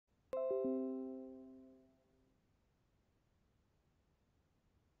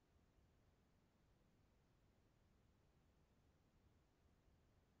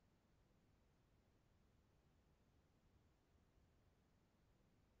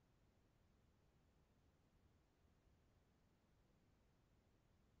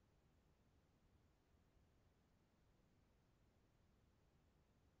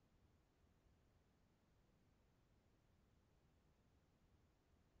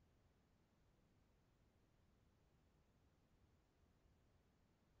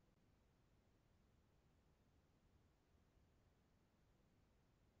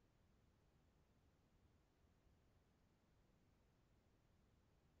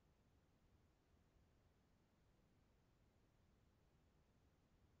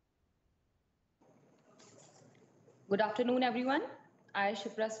Good afternoon, everyone. I am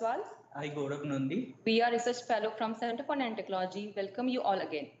Shipra Swal. I Gaurav Nandi. We are Research Fellow from Center for Nanotechnology. Welcome you all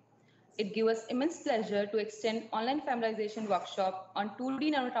again. It gives us immense pleasure to extend online familiarization workshop on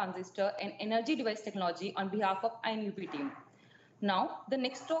 2D nanotransistor and energy device technology on behalf of INUP team. Now, the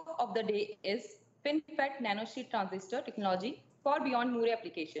next talk of the day is FinFET nanosheet transistor technology for beyond Moore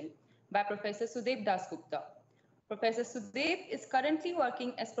application by Professor Sudev Dasgupta. Professor Sudev is currently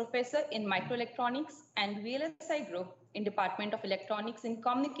working as professor in microelectronics and VLSI group in Department of Electronics and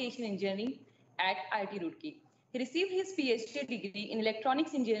Communication Engineering at IIT Roorkee. He received his PhD degree in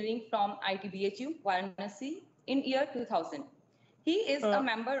electronics engineering from ITBHU, Varanasi in year 2000. He is a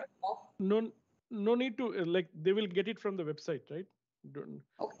member of... No need to, like, they will get it from the website, right?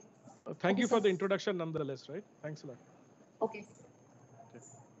 Okay. Thank you for the introduction nonetheless, right? Thanks a lot. Okay.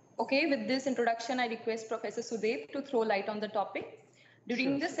 Okay, with this introduction, I request Professor Sudev to throw light on the topic.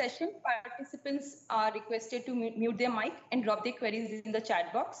 During the session, participants are requested to mute their mic and drop their queries in the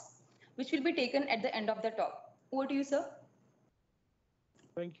chat box, which will be taken at the end of the talk. Over to you, sir.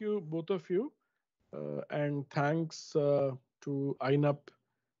 Thank you, both of you. And thanks to INUP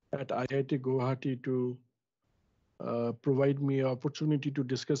at IIT Guwahati to provide me an opportunity to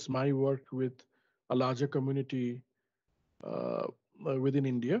discuss my work with a larger community within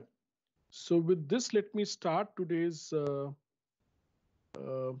India. So with this, let me start today's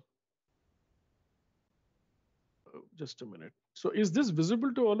just a minute. So is this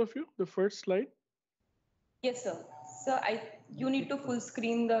visible to all of you, the first slide? Yes, sir. So you need to full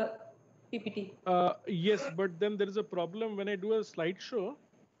screen the PPT. Yes, but then there is a problem when I do a slideshow.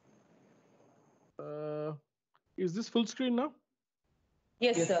 Is this full screen now?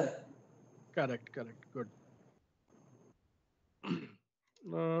 Yes, sir. Correct, good.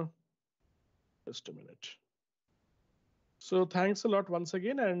 Just a minute. So thanks a lot once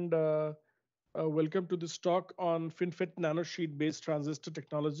again, and welcome to this talk on FinFET nanosheet-based transistor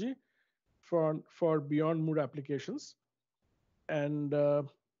technology for beyond Moore applications. And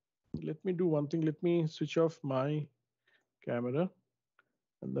let me do one thing. Let me switch off my camera,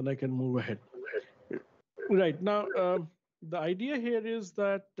 and then I can move ahead. Right now, the idea here is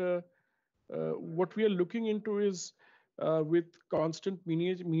that what we are looking into is with constant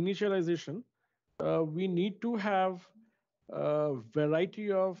miniaturization, we need to have a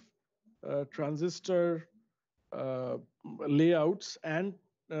variety of transistor layouts and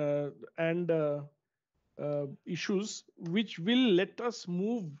issues which will let us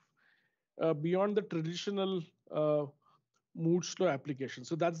move beyond the traditional Moore slow application.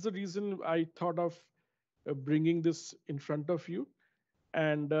 So that's the reason I thought of bringing this in front of you.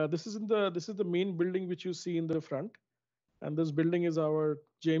 And this is the main building which you see in the front. And this building is our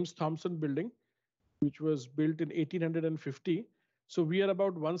James Thomson building, which was built in 1850. So we are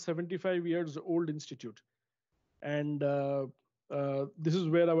about 175 years old institute. And this is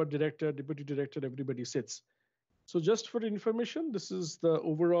where our director, deputy director, everybody sits. So just for information, this is the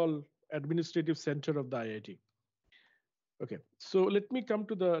overall administrative center of the IIT. Okay, so let me come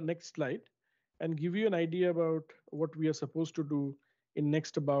to the next slide and give you an idea about what we are supposed to do in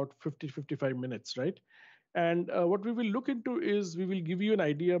next about 50-55 minutes, right? And what we will look into is we will give you an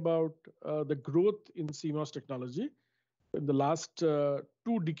idea about the growth in CMOS technology in the last 2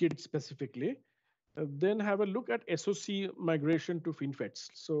 decades specifically. Then have a look at SoC migration to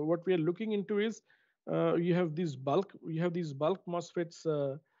FinFETs. So what we are looking into is you have these bulk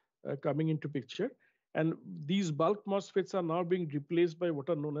MOSFETs coming into picture. And these bulk MOSFETs are now being replaced by what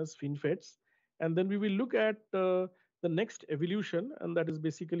are known as FinFETs. And then we will look at the next evolution, and that is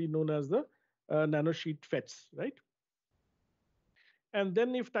basically known as the nanosheet FETs, right? And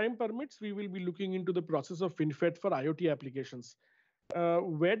then if time permits, we will be looking into the process of FinFET for IoT applications.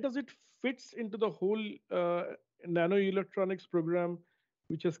 Where does it fits into the whole nanoelectronics program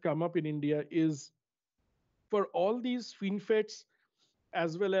which has come up in India is for all these FinFETs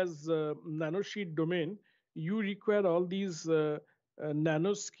as well as nanosheet domain, you require all these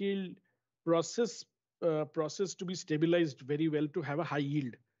nanoscale process to be stabilized very well to have a high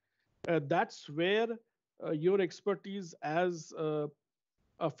yield. That's where your expertise as a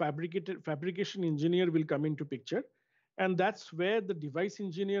fabrication engineer will come into picture. And that's where the device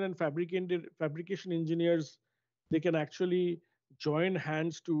engineer and fabrication engineers, they can actually join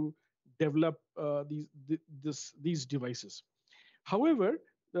hands to develop these devices. However,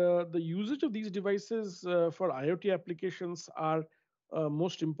 the usage of these devices for IoT applications are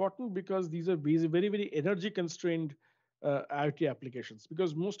most important because these are very, very energy constrained IoT applications.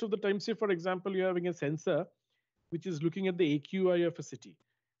 Because most of the time, say, for example, you're having a sensor which is looking at the AQI of a city,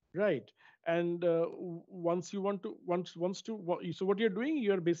 right? And so what you're doing,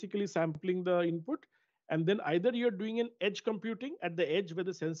 you're basically sampling the input And then either you're doing an edge computing at the edge where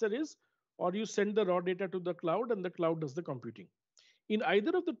the sensor is, or you send the raw data to the cloud and the cloud does the computing. In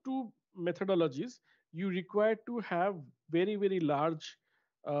either of the two methodologies, you require to have very, very large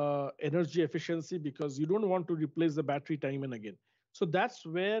energy efficiency because you don't want to replace the battery time and again. So that's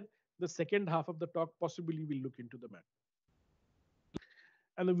where the second half of the talk possibly will look into the matter.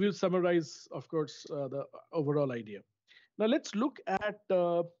 And then we'll summarize, of course, the overall idea. Now let's look at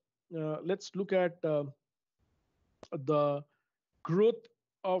the growth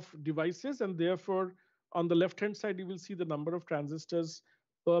of devices, and therefore on the left hand side you will see the number of transistors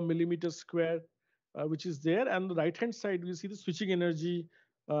per millimeter square, which is there, and the right hand side we see the switching energy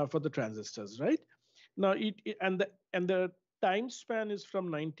for the transistors, right? Now and the time span is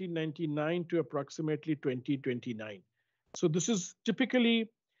from 1999 to approximately 2029. So this is typically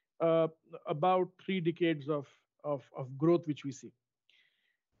uh, about 3 decades of growth which we see.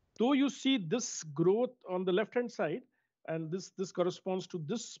 Though you see this growth on the left hand side, and this corresponds to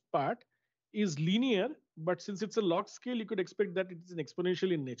this part, is linear, but since it's a log scale, you could expect that it is an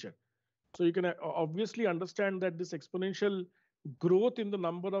exponential in nature. So you can obviously understand that this exponential growth in the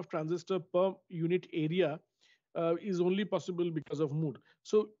number of transistor per unit area is only possible because of mood.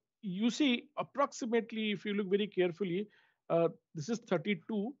 So you see approximately, if you look very carefully, this is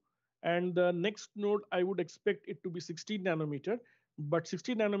 32, and the next node I would expect it to be 16 nanometer, but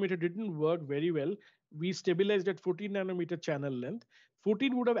 16 nanometer didn't work very well. We stabilized at 14 nanometer channel length.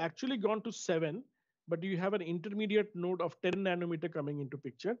 14 would have actually gone to 7, but you have an intermediate node of 10 nanometer coming into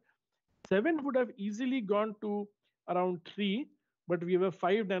picture. 7 would have easily gone to around 3, but we have a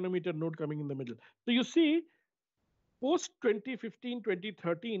 5 nanometer node coming in the middle. So you see, post 2015,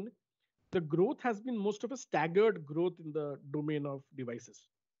 2013, the growth has been most of a staggered growth in the domain of devices.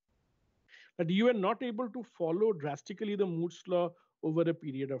 That you are not able to follow drastically the Moore's law over a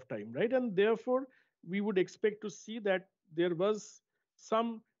period of time, right? And therefore, we would expect to see that there was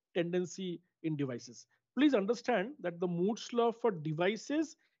some tendency in devices. Please understand that the Moore's law for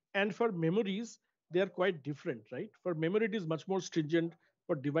devices and for memories, they are quite different, right? For memory, it is much more stringent.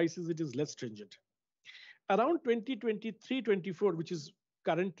 For devices, it is less stringent. Around 2023-24, which is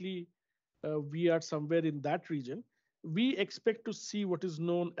currently we are somewhere in that region, we expect to see what is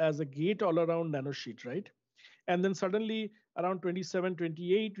known as a gate all around nanosheet, right? And then suddenly around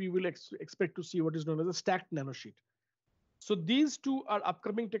 27-28, we will expect to see what is known as a stacked nanosheet. So these two are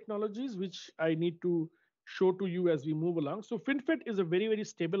upcoming technologies which I need to show to you as we move along. So FinFET is a very, very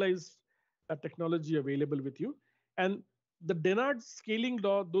stabilized technology available with you. And the Dennard scaling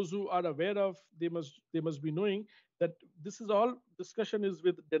law, those who are aware of, they must be knowing that this is all discussion is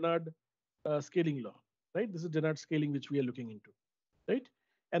with Dennard scaling law, right? This is Dennard scaling which we are looking into, right?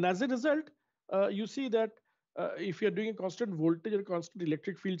 And as a result, you see that if you're doing a constant voltage or constant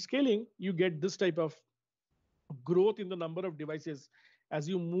electric field scaling, you get this type of growth in the number of devices as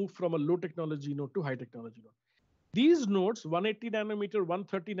you move from a low technology node to high technology node. These nodes, 180 nanometer,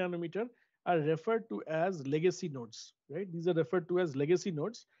 130 nanometer, are referred to as legacy nodes, right? These are referred to as legacy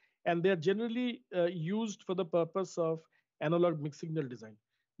nodes, and they are generally used for the purpose of analog mixed signal design.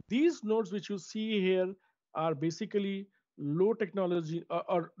 These nodes which you see here are basically low technology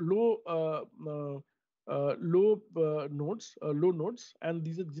or low nodes, and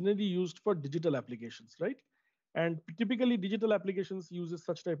these are generally used for digital applications, right? And typically digital applications uses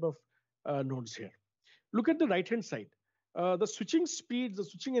such type of nodes here. Look at the right hand side. The switching speeds, the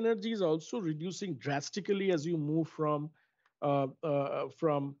switching energy is also reducing drastically as you move from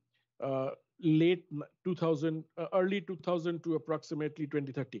late 2000, early 2000 to approximately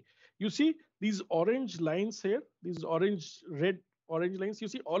 2030. You see these orange lines here, these orange lines, you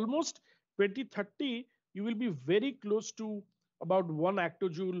see almost 2030, you will be very close to about 1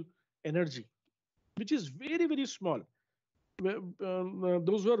 octojoule energy, which is very, very small.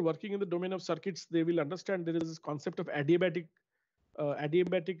 Those who are working in the domain of circuits, they will understand there is this concept of adiabatic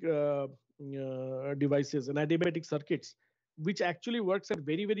devices and adiabatic circuits, which actually works at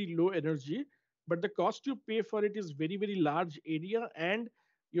very, very low energy, but the cost you pay for it is very, very large area, and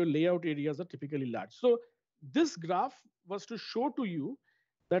your layout areas are typically large. So this graph was to show to you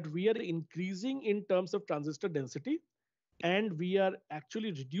that we are increasing in terms of transistor density, and we are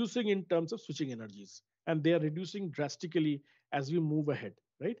actually reducing in terms of switching energies, and they are reducing drastically as we move ahead,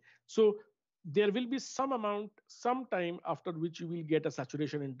 right? So there will be some time after which you will get a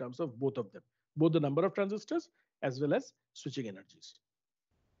saturation in terms of both of them, both the number of transistors as well as switching energies.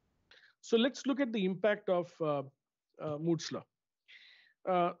 So let's look at the impact of Moore's law.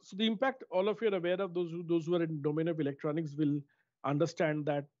 So the impact, all of you are aware of, those who are in domain of electronics will understand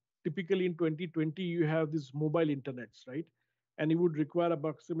that typically in 2020 you have these mobile internets, right? and it would require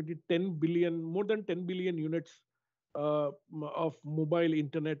approximately 10 billion, more than 10 billion units of mobile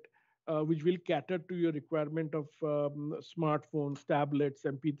internet, which will cater to your requirement of smartphones, tablets,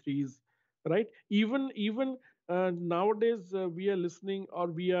 MP3s, right? Even nowadays we are listening, or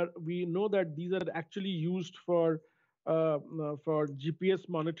we know that these are actually used for GPS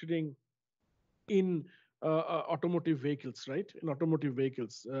monitoring in automotive vehicles, right? In automotive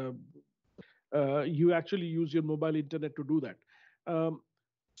vehicles, you actually use your mobile internet to do that.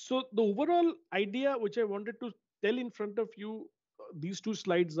 So the overall idea which I wanted to tell in front of you, these two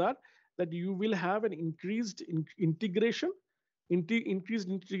slides are that you will have an increased integration. Increased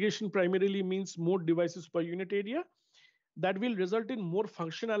integration primarily means more devices per unit area. That will result in more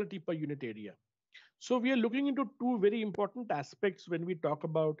functionality per unit area. So we are looking into two very important aspects when we talk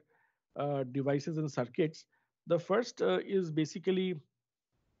about devices and circuits. The first is basically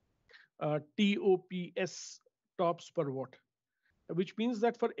TOPS, tops per watt, which means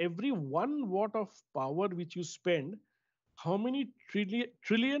that for every 1 watt of power which you spend, how many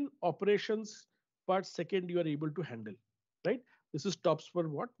trillion operations per second you are able to handle, right? This is tops per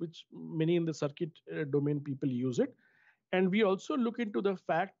watt, which many in the circuit domain people use it. And we also look into the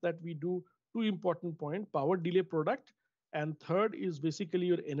fact that we do two important points: power delay product, and third is basically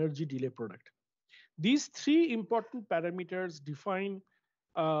your energy delay product. These three important parameters define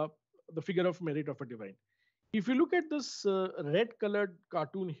uh, the figure of merit of a device. If you look at this red colored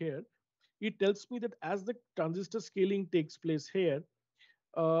cartoon here, it tells me that as the transistor scaling takes place here,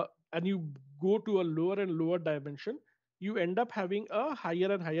 and you go to a lower and lower dimension, you end up having a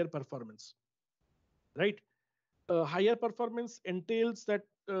higher and higher performance, right? Higher performance entails that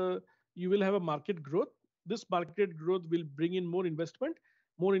you will have a market growth. This market growth will bring in more investment.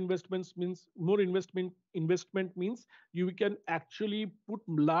 More investments means more investment. Investment means you can actually put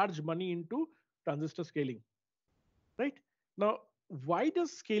large money into transistor scaling, right? Now, why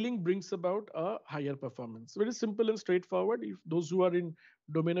does scaling brings about a higher performance? Very simple and straightforward. If those who are in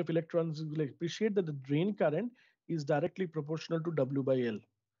domain of electrons will appreciate that the drain current is directly proportional to W by L,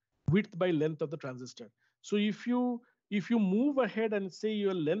 width by length of the transistor. So if you move ahead and say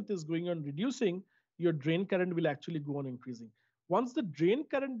your length is going on reducing, your drain current will actually go on increasing. Once the drain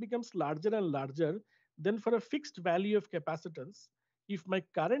current becomes larger and larger, then for a fixed value of capacitance, if my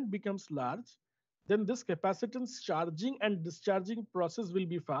current becomes large, then this capacitance charging and discharging process will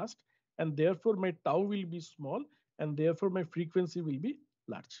be fast, and therefore my tau will be small, and therefore my frequency will be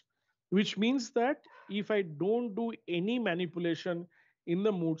large. Which means that if I don't do any manipulation in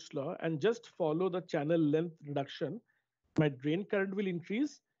the Moore's law and just follow the channel length reduction, my drain current will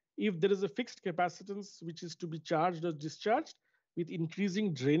increase. If there is a fixed capacitance which is to be charged or discharged, with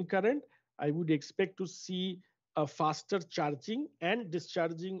increasing drain current, I would expect to see a faster charging and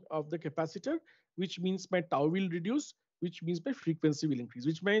discharging of the capacitor, which means my tau will reduce, which means my frequency will increase,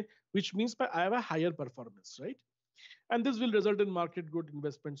 which means I have a higher performance, right? And this will result in market growth,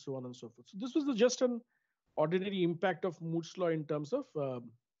 investment, so on and so forth. So this was just an ordinary impact of Moore's law in terms of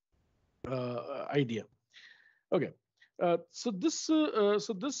idea. Okay, so this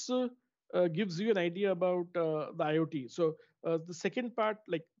gives you an idea about the IoT. So the second part,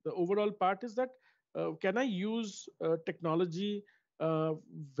 like the overall part, is that can I use technology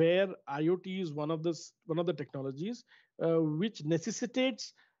where IoT is one of the technologies which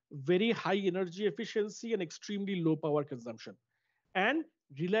necessitates very high energy efficiency and extremely low power consumption, and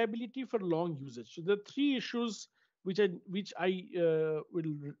reliability for long usage. So there are three issues which I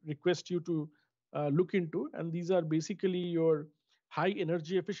will request you to look into, and these are basically your high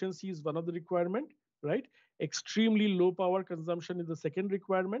energy efficiency is one of the requirement, right? Extremely low power consumption is the second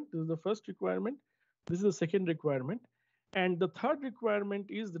requirement. This is the first requirement. This is the second requirement. And the third requirement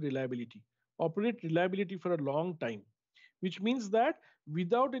is the reliability. Operate reliability for a long time, which means that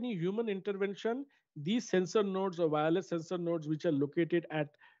without any human intervention, these sensor nodes or wireless sensor nodes, which are located at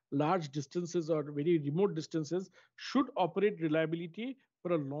large distances or very remote distances, should operate reliability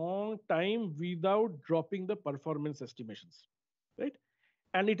for a long time without dropping the performance estimations, right?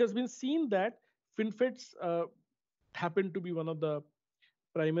 And it has been seen that FinFETs happen to be one of the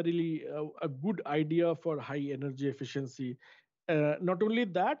primarily a good idea for high energy efficiency. Not only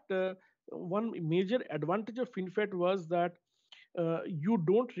that, one major advantage of FinFET was that you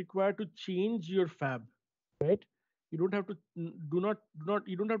don't require to change your fab, right? You don't have to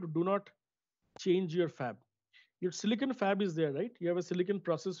you don't have to do not change your fab. Your silicon fab is there, right? You have a silicon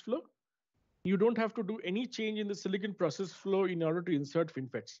process flow. You don't have to do any change in the silicon process flow in order to insert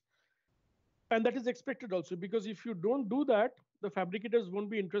FinFETs. And that is expected also, because if you don't do that, the fabricators won't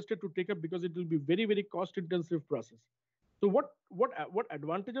be interested to take up, because it will be very, very cost intensive process. So what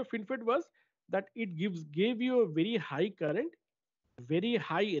advantage of FinFET was that it gave you a very high current very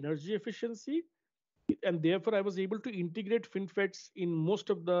high energy efficiency, and therefore I was able to integrate FinFETs in most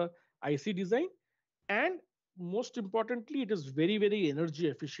of the IC design. And most importantly, it is very, very energy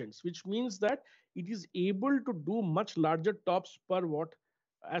efficient, which means that it is able to do much larger tops per watt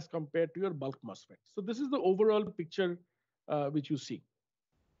as compared to your bulk MOSFET. So this is the overall picture which you see.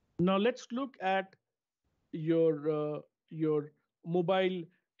 Now let's look at your mobile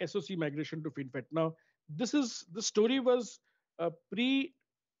SoC migration to FinFET. Now the story was pre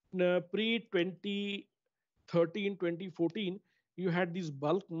 2013, 2014. You had these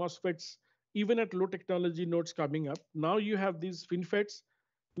bulk MOSFETs even at low technology nodes coming up. Now you have these FinFETs,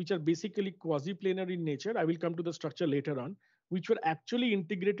 which are basically quasi-planar in nature. I will come to the structure later on, which were actually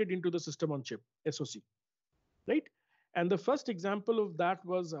integrated into the system on chip, SoC, right? And the first example of that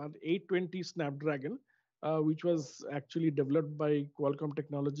was an 820 Snapdragon, which was actually developed by Qualcomm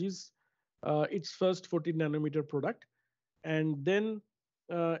Technologies, its first 14 nanometer product. And then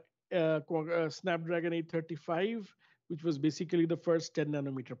Snapdragon 835, which was basically the first 10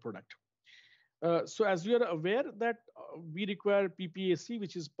 nanometer product. So as you are aware that we require PPAC,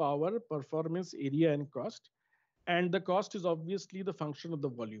 which is power, performance, area, and cost. And the cost is obviously the function of the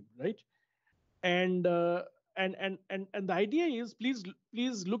volume, right? And the idea is, please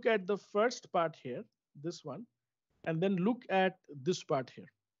look at the first part here, this one, and then look at this part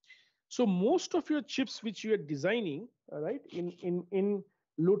here. So most of your chips which you are designing, right, in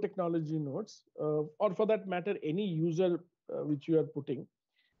low technology nodes, or for that matter, any user which you are putting,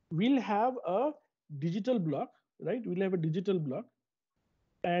 will have a digital block, right? We'll have a digital block,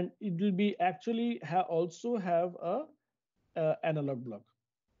 and it will be actually also have a analog block.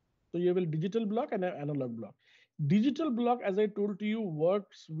 So you have a digital block and an analog block. Digital block, as I told to you,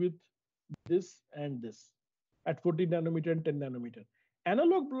 works with this and this at 14 nanometer and 10 nanometer.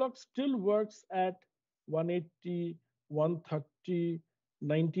 Analog block still works at 180, 130,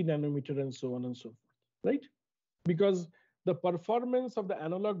 90 nanometer, and so on and so forth, right? Because the performance of the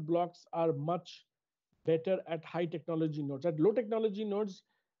analog blocks are much better at high technology nodes. At low technology nodes,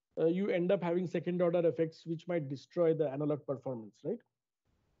 you end up having second order effects which might destroy the analog performance, right?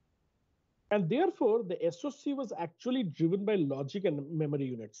 And therefore, the SoC was actually driven by logic and memory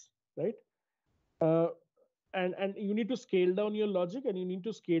units, right? And you need to scale down your logic, and you need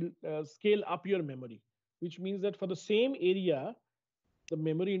to scale up your memory, which means that for the same area, the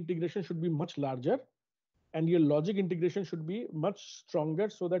memory integration should be much larger, and your logic integration should be much stronger,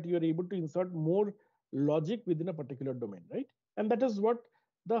 so that you are able to insert more logic within a particular domain, right? And that is what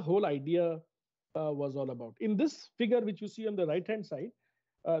the whole idea was all about. In this figure, which you see on the right-hand side,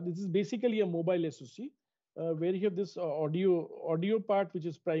 this is basically a mobile SoC, where you have this audio part, which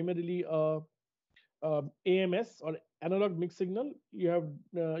is primarily AMS, or analog mixed signal.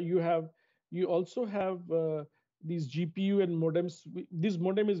 You also have these GPU and modems. This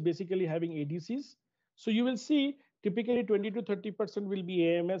modem is basically having ADCs. So you will see typically 20 to 30% will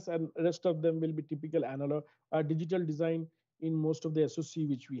be AMS, and rest of them will be typical analog digital design in most of the SoC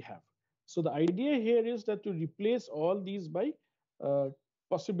which we have. So the idea here is that to replace all these by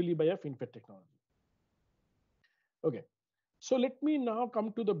possibly by a FinFET technology. Okay, so let me now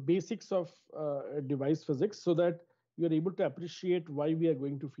come to the basics of device physics, so that you're able to appreciate why we are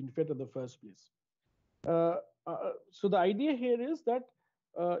going to FinFET in the first place. So the idea here is that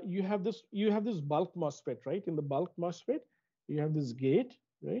you have this bulk MOSFET, right? In the bulk MOSFET, you have this gate,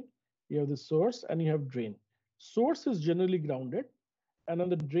 right? You have the source and you have drain. Source is generally grounded, and on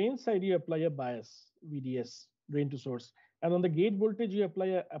the drain side you apply a bias, VDS, drain to source. And on the gate voltage, you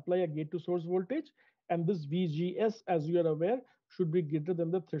apply a gate to source voltage. And this VGS, as you are aware, should be greater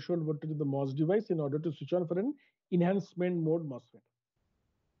than the threshold voltage of the MOS device in order to switch on for an enhancement mode MOSFET.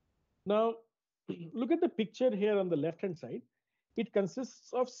 Now, look at the picture here on the left-hand side. It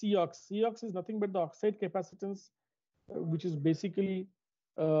consists of COX. COX is nothing but the oxide capacitance, which is basically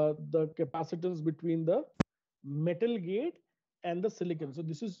the capacitance between the metal gate and the silicon. So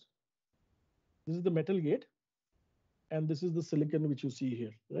this is the metal gate, and this is the silicon which you see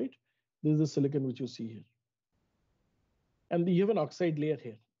here, right? This is the silicon which you see here. And you have an oxide layer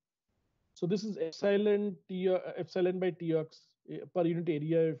here. So this is epsilon by TOX per unit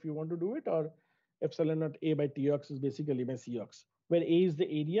area if you want to do it, or epsilon naught A by TOX is basically my COX, where A is the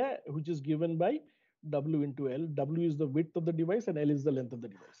area which is given by W into L. W is the width of the device and L is the length of the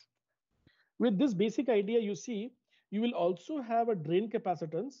device. With this basic idea, you see, you will also have a drain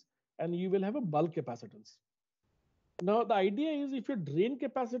capacitance and you will have a bulk capacitance. Now, the idea is if your drain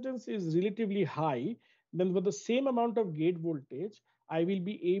capacitance is relatively high, then with the same amount of gate voltage, I will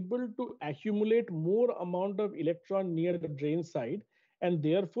be able to accumulate more amount of electron near the drain side, and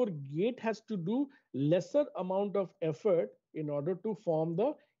therefore gate has to do lesser amount of effort in order to form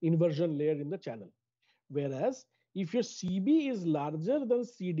the inversion layer in the channel. Whereas if your CB is larger than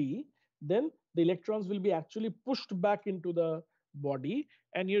CD, then the electrons will be actually pushed back into the body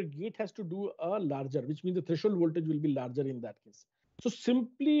and your gate has to do a larger, which means the threshold voltage will be larger in that case. So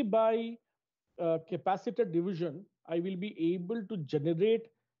simply by capacitor division, I will be able to generate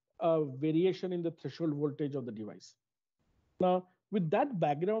a variation in the threshold voltage of the device. Now, with that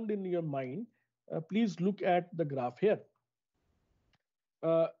background in your mind, please look at the graph here.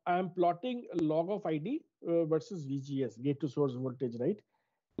 I am plotting log of ID versus VGS, gate to source voltage, right?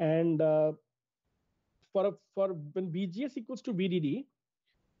 And for when VGS equals to VDD,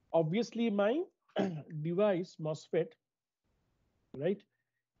 obviously my device MOSFET, right,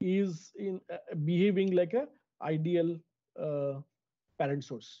 is in behaving like a ideal current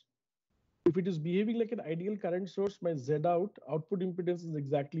source. If it is behaving like an ideal current source, my Z out output impedance is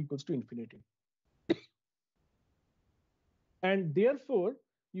exactly equals to infinity. And therefore,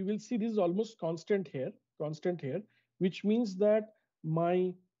 you will see this is almost constant here, which means that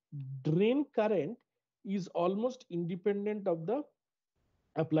my drain current is almost independent of the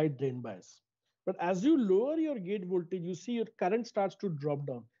applied drain bias. But as you lower your gate voltage, you see your current starts to drop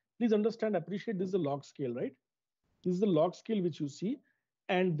down. Please understand, appreciate this is a log scale, right? This is the log scale which you see.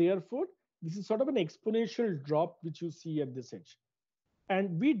 And therefore, this is sort of an exponential drop which you see at this edge.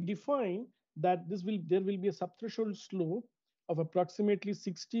 And we define that there will be a subthreshold slope of approximately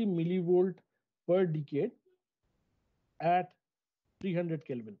 60 millivolt per decade at 300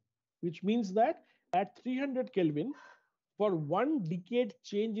 Kelvin, which means that at 300 Kelvin, for 1 decade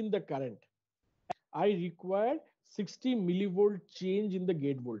change in the current, I require 60 millivolt change in the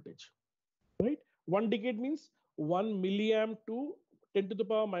gate voltage, right? 1 decade means 1 milliamp to 10 to the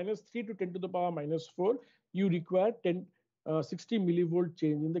power minus 3 to 10 to the power minus 4, you require 60 millivolt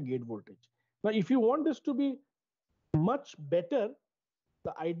change in the gate voltage. Now, if you want this to be much better,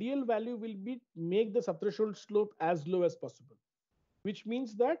 the ideal value will be make the subthreshold slope as low as possible, which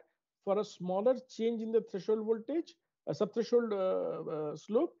means that for a smaller change in the threshold voltage, a subthreshold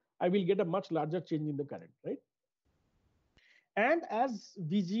slope, I will get a much larger change in the current, right? And as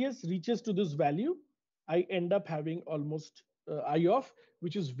VGS reaches to this value, I end up having almost I off,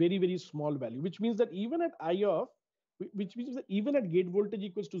 which is very, very small value, which means that even at I off, which means that even at gate voltage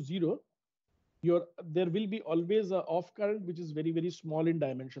equals to 0, there will be always a off current, which is very, very small in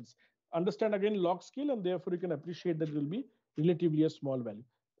dimensions. Understand again log scale, and therefore you can appreciate that it will be relatively a small value.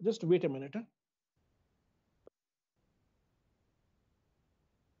 Just wait a minute.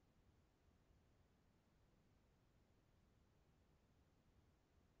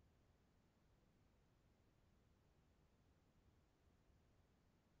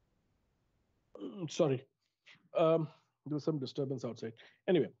 Sorry, there was some disturbance outside.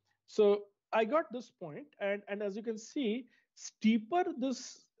 Anyway, so I got this point, and as you can see, steeper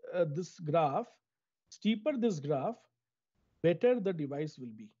this graph, better the device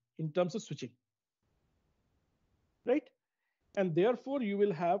will be in terms of switching, right? And therefore, you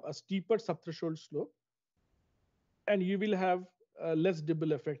will have a steeper subthreshold slope, and you will have a less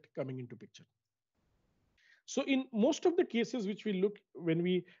Dibble effect coming into picture. So in most of the cases which we look when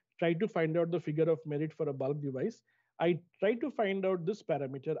we try to find out the figure of merit for a bulk device, I try to find out this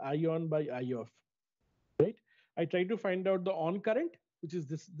parameter I on by I off, right? I try to find out the on current, which is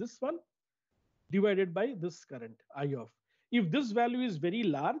this one, divided by this current I off. If this value is very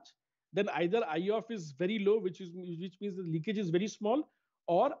large, then either I off is very low, which means the leakage is very small,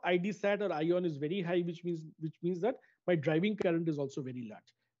 or ID sat or I on is very high, which means that my driving current is also very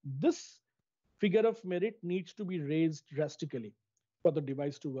large. This figure of merit needs to be raised drastically for the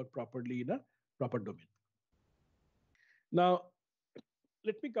device to work properly in a proper domain. Now,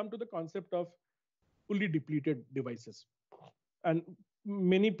 let me come to the concept of fully depleted devices. And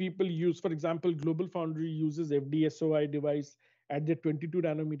many people use, for example, Global Foundry uses FDSOI device at their 22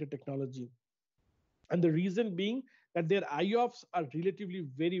 nanometer technology. And the reason being that their IOFs are relatively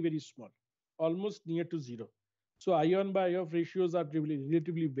very, very small, almost near to 0. So ion by IOF ratios are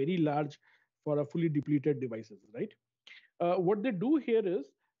relatively very large for a fully depleted devices, right? What they do here is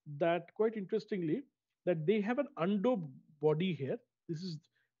that, quite interestingly, that they have an undoped body here. This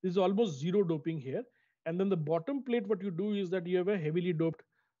is almost 0 doping here. And then the bottom plate, what you do is that you have a heavily doped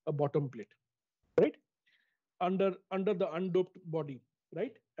bottom plate, right? Under the undoped body,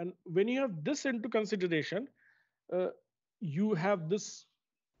 right? And when you have this into consideration, you have this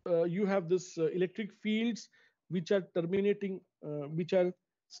electric fields which are terminating, which are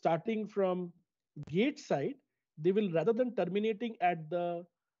starting from gate side. They will, rather than terminating at the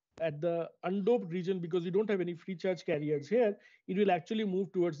undoped region, because you don't have any free charge carriers here, it will actually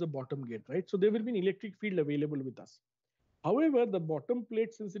move towards the bottom gate, right? So there will be an electric field available with us. However, the bottom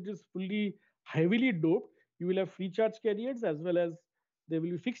plate, since it is fully heavily doped, you will have free charge carriers as well as there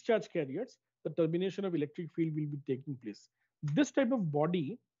will be fixed charge carriers. The termination of electric field will be taking place. This type of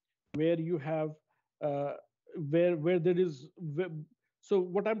body where you have uh, where there is so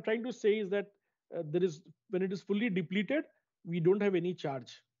what I'm trying to say is that there is when it is fully depleted, we don't have any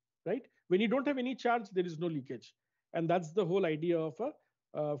charge, right? When you don't have any charge, there is no leakage, and that's the whole idea of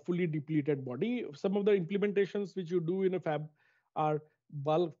a fully depleted body. Some of the implementations which you do in a fab are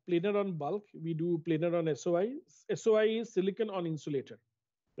bulk, planar on bulk. We do planar on SOI. SOI is silicon on insulator,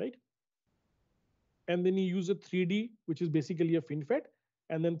 right? And then you use a 3D, which is basically a FinFET,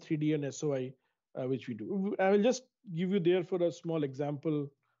 and then 3D and SOI, which we do. I will just give you there for a small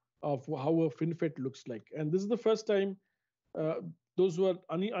example of how a FinFET looks like. And this is the first time uh, those who are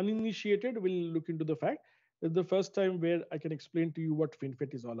uninitiated will look into the fact that the first time where I can explain to you what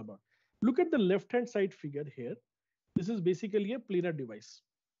FinFET is all about. Look at the left-hand side figure here. This is basically a planar device,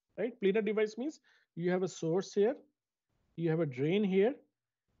 right? Planar device means you have a source here, you have a drain here,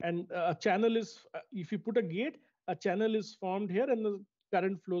 and a channel is, if you put a gate, a channel is formed here and the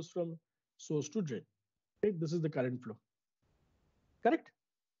current flows from source to drain. Okay? This is the current flow. Correct?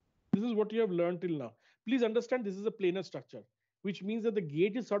 This is what you have learned till now. Please understand this is a planar structure, which means that the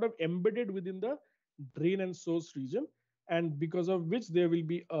gate is sort of embedded within the drain and source region, and because of which there will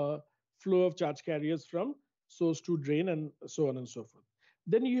be a flow of charge carriers from source to drain and so on and so forth.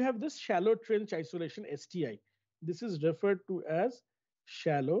 Then you have this shallow trench isolation, STI. This is referred to as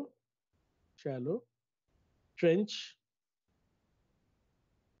shallow trench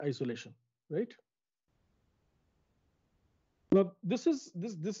isolation, right? Now this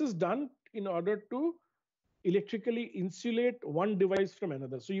is done in order to electrically insulate one device from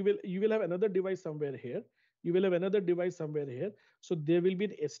another. So you will have another device somewhere here. You will have another device somewhere here. So there will be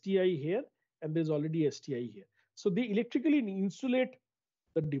an STI here, and there's already STI here. So they electrically insulate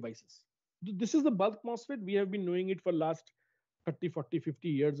the devices. This is the bulk MOSFET. We have been knowing it for last 30, 40, 50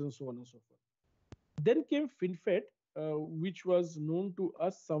 years and so on and so forth. Then came FinFET, which was known to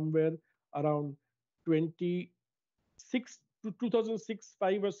us somewhere around 26 to 2006,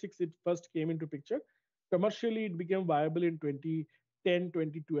 5 or 6, it first came into picture. Commercially, it became viable in 2010,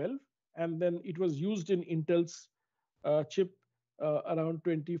 2012, and then it was used in Intel's chip around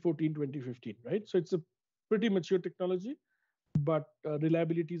 2014, 2015, right? So it's a pretty mature technology, but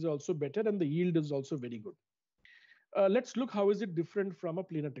reliability is also better and the yield is also very good. Let's look how is it different from a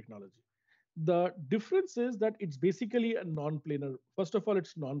planar technology. The difference is that it's basically a non-planar. First of all,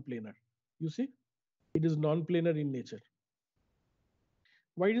 it's non-planar. You see, it is non-planar in nature.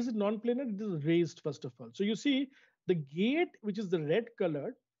 Why is it non-planar? It is raised, first of all. So you see the gate, which is the red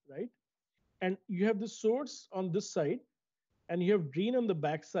colored, right? And you have the source on this side, and you have drain on the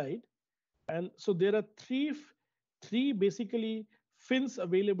back side. And so there are three basically fins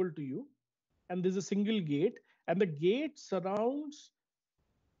available to you. And there's a single gate, and the gate surrounds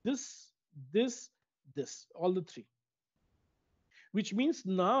this, all the three. Which means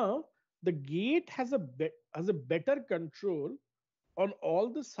now the gate has a better control on all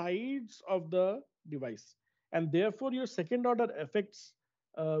the sides of the device, and therefore your second order effects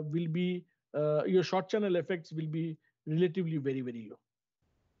will be your short channel effects will be relatively very, very low,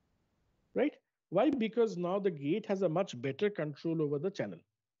 right? Why? Because now the gate has a much better control over the channel,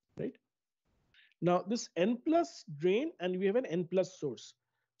 right? Now this N plus drain, and we have an N plus source.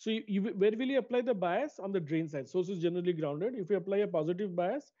 So where will you apply the bias? On the drain side. Source is generally grounded. If you apply a positive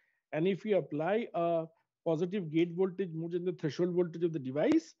bias, and if you apply a positive gate voltage more than the threshold voltage of the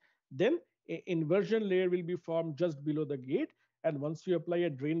device, then an inversion layer will be formed just below the gate. And once you apply a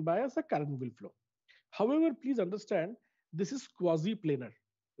drain bias, a current will flow. However, please understand, this is quasi-planar,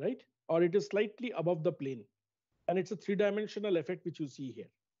 right? Or it is slightly above the plane. And it's a three-dimensional effect which you see here.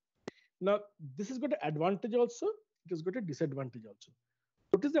 Now, this has got an advantage also. It has got a disadvantage also.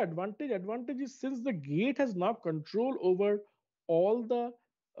 What is the advantage? Advantage is since the gate has now control over all the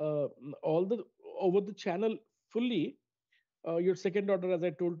over the channel fully, your second order, as I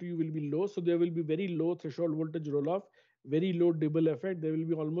told you, will be low. So there will be very low threshold voltage roll off, very low Dibble effect. There will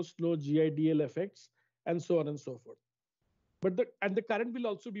be almost no GIDL effects, and so on and so forth. But the current will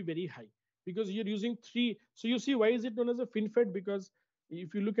also be very high because you're using three. So you see, why is it known as a FinFET? Because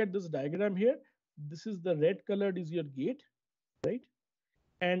if you look at this diagram here, this is the red colored is your gate, right?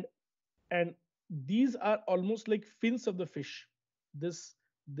 And these are almost like fins of the fish. This,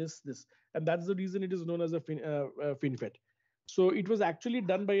 and that's the reason it is known as a FinFET. So it was actually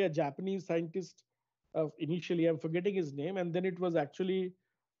done by a Japanese scientist. Initially, I'm forgetting his name, and then it was actually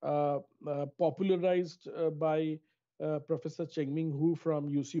popularized by Professor Cheng-Ming Hu from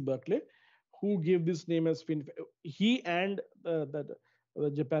UC Berkeley, who gave this name as FinFET. He and the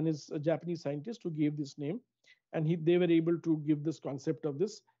Japanese scientist who gave this name, and they were able to give this concept of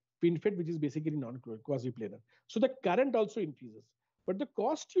this FinFET, which is basically non-quasi-planar. So the current also increases. But the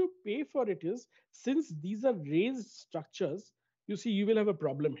cost you pay for it is, since these are raised structures, you see, you will have a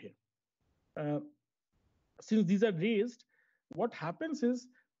problem here. Since these are raised, what happens is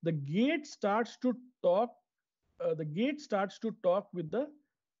the gate starts to talk. The gate starts to talk with the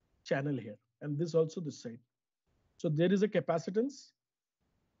channel here, and this also this side. So there is a capacitance.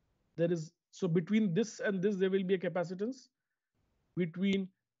 So between this and this, there will be a capacitance. Between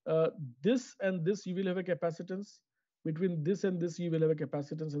this and this, you will have a capacitance. Between this and this, you will have a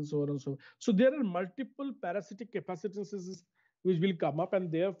capacitance, and so on and so on. So there are multiple parasitic capacitances which will come up,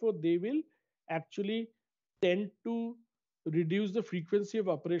 and therefore they will actually tend to reduce the frequency of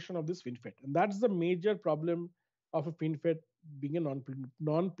operation of this FinFET. And that's the major problem of a FinFET being a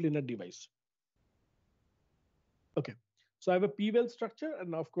non-planar device. Okay, so I have a P-well structure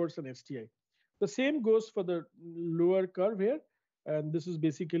and of course an STI. The same goes for the lower curve here. And this is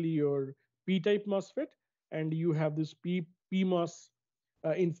basically your P-type MOSFET. And you have this PMOS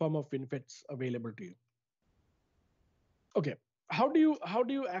in form of FinFETs available to you. Okay, how do you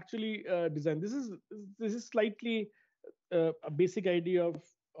actually design? This is slightly a basic idea of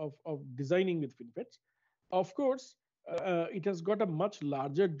designing with FinFETs. Of course, it has got a much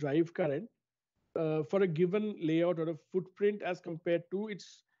larger drive current for a given layout or a footprint as compared to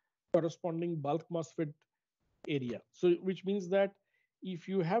its corresponding bulk MOSFET area. So which means that if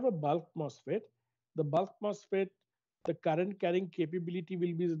you have a bulk MOSFET, the bulk MOSFET, the current carrying capability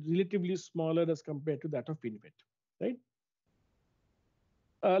will be relatively smaller as compared to that of FinFET, right?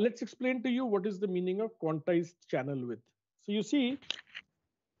 Let's explain to you what is the meaning of quantized channel width. So you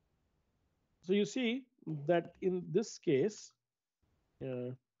see that in this case,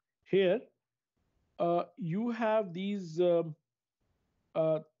 here, you have these, so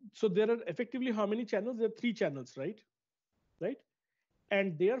there are effectively how many channels? There are 3 channels, right?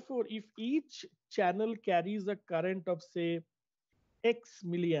 And therefore, if each channel carries a current of say X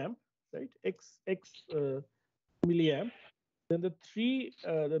milliamp, right? X milliamp, then the three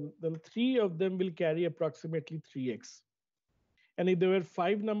of them will carry approximately 3x. And if there were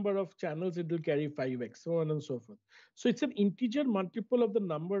 5 number of channels, it will carry 5x, so on and so forth. So it's an integer multiple of the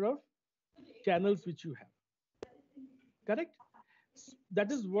number of channels which you have. Correct?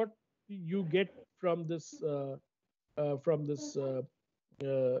 That is what you get from this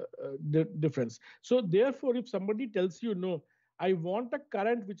difference. So therefore, if somebody tells you, no, I want a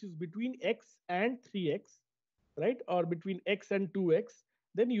current which is between x and 3x, right, or between x and 2x,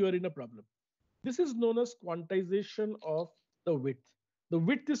 then you are in a problem. This is known as quantization of the width. The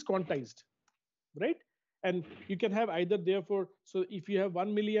width is quantized, right? And you can have either, therefore, so if you have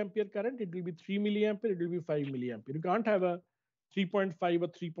 1 milliampere current, it will be 3 milliampere, it will be 5 milliampere. You can't have a 3.5 or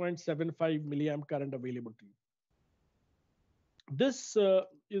 3.75 milliamp current available to you. This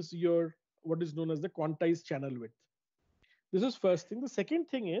is your, what is known as the quantized channel width. This is first thing. The second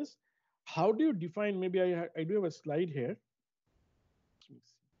thing is, how do you define, maybe I do have a slide here.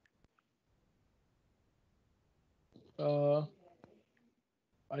 I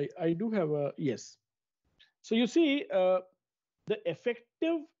do have a, yes. So you see, the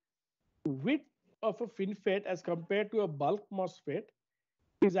effective width of a FinFET as compared to a bulk MOSFET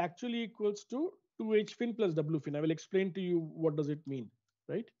is actually equals to 2H fin plus W fin. I will explain to you what does it mean,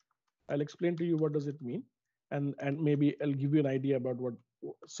 right? I'll explain to you what does it mean, and maybe I'll give you an idea about what.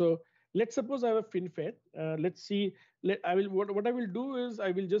 So let's suppose I have a FinFET. Let's see. What I will do is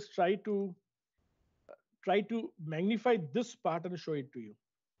I will just try to magnify this part and show it to you,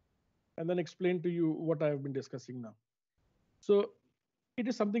 and then explain to you what I have been discussing now. So it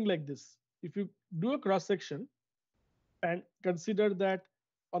is something like this. If you do a cross section and consider that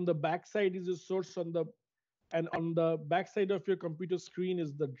on the back side is a source and on the back side of your computer screen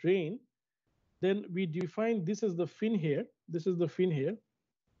is the drain, then we define this as the fin here. This is the fin here,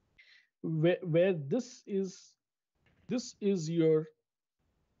 where this is your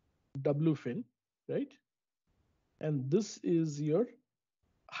W fin, right? And this is your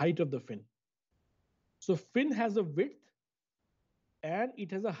height of the fin. So fin has a width and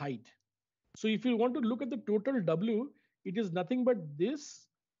it has a height. So if you want to look at the total W, it is nothing but this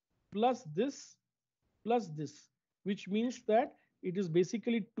plus this plus this, which means that it is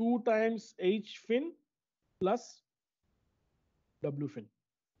basically 2 times H fin plus W fin.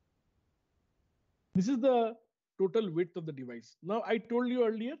 This is the total width of the device. Now, I told you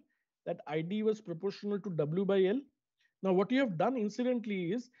earlier that ID was proportional to W by L. Now, what you have done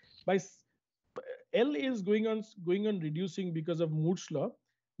incidentally is, by L is going on reducing because of Moore's law,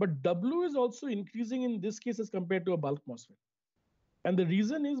 But W is also increasing in this case as compared to a bulk MOSFET. And the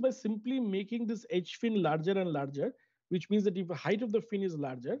reason is by simply making this H fin larger and larger, which means that if the height of the fin is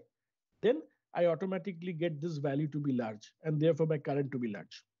larger, then I automatically get this value to be large, and therefore my current to be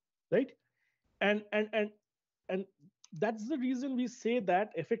large, right? And that's the reason we say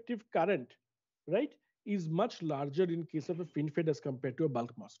that effective current, right, is much larger in case of a FinFET as compared to a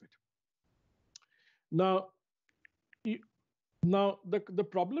bulk MOSFET. Now, the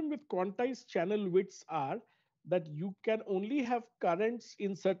problem with quantized channel widths are that you can only have currents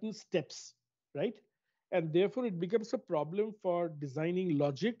in certain steps, right? And therefore it becomes a problem for designing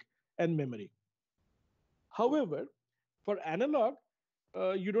logic and memory. However, for analog,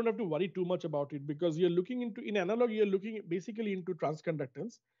 you don't have to worry too much about it, because you're looking into, in analog, you're looking basically into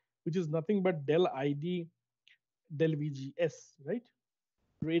transconductance, which is nothing but del ID del VGS, right?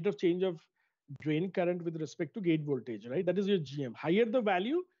 Rate of change of drain current with respect to gate voltage, right? That is your GM. Higher the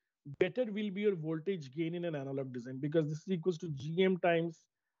value, better will be your voltage gain in an analog design, because this is equals to GM times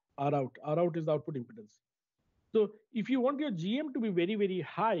R out. R out is the output impedance. So if you want your GM to be very, very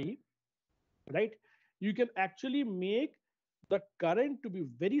high, right, you can actually make the current to be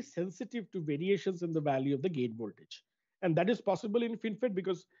very sensitive to variations in the value of the gate voltage. And that is possible in FinFET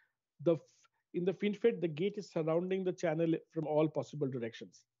because in the FinFET, the gate is surrounding the channel from all possible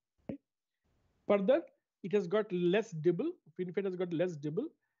directions. Okay? Further, it has got less dibble. FinFET has got less dibble,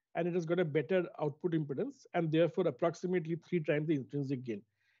 and it has got a better output impedance, and therefore approximately 3 times the intrinsic gain.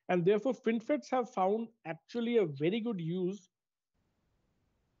 And therefore, FinFETs have found actually a very good use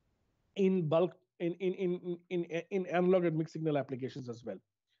in bulk in analog and mixed signal applications as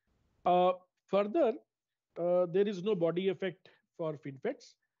well. Further, there is no body effect for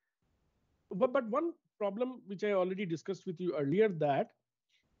FinFETs. But one problem which I already discussed with you earlier, that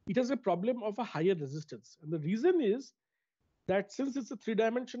it has a problem of a higher resistance. And the reason is that since it's a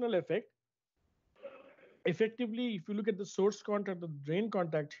 3-dimensional effect, effectively, if you look at the source contact, the drain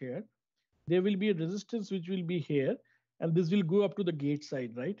contact here, there will be a resistance which will be here, and this will go up to the gate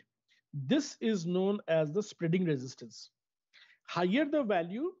side, right? This is known as the spreading resistance. Higher the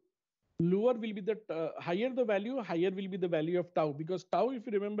value, lower will be the, higher the value, higher will be the value of tau, because tau, if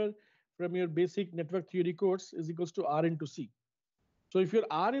you remember from your basic network theory course, is equals to R into C. So if your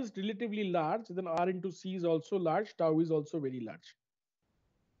R is relatively large, then R into C is also large, tau is also very large.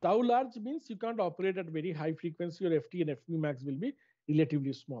 Tau large means you can't operate at very high frequency, or FT and FV max will be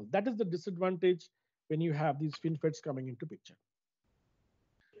relatively small. That is the disadvantage when you have these FinFETs coming into picture.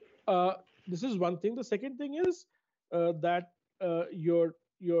 This is one thing. The second thing is that there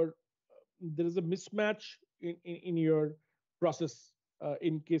is a mismatch in your process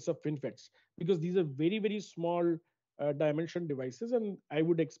in case of FinFETs, because these are very, very small dimension devices, and I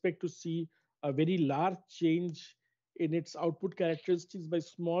would expect to see a very large change in its output characteristics by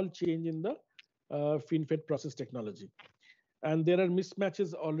small change in the FinFET process technology. And there are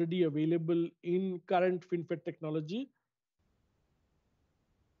mismatches already available in current FinFET technology,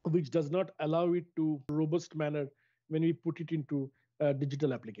 which does not allow it to robust manner when we put it into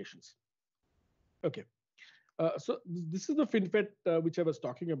digital applications. Okay, so this is the FinFET which I was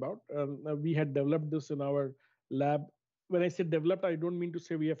talking about. We had developed this in our lab. When I say developed, I don't mean to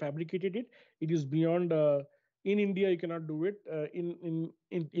say we have fabricated it. It is beyond, in India, you cannot do it. In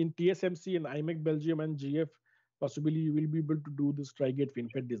TSMC and IMEC Belgium and GF, possibly you will be able to do this tri-gate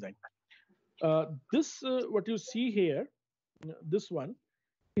FinFET design. What you see here, this one,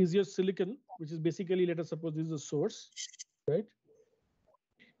 is your silicon, which is basically, let us suppose this is a source, right?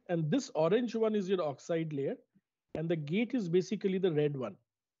 And this orange one is your oxide layer, and the gate is basically the red one.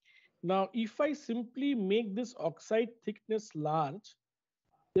 Now, if I simply make this oxide thickness large,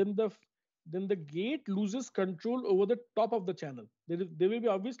 then the gate loses control over the top of the channel. There will be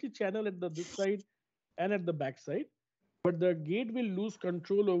obviously channel at this side and at the back side, but the gate will lose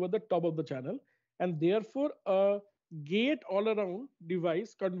control over the top of the channel, and therefore a gate all around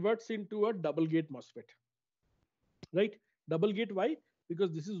device converts into a double gate MOSFET, right? Double gate, why?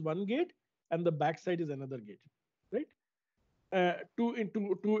 Because this is one gate and the back side is another gate, right?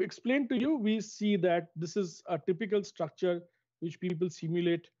 To explain to you, we see that this is a typical structure which people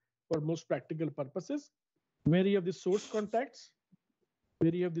simulate for most practical purposes, where you have the source contacts,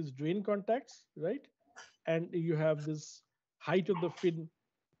 where you have these drain contacts, right? And you have this height of the fin.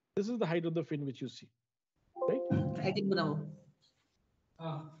 This is the height of the fin which you see, right?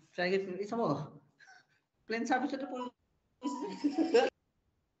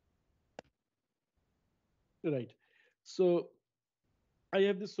 Right. So I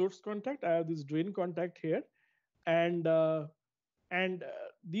have this source contact, I have this drain contact here, and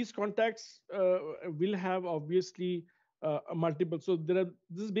these contacts will have obviously multiple. So this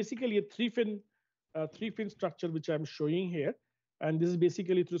is basically a three-fin structure which I'm showing here, and this is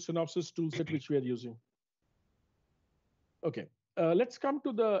basically through Synopsys toolset which we are using. Okay, let's come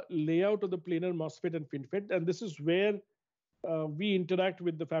to the layout of the planar MOSFET and FinFET, and this is where we interact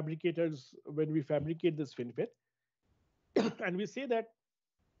with the fabricators when we fabricate this FinFET, and we say that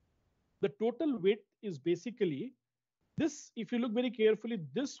the total width is basically this. If you look very carefully,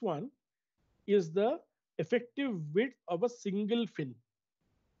 this one is the effective width of a single fin.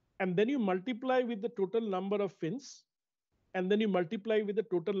 And then you multiply with the total number of fins, and then you multiply with the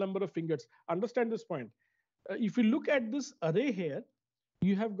total number of fingers. Understand this point. If you look at this array here,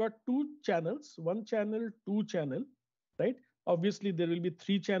 you have got two channels, one channel, two channel, right? Obviously, there will be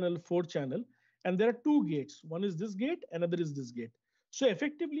three channel, four channel, and there are two gates. One is this gate, another is this gate. So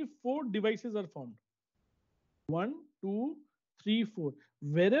effectively, four devices are formed. 1, 2, 3, 4.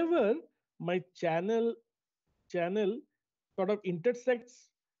 Wherever my channel sort of intersects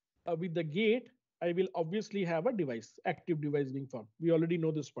with the gate, I will obviously have a device, active device being formed. We already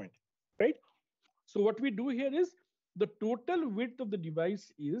know this point, right? So what we do here is the total width of the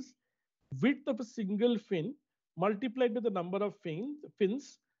device is width of a single fin multiplied by the number of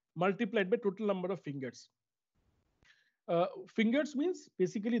fins multiplied by total number of fingers. Fingers means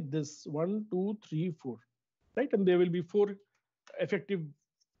basically this 1, 2, 3, 4, right? And there will be 4 effective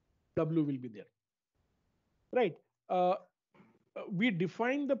W will be there, right? We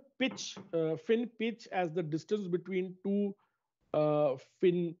define the pitch, fin pitch, as the distance between two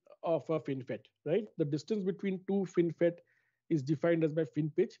fin of a FinFET, right? The distance between two FinFET is defined as by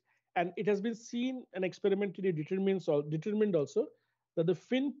fin pitch, and it has been seen and experimentally determined also that the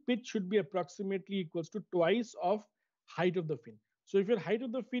fin pitch should be approximately equals to twice of height of the fin. So if your height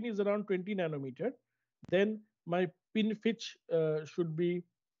of the fin is around 20 nanometer, then my pin pitch should be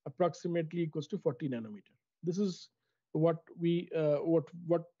approximately equals to 40 nanometer. This is what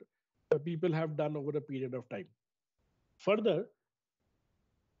people have done over a period of time. Further,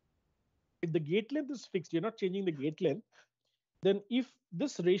 if the gate length is fixed, you're not changing the gate length, then if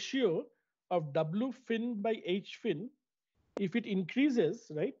this ratio of W fin by H fin, if it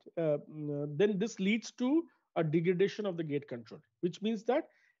increases, right, then this leads to a degradation of the gate control, which means that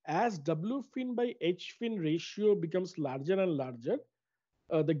as W fin by H fin ratio becomes larger and larger,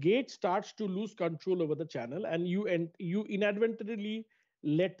 the gate starts to lose control over the channel, and you inadvertently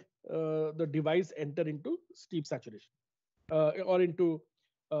let the device enter into steep saturation or into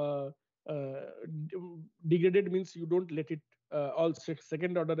degraded means you don't let it, all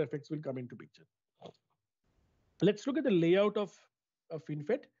second order effects will come into picture. Let's look at the layout of a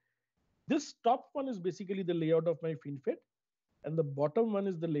FinFET. This top one is basically the layout of my FinFET, and the bottom one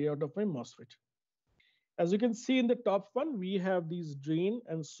is the layout of my MOSFET. As you can see in the top one, we have these drain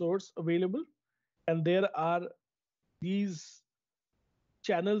and source available, and there are these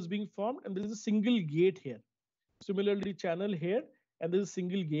channels being formed, and there is a single gate here. Similarly, channel here, and there's a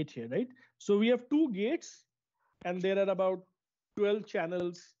single gate here, right? So we have two gates, and there are about 12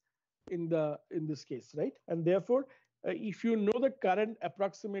 channels in this case, right? And therefore, if you know the current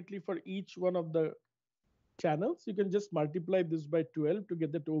approximately for each one of the channels, you can just multiply this by 12 to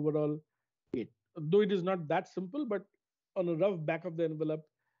get the overall gate. Though it is not that simple, but on a rough back of the envelope,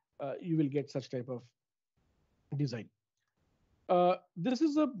 you will get such type of design. This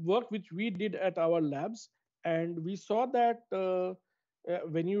is a work which we did at our labs, and we saw that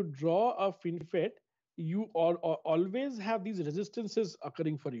when you draw a FinFET, you always have these resistances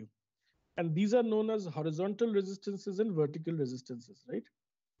occurring for you. And these are known as horizontal resistances and vertical resistances, right?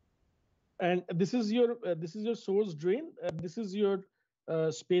 And this is your source drain. This is your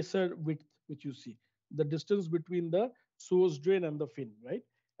spacer width, which you see, the distance between the source drain and the fin, right?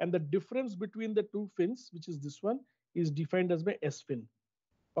 And the difference between the two fins, which is this one, is defined as by S fin,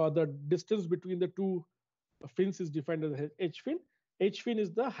 or the distance between the two fins is defined as H fin. H fin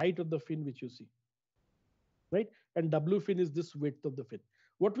is the height of the fin, which you see, right? And W fin is this width of the fin.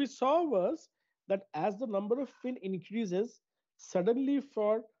 What we saw was that as the number of fin increases, suddenly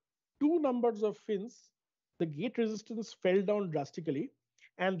for two numbers of fins, the gate resistance fell down drastically.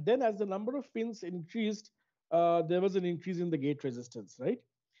 And then as the number of fins increased, there was an increase in the gate resistance, right?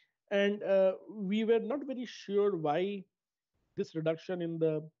 And we were not very sure why this reduction in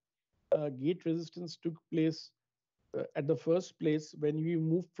the gate resistance took place at the first place when we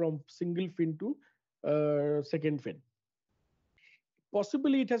moved from single fin to second fin.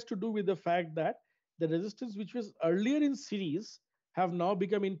 Possibly it has to do with the fact that the resistance which was earlier in series have now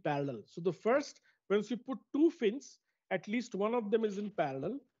become in parallel. So the first, once you put two fins, at least one of them is in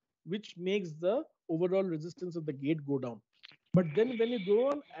parallel, which makes the overall resistance of the gate go down. But then when you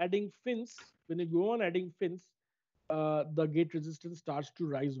go on adding fins, the gate resistance starts to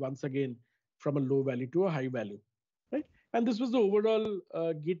rise once again from a low value to a high value, right? And this was the overall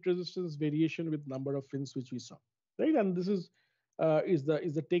gate resistance variation with number of fins which we saw, right? And this is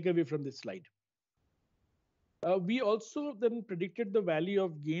the takeaway from this slide. We also then predicted the value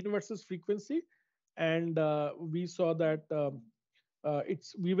of gain versus frequency, and we saw that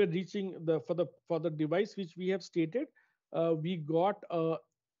we were reaching for the device which we have stated, we got a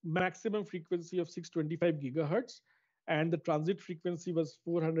maximum frequency of 625 gigahertz, and the transit frequency was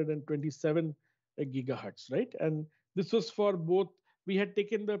 427 gigahertz, right? And this was for both. We had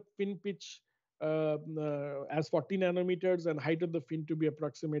taken the fin pitch as 40 nanometers and height of the fin to be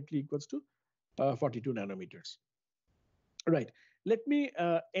approximately equals to 42 nanometers. Right. Let me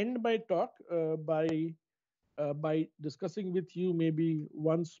end my talk by discussing with you maybe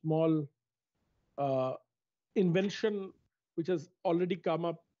one small uh, invention which has already come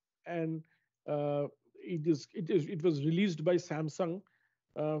up, and it was released by Samsung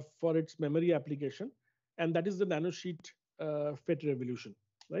for its memory application, and that is the nanosheet FET revolution,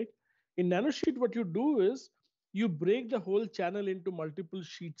 right? In nanosheet, what you do is you break the whole channel into multiple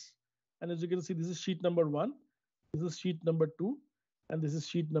sheets, and as you can see, this is sheet number 1, this is sheet number 2, and this is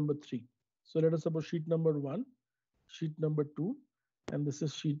sheet number 3. So let us suppose sheet number 1, sheet number 2, and this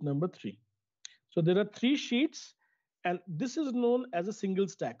is sheet number 3. So there are 3 sheets, and this is known as a single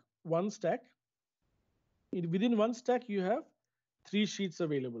stack, one stack. Within one stack, you have 3 sheets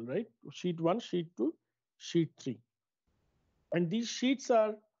available, right? Sheet 1, sheet 2, sheet 3. And these sheets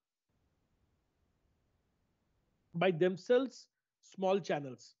are by themselves small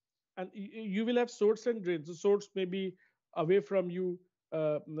channels. And you will have source and drain. So source may be away from you,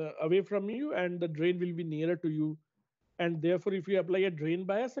 and the drain will be nearer to you. And therefore, if you apply a drain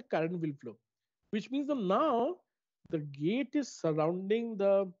bias, a current will flow, which means that now the gate is surrounding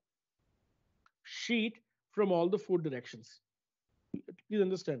the sheet from all the 4 directions. Please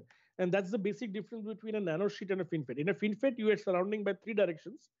understand. And that's the basic difference between a nanosheet and a FinFET. In a FinFET, you are surrounding by 3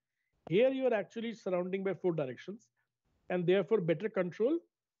 directions. Here, you are actually surrounding by 4 directions, and therefore better control,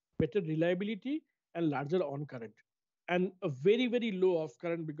 better reliability, and larger on current, and a very, very low off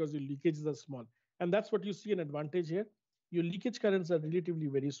current because your leakages are small. And that's what you see an advantage here. Your leakage currents are relatively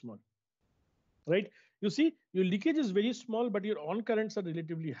very small, right? You see, your leakage is very small, but your on currents are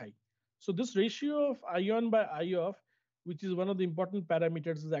relatively high. So this ratio of I on by I off, which is one of the important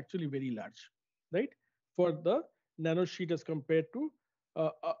parameters, is actually very large, right? For the nanosheet as compared to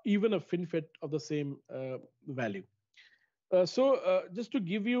even a FinFET of the same value. So just to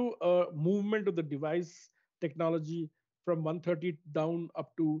give you a movement of the device technology from 130 down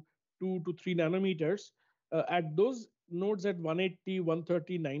up to 2 to 3 nanometers, at those nodes at 180,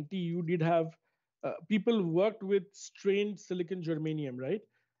 130, 90, you did have people worked with strained silicon germanium, right?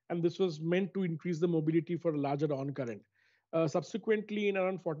 And this was meant to increase the mobility for a larger on current. Subsequently, in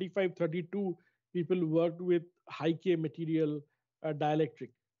around 45, 32, people worked with high K material dielectric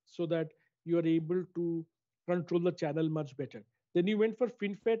so that you are able to control the channel much better. Then you went for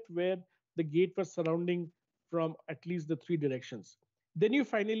FinFET, where the gate was surrounding from at least the 3 directions. Then you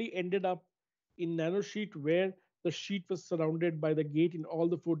finally ended up in nanosheet, where the sheet was surrounded by the gate in all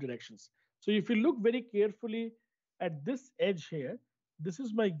the 4 directions. So if you look very carefully at this edge here, this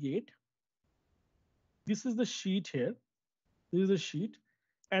is my gate. This is the sheet here. This is the sheet.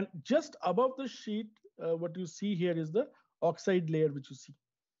 And just above the sheet, what you see here is the oxide layer, which you see.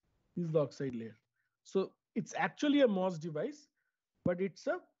 This is the oxide layer. So it's actually a MOS device, but it's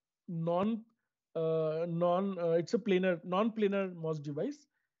a it's a non-planar MOS device,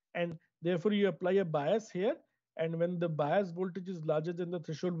 and therefore you apply a bias here. And when the bias voltage is larger than the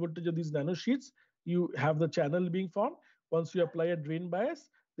threshold voltage of these nanosheets, you have the channel being formed. Once you apply a drain bias,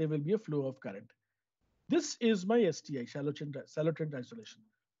 there will be a flow of current. This is my STI, shallow trend isolation,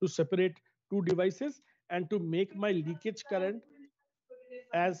 to separate 2 devices and to make my leakage current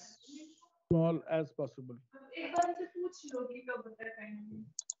as small as possible.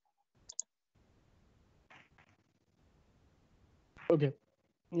 Okay.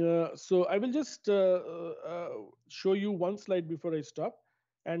 So I will just show you one slide before I stop.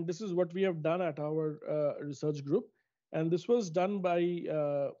 And this is what we have done at our research group. And this was done by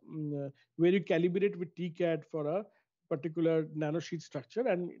where you calibrate with TCAD for a particular nanosheet structure.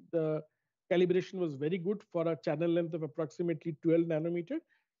 And the calibration was very good for a channel length of approximately 12 nanometer.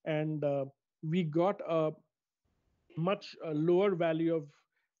 And we got a much lower value of,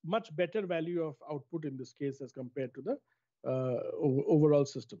 much better value of output in this case as compared to the overall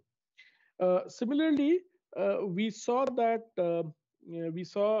system. Similarly, we saw that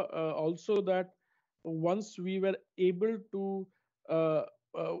also that once we were able to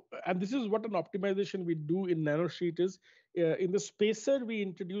and this is what an optimization we do in nanosheet is, in the spacer we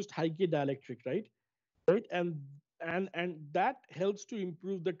introduced high K dielectric, right, and that helps to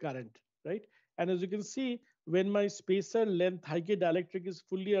improve the current, right. And as you can see, when my spacer length high K dielectric is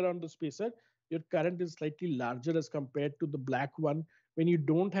fully around the spacer, your current is slightly larger as compared to the black one when you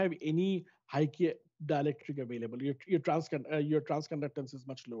don't have any high K dielectric available. Your transconductance is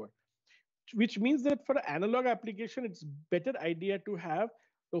much lower, which means that for analog application, it's better idea to have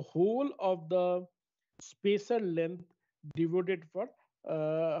the whole of the spacer length devoted for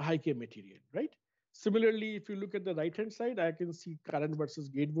high K material, right? Similarly, if you look at the right hand side, I can see current versus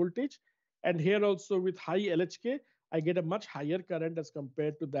gate voltage. And here also with high LHK, I get a much higher current as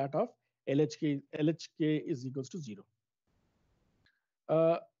compared to that of LHK. LHK is equals to 0.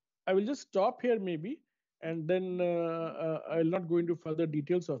 Uh, I will just stop here maybe, and then I'll not go into further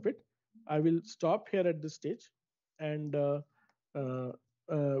details of it. I will stop here at this stage, and uh,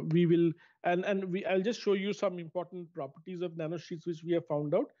 we will, I'll just show you some important properties of nanosheets which we have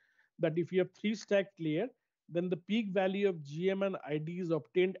found out, that if you have 3 stacked layer, then the peak value of GM and ID is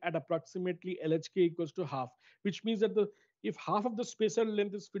obtained at approximately LHK equals to half, which means that if half of the spacer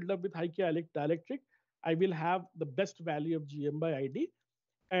length is filled up with high K dielectric, I will have the best value of GM by ID.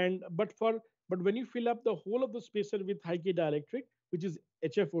 And but when you fill up the whole of the spacer with high K dielectric, which is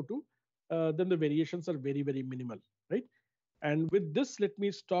HFO2, then the variations are very, very minimal, right? And with this, let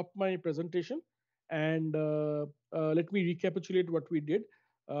me stop my presentation, and let me recapitulate what we did.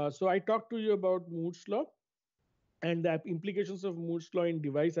 So I talked to you about Moore's law and the implications of Moore's law in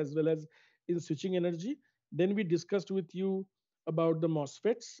device as well as in switching energy. Then we discussed with you about the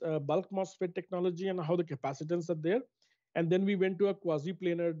MOSFETs, bulk MOSFET technology, and how the capacitance are there. And then we went to a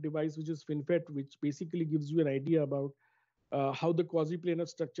quasi-planar device, which is FinFET, which basically gives you an idea about how the quasi-planar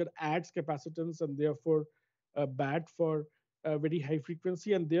structure adds capacitance and therefore bad for very high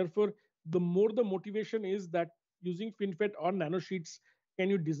frequency. And therefore, the more the motivation is that using FinFET or nanosheets, can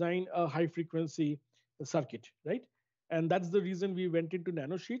you design a high frequency circuit, right? And that's the reason we went into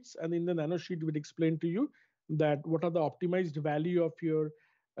nanosheets. And in the nanosheet, we'd explain to you that what are the optimized value of your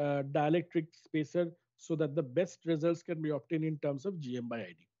dielectric spacer so that the best results can be obtained in terms of GM by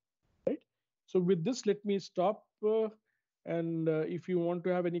ID, right? So with this, let me stop. And if you want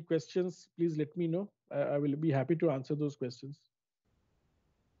to have any questions, please let me know. I will be happy to answer those questions.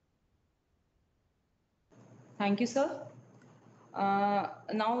 Thank you, sir.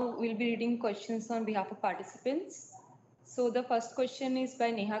 Now we'll be reading questions on behalf of participants. So the first question is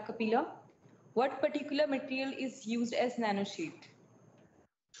by Neha Kapila. What particular material is used as nanosheet?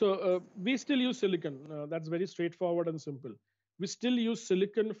 So we still use silicon. That's very straightforward and simple. We still use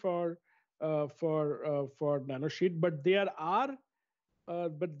silicon for nanosheet, but there are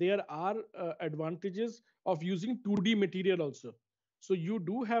advantages of using 2D material also. So you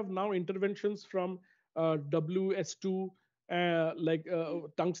do have now interventions from WS2, like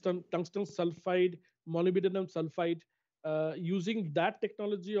tungsten sulfide, molybdenum sulfide. Using that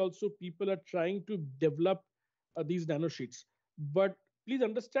technology also, people are trying to develop these nanosheets. But please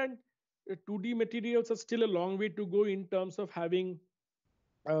understand, 2D materials are still a long way to go in terms of having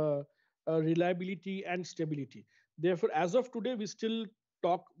reliability and stability. Therefore, as of today, we still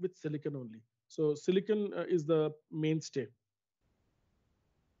talk with silicon only. So silicon is the mainstay.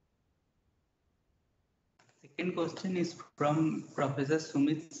 Second question is from Professor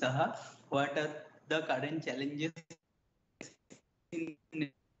Sumit Saha. What are the current challenges in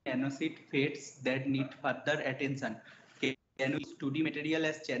nanosheet FETs that need further attention? Can we use 2D material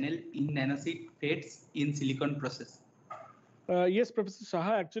as channel in nanosheet FETs in silicon process? Yes, Professor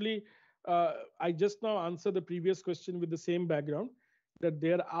Saha, actually, I just now answered the previous question with the same background, that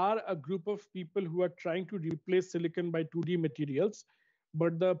there are a group of people who are trying to replace silicon by 2D materials.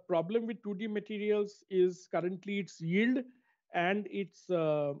 But the problem with 2D materials is currently its yield and its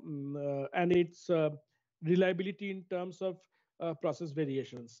reliability in terms of process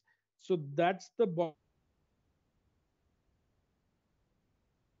variations. So that's the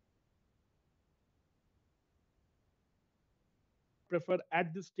prefer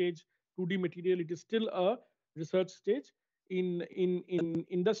at this stage 2D material. It is still a research stage. In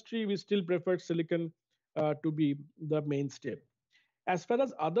industry, we still prefer silicon to be the mainstay. As far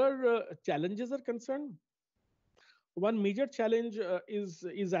as other challenges are concerned, one major challenge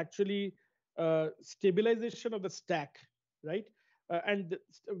is actually stabilization of the stack, right?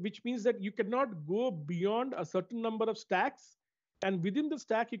 Which means that you cannot go beyond a certain number of stacks, and within the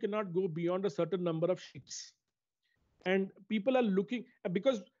stack, you cannot go beyond a certain number of sheets. And people are looking,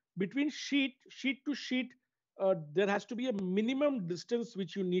 because between sheet to sheet, there has to be a minimum distance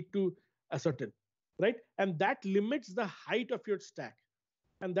which you need to ascertain, right? And that limits the height of your stack.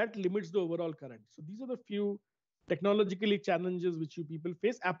 and that limits the overall current. So these are the few technologically challenges which you people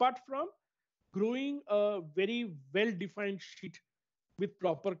face, apart from growing a very well-defined sheet with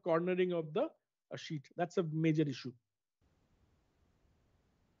proper cornering of the sheet. That's a major issue.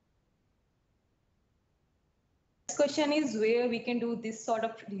 This question is where we can do this sort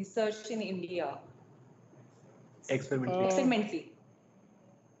of research in India. Experimentally.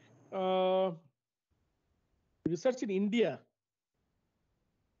 Research in India.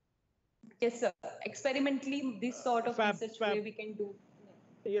 Yes, sir. Experimentally, this sort of research where we can do.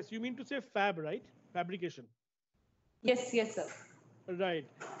 Yes, you mean to say fab, right? Fabrication. Yes, yes, sir. Right.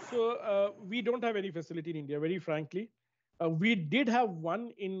 So we don't have any facility in India, very frankly. We did have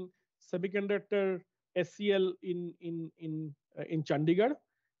one in semiconductor SCL in Chandigarh,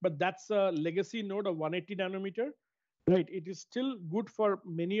 but that's a legacy node of 180 nanometer. Right. It is still good for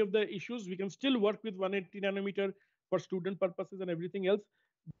many of the issues. We can still work with 180 nanometer for student purposes and everything else,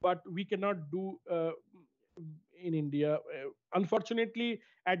 but we cannot do in India. Unfortunately,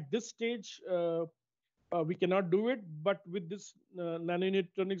 at this stage, we cannot do it. But with this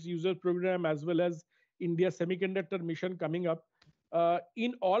nanoelectronics user program, as well as India semiconductor mission coming up,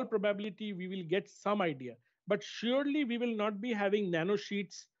 in all probability, we will get some idea. But surely we will not be having nano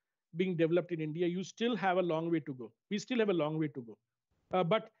sheets being developed in India. You still have a long way to go. We still have a long way to go.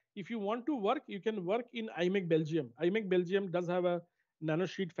 But if you want to work, you can work in IMEC Belgium. IMEC Belgium does have a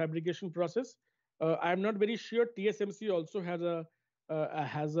nanosheet fabrication process. I'm not very sure TSMC also has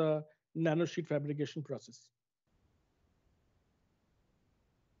a nanosheet fabrication process.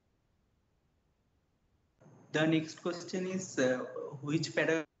 The next question is which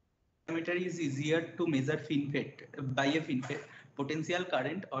parameter is easier to measure FinFET by a FinFET, potential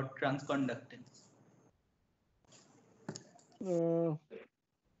current or transconductance?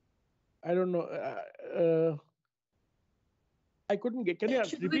 I don't know. I couldn't get. Can you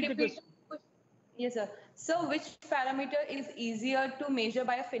repeat the question? Yes, sir. So which parameter is easier to measure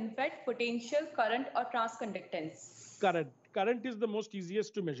by a FinFET, potential, current, or transconductance? Current. Current is the most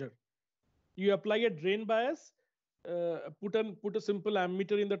easiest to measure. You apply a drain bias, put a simple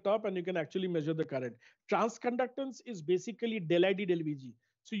ammeter in the top, and you can actually measure the current. Transconductance is basically del ID del VG.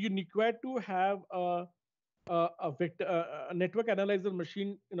 So you require to have a network analyzer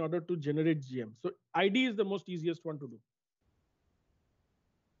machine in order to generate GM. So ID is the most easiest one to do.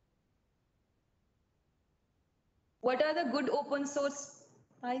 What are the good open source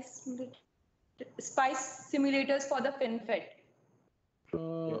SPICE simulators for the FinFET?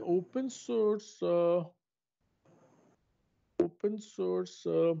 Open source.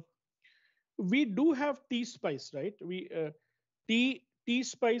 We do have T-SPICE, right?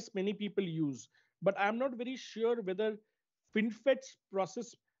 T-SPICE many people use, but I'm not very sure whether FinFET's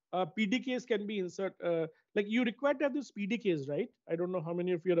process PDKs can be inserted. Like you require to have these PDKs, right? I don't know how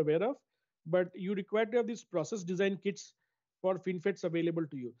many of you are aware of, but you require to have these process design kits for FinFETs available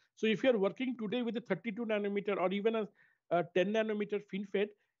to you. So if you're working today with a 32 nanometer or even a 10 nanometer FinFET,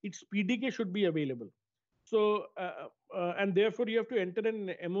 its PDK should be available. So, and therefore you have to enter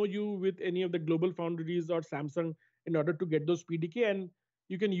an MOU with any of the global foundries or Samsung in order to get those PDK, and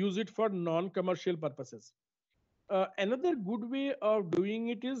you can use it for non-commercial purposes. Another good way of doing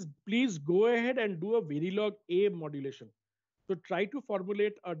it is please go ahead and do a Verilog A modulation. So try to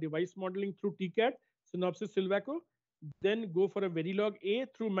formulate a device modeling through TCAD, Synopsys Silvaco, then go for a Verilog A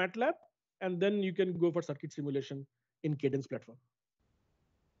through MATLAB, and then you can go for circuit simulation in Cadence platform.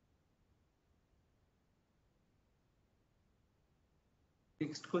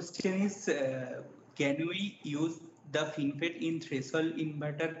 Next question is, can we use the FinFET in threshold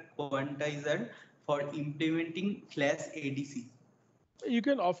inverter quantizer for implementing flash ADC? You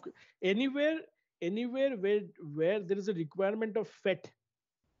can anywhere where there is a requirement of FET,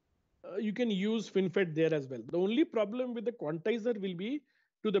 you can use FinFET there as well. The only problem with the quantizer will be,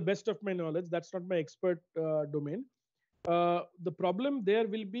 to the best of my knowledge, that's not my expert domain. The problem there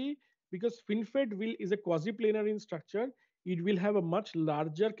will be because FinFET is a quasi-planar in structure. It will have a much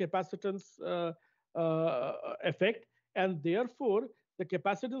larger capacitance effect, and therefore the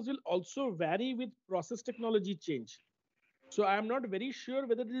capacitance will also vary with process technology change. So I am not very sure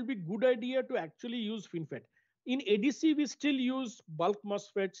whether it will be a good idea to actually use FinFET. In ADC, we still use bulk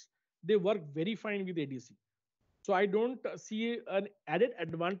MOSFETs. They work very fine with ADC. So I don't see an added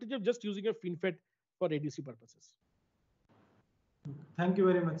advantage of just using a FinFET for ADC purposes. Thank you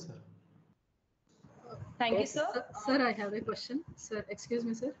very much, sir. Thank you, sir. Sir, I have a question. Sir, excuse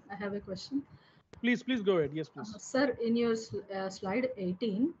me, sir. I have a question. Please go ahead. Yes, please. Sir, in your slide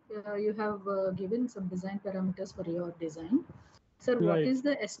 18, you have given some design parameters for your design. Sir, what is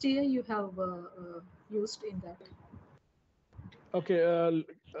the STA you have used in that? Okay.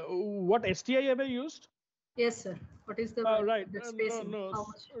 What STI have I used? Yes, sir. What is the Right. the No, spacing? no. How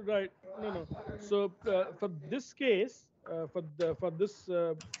much? Right. No. So for this case, for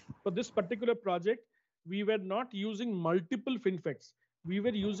this particular project, we were not using multiple FinFETs. We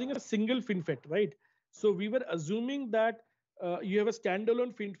were using a single FinFET, right? So we were assuming that you have a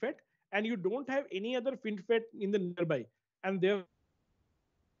standalone FinFET and you don't have any other FinFET in the nearby, and there.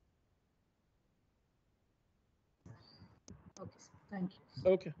 Okay, sir. Thank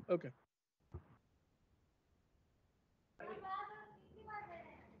you. Okay. Okay.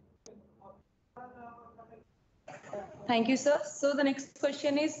 Thank you, sir. So the next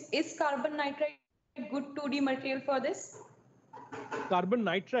question is carbon nitride good 2D material for this? Carbon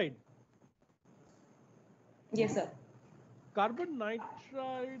nitride. Yes, sir. Carbon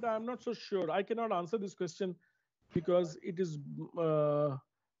nitride, I'm not so sure. I cannot answer this question because it is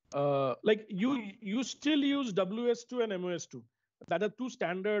like you still use WS2 and MOS2. That are two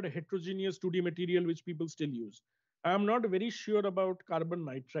standard heterogeneous 2D material which people still use. I'm not very sure about carbon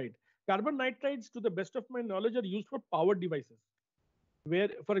nitride. Carbon nitrides, to the best of my knowledge, are used for power devices, where,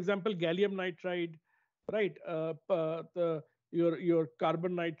 for example, gallium nitride, right? Your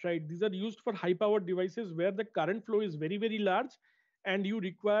carbon nitride. These are used for high powered devices where the current flow is very, very large, and you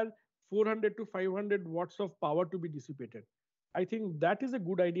require 400 to 500 watts of power to be dissipated. I think that is a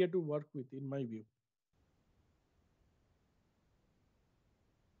good idea to work with, in my view.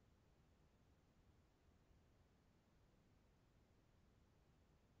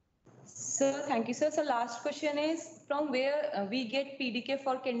 Sir, thank you, sir. So last question is from where we get PDK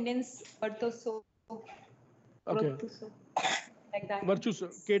for cadence virtuoso. Okay. Like that. Virtuoso,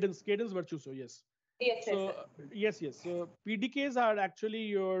 cadence virtuoso, yes. Yes, so yes. So PDKs are actually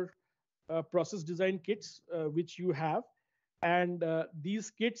your process design kits which you have, and these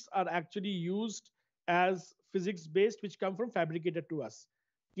kits are actually used as physics based, which come from fabricated to us.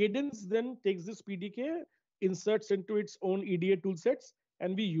 Cadence then takes this PDK, inserts into its own EDA tool sets,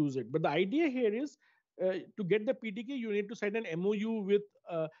 and we use it. But the idea here is to get the PDK, you need to sign an MOU with,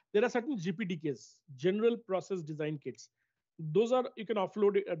 there are certain GPDKs, general process design kits. Those are, you can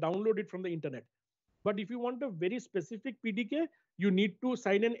offload it, download it from the internet. But if you want a very specific PDK, you need to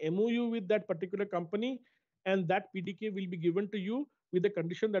sign an MOU with that particular company, and that PDK will be given to you with the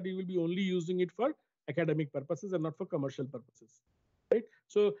condition that you will be only using it for academic purposes and not for commercial purposes. Right?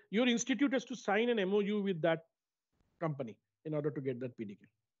 So your institute has to sign an MOU with that company in order to get that PDK.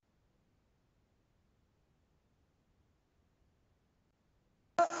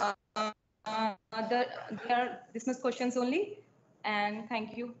 There are business questions only, and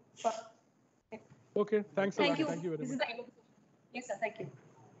thank you. Okay, thanks a lot. Thank you. Thank you very This much. is the end of the session. Yes, sir. Thank you.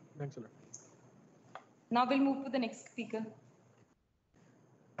 Thanks a lot. Now we'll move to the next speaker.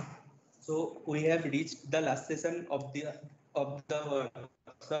 So we have reached the last session of the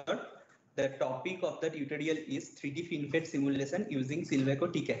workshop. The topic of the tutorial is 3D FinFET simulation using Silvaco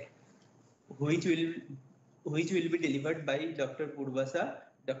TCAD, which will be delivered by Dr. Purvasa.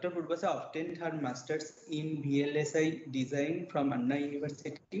 Dr. Purvasa obtained her master's in VLSI design from Anna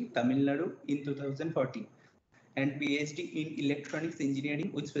University, Tamil Nadu in 2014, and PhD in electronics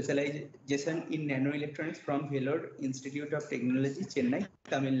engineering with specialization in nanoelectronics from Vellore Institute of Technology, Chennai,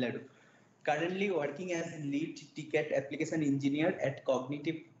 Tamil Nadu. Currently working as lead TCAD application engineer at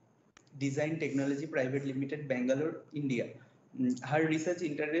Cognitive Design Technology Private Limited, Bangalore, India. Her research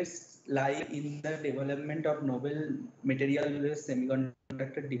interests lie in the development of novel material-based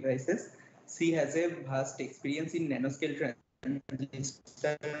semiconductor devices. She has a vast experience in nanoscale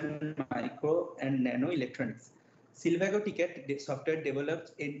transistor, micro, and nano electronics. Silvaco TCAD software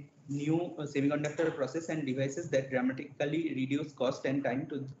develops a new semiconductor process and devices that dramatically reduce cost and time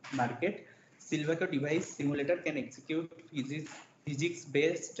to market. Silvaco device simulator can execute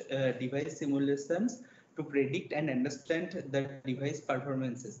physics-based device simulations to predict and understand the device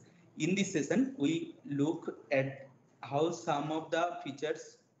performances. In this session, we look at how some of the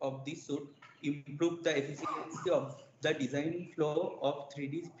features of this suite improve the efficiency of the design flow of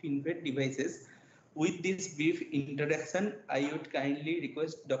 3D FinFET devices. With this brief introduction, I would kindly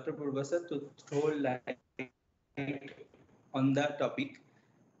request Dr. Purvasa to throw light on the topic.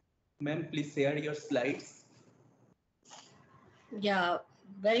 Ma'am, please share your slides. Yeah,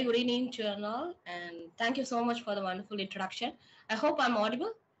 very good evening to you all, and thank you so much for the wonderful introduction. I hope I'm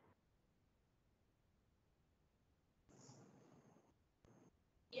audible.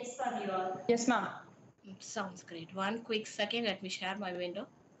 Yes, ma'am, you are. Yes, ma'am. Sounds great. One quick second, let me share my window.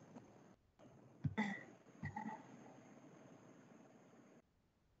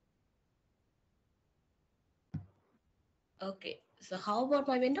 Okay, so how about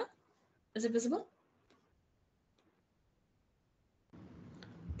my window? Is it visible?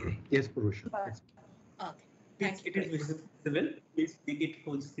 Yes, Purusha. Okay. Thank you. It is visible. Please make it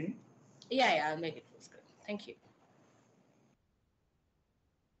full screen. Yeah, I'll make it full screen. Thank you.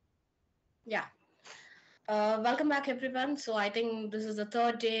 Yeah. Welcome back, everyone. So I think this is the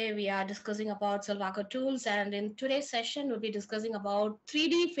third day we are discussing about Silvaco tools, and in today's session, we'll be discussing about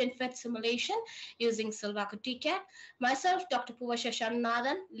 3D FinFET simulation using Silvaco TCAD. Myself, Dr. Puvasha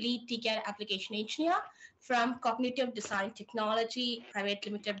Shannadan, lead TCAD application engineer from Cognitive Design Technology Private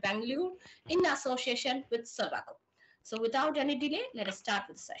Limited, Bangalore, in association with Silvaco. So without any delay, let us start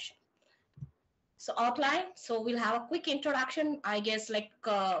with the session. So outline, so we'll have a quick introduction. I guess like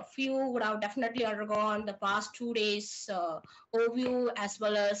a few would have definitely undergone the past 2 days overview as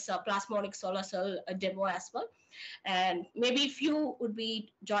well as plasmonic solar cell demo as well. And maybe few would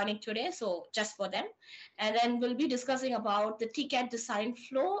be joining today, so just for them. And then we'll be discussing about the TCAD design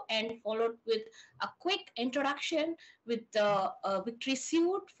flow and followed with a quick introduction with the Victory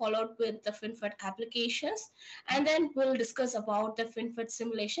suite, followed with the FinFET applications. And then we'll discuss about the FinFET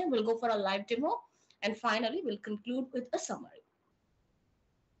simulation. We'll go for a live demo. And finally, we'll conclude with a summary.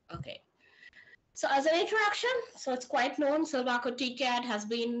 Okay. So as an introduction, so it's quite known, Silvaco TCAD has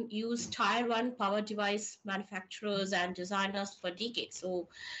been used Tier 1 power device manufacturers and designers for decades. So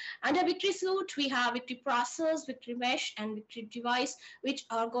under Victory suite, we have Victory Process, Victory Mesh, and Victory Device, which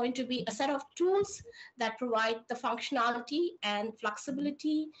are going to be a set of tools that provide the functionality and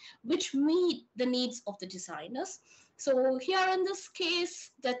flexibility which meet the needs of the designers. So here in this case,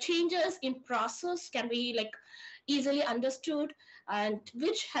 the changes in process can be like easily understood, and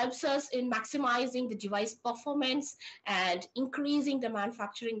which helps us in maximizing the device performance and increasing the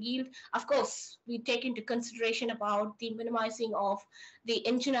manufacturing yield. Of course, we take into consideration about the minimizing of the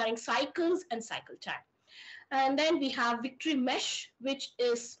engineering cycles and cycle time. And then we have Victory Mesh, which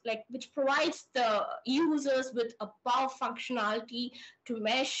provides the users with a power functionality to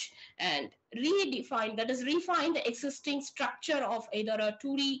mesh and redefine, that is refine the existing structure of either a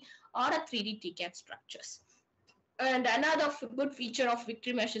 2D or a 3D TCAD structures. And another good feature of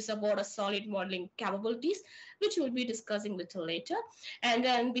Victory Mesh is about a solid modeling capabilities, which we'll be discussing a little later. And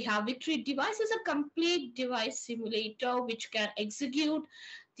then we have Victory Device is a complete device simulator, which can execute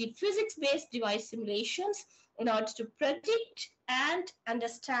the physics-based device simulations in order to predict and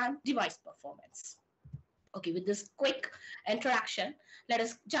understand device performance. Okay, with this quick introduction, let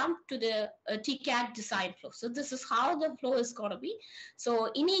us jump to the TCAD design flow. So this is how the flow is going to be.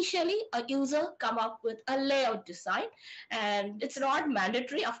 So initially, a user come up with a layout design, and it's not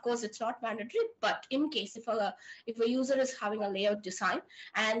mandatory. Of course, it's not mandatory, but in case if a user is having a layout design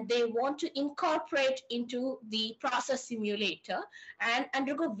and they want to incorporate into the process simulator and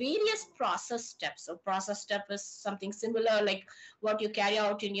undergo various process steps. So process step is something similar like what you carry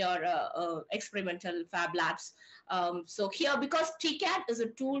out in your experimental fab labs. So here, because TCAD is a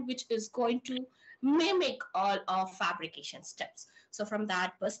tool which is going to mimic all of fabrication steps. So from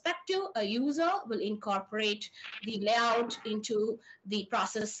that perspective, a user will incorporate the layout into the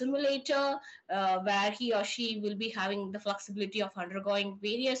process simulator, where he or she will be having the flexibility of undergoing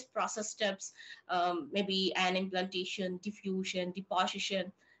various process steps, maybe an implantation, diffusion,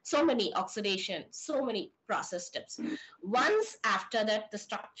 deposition, so many oxidation, so many process steps. Once after that, the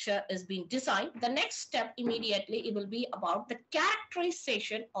structure is being designed, the next step immediately, it will be about the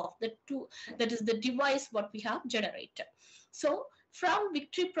characterization of the tool, that is the device what we have generated. So from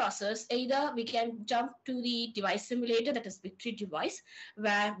Victory Process, either we can jump to the device simulator, that is Victory Device,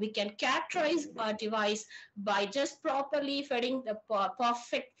 where we can characterize our device by just properly fitting the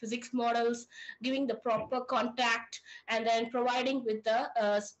perfect physics models, giving the proper contact, and then providing with the,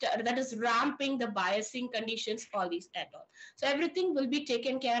 that is ramping the biasing conditions, all these and all. So everything will be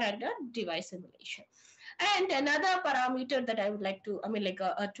taken care under device simulation. And another parameter that I would like to,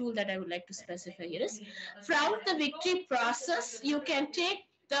 a tool that I would like to specify here is from the Victory Process, you can take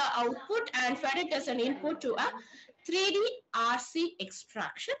the output and feed it as an input to a 3D RC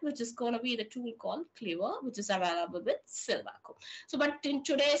extraction, which is going to be the tool called Clever, which is available with Silvaco. So, but in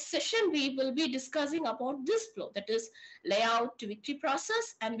today's session, we will be discussing about this flow, that is layout to Victory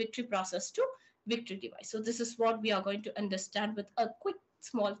Process and Victory Process to Victory Device. So this is what we are going to understand with a quick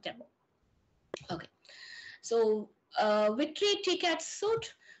small demo. Okay. So Victory TCAD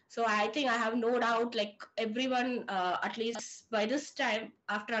suite. So I think I have no doubt like everyone, at least by this time,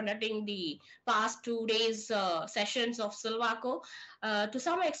 after undertaking the past 2 days sessions of Silvaco, to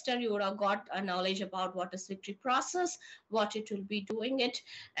some extent you would have got a knowledge about what is Victory Process, what it will be doing it.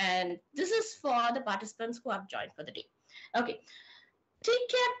 And this is for the participants who have joined for the day. Okay.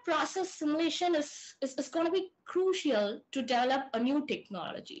 TCAD process simulation is going to be crucial to develop a new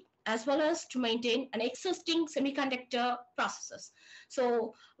technology. as well as to maintain an existing semiconductor processes.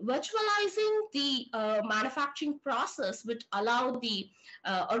 So virtualizing the manufacturing process would allow the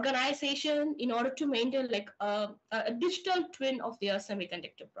organization in order to maintain like a digital twin of their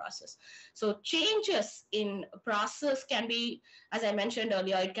semiconductor process. So changes in process can be, as I mentioned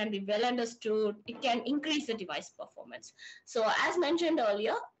earlier, it can be well understood. It can increase the device performance. So as mentioned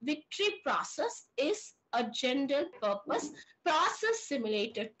earlier, Victory process is a general purpose process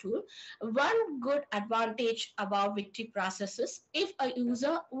simulator tool. One good advantage about Victory processes, if a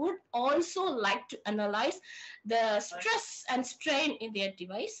user would also like to analyze the stress and strain in their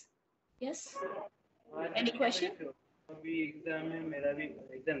device. Yes? Any question?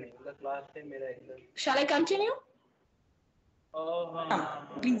 Shall I continue?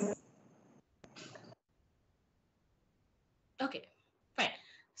 Please. Okay, fine.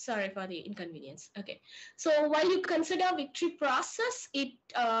 Sorry for the inconvenience. Okay, so while you consider Victory process, it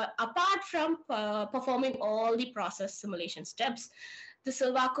apart from performing all the process simulation steps, the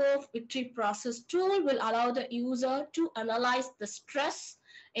Silvaco Victory process tool will allow the user to analyze the stress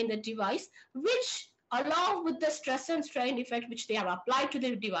in the device, which along with the stress and strain effect which they have applied to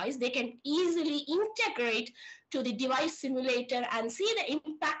the device, they can easily integrate to the device simulator and see the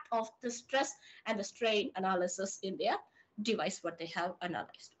impact of the stress and the strain analysis in their device what they have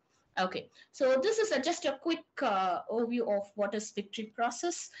analyzed. Okay, so this is just a quick overview of what is Victory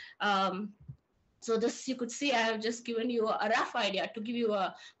process. So this you could see I have just given you a rough idea to give you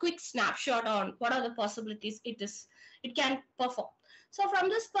a quick snapshot on what are the possibilities it can perform. So from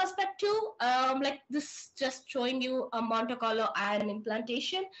this perspective, like this just showing you a Monte Carlo ion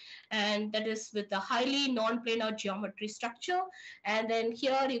implantation, and that is with a highly non-planar geometry structure. And then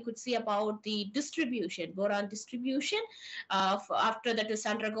here you could see about the distribution, boron distribution, after that is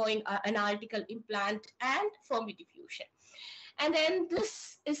undergoing analytical implant and Fermi diffusion. And then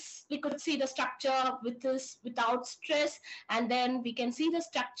this is, we could see the structure with this without stress, and then we can see the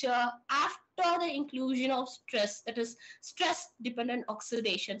structure after the inclusion of stress, that is stress dependent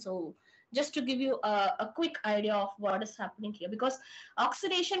oxidation. So just to give you a quick idea of what is happening here, because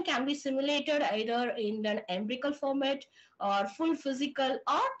oxidation can be simulated either in an empirical format or full physical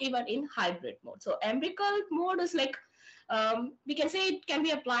or even in hybrid mode. So empirical mode is like we can say it can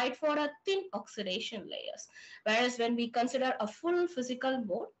be applied for a thin oxidation layers, whereas when we consider a full physical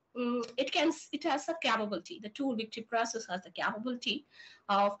mode, it has the capability, the tool Victory process has the capability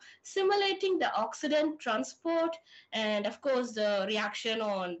of simulating the oxidant transport and of course the reaction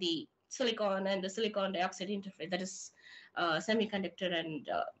on the silicon and the silicon dioxide interface, that is semiconductor and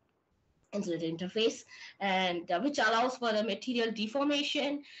insulator interface, and which allows for the material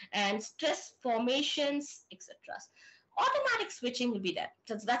deformation and stress formations, etc. Automatic switching will be there.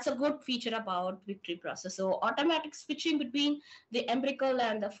 So that's a good feature about Victory process. So automatic switching between the empirical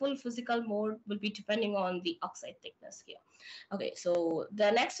and the full physical mode will be depending on the oxide thickness here. Okay, so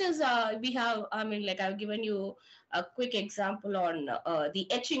the next is we have, I mean, like I've given you a quick example on the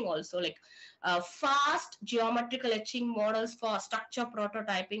etching also, like fast geometrical etching models for structure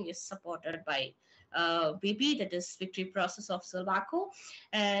prototyping is supported by VP, that is Victory process of Silvaco.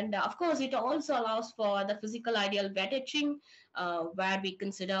 And of course, it also allows for the physical ideal wet etching, where we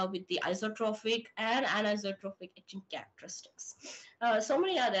consider with the isotropic and anisotropic etching characteristics. So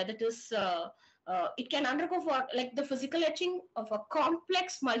many are there, that is it can undergo for like the physical etching of a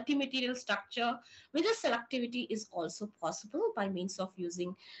complex multi-material structure with a selectivity is also possible by means of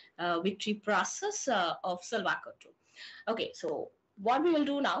using Victory process of Silvaco 2. Okay, so what we will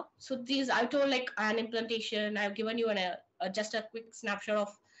do now, so these I told like an implantation, I've given you just a quick snapshot of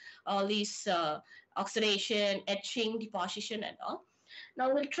all these oxidation, etching, deposition and all.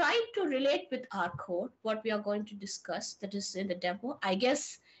 Now we'll try to relate with our code, what we are going to discuss, that is in the demo. I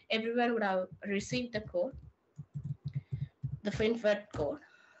guess everyone would have received the code, the FinFET code.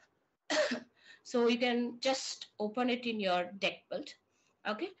 So you can just open it in your deck build,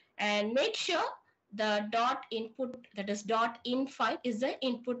 okay, and make sure the dot input, that is dot in file, is the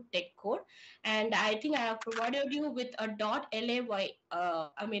input deck code. And I think I have provided you with a dot lay,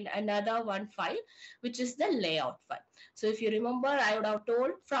 I mean another one file, which is the layout file. So if you remember, I would have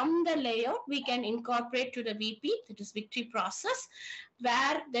told from the layout we can incorporate to the VP, that is Victory process,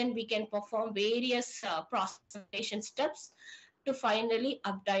 where then we can perform various processing steps to finally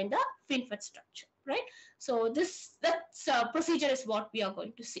obtain the FinFET structure, right? So that's procedure is what we are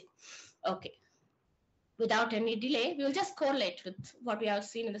going to see. Okay. Without any delay, we will just correlate with what we have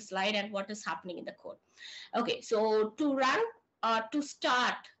seen in the slide and what is happening in the code. Okay, so to run or to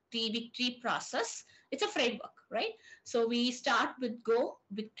start the Victory process, it's a framework, right? So we start with Go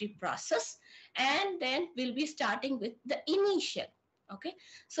Victory process, and then we'll be starting with the initial. Okay,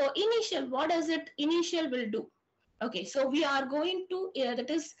 so initial, what does it initial will do? Okay, so we are going to,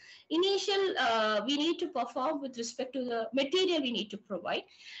 that is initial, we need to perform with respect to the material we need to provide.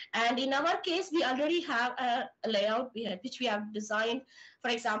 And in our case, we already have a layout which we have designed.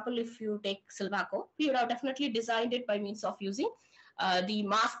 For example, if you take Silvaco, we would have definitely designed it by means of using the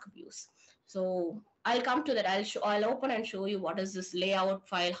mask views. So I'll come to that. I'll open and show you what is this layout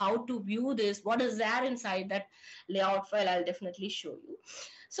file, how to view this, what is there inside that layout file. I'll definitely show you.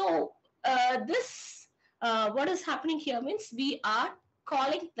 So what is happening here means we are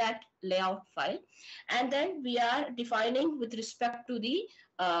calling that layout file, and then we are defining with respect to the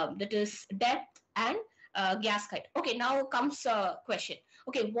that is depth and gas height. Okay, now comes a question.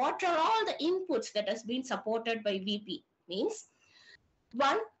 Okay, what are all the inputs that has been supported by VP? Means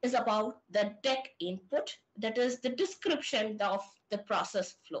one is about the deck input, that is the description of the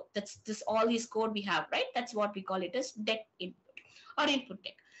process flow. That's this all these code we have, right? That's what we call it as deck input or input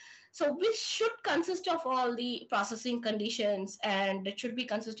deck. So which should consist of all the processing conditions, and it should be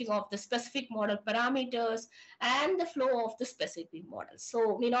consisting of the specific model parameters and the flow of the specific model.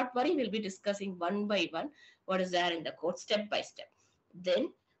 So may not worry, we'll be discussing one by one what is there in the code step by step.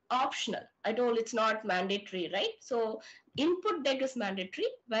 Then optional, I told it's not mandatory, right? So input deck is mandatory,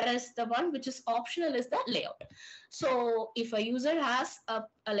 whereas the one which is optional is the layout. So if a user has a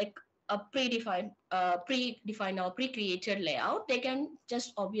predefined or pre-created layout, they can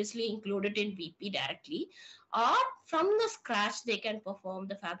just obviously include it in VP directly, or from the scratch they can perform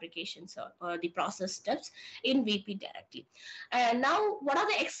the fabrications or the process steps in VP directly. And now what are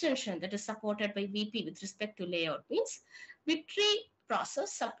the extensions that is supported by VP with respect to layout? Means Victory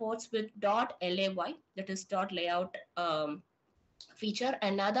process supports with .lay, that is .layout feature.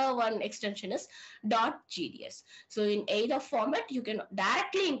 Another one extension is .gds. So in either format, you can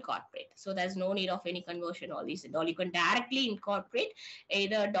directly incorporate. So there's no need of any conversion, all these and all. You can directly incorporate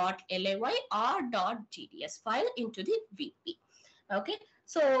either .lay or .gds file into the VP. Okay,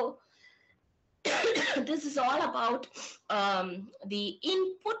 so this is all about the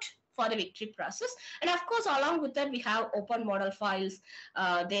input for the Victory process. And of course, along with that, we have open model files,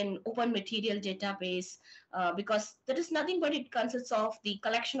 then open material database, because that is nothing but it consists of the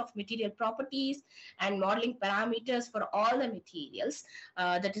collection of material properties and modeling parameters for all the materials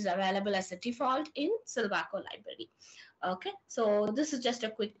that is available as a default in Silvaco library. Okay, so this is just a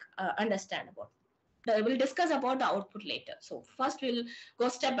quick understand about. We'll discuss about the output later. So first we'll go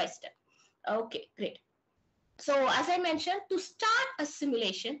step by step. Okay, great. So as I mentioned, to start a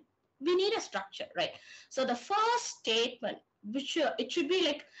simulation, we need a structure, right? So the first statement, which it should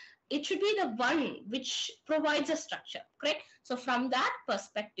be the one which provides a structure, correct? So from that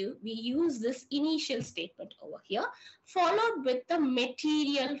perspective, we use this initial statement over here, followed with the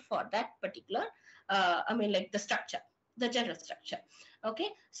material for that particular, the structure, the general structure. Okay,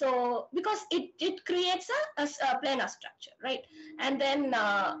 so because it creates a planar structure, right? And then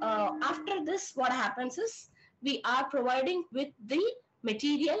after this, what happens is we are providing with the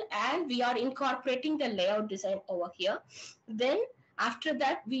material and we are incorporating the layout design over here. Then after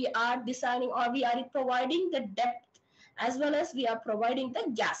that, we are designing or we are providing the depth as well as we are providing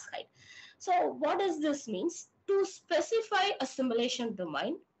the gas height. So what does this means? To specify a simulation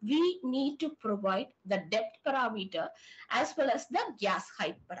domain, we need to provide the depth parameter as well as the gas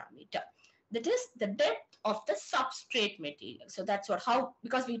height parameter. That is the depth of the substrate material. So that's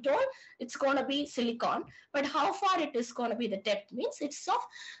because we told it's going to be silicon, but how far it is going to be the depth means it's of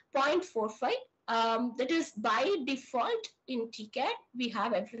 0.45. That is by default in TCAD, we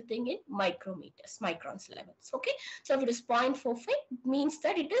have everything in microns levels. Okay, so if it is 0.45, it means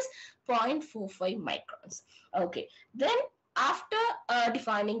that it is 0.45 microns. Okay, then after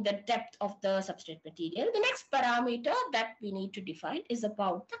defining the depth of the substrate material, the next parameter that we need to define is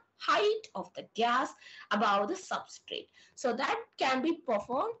about the height of the gas above the substrate. So that can be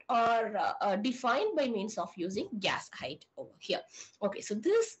performed or defined by means of using gas height over here. Okay, so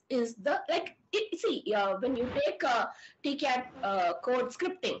this is the, when you take TCAD code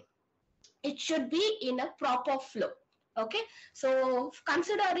scripting, it should be in a proper flow. Okay, so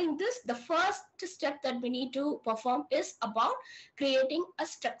considering this, the first step that we need to perform is about creating a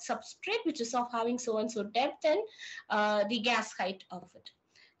substrate which is of having so and so depth and the gas height of it.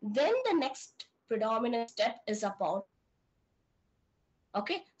 Then the next predominant step is about,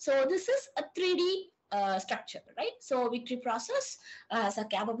 okay, so this is a 3D structure, right? So Victory process has a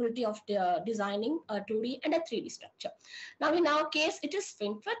capability of designing a 2D and a 3D structure. Now in our case, it is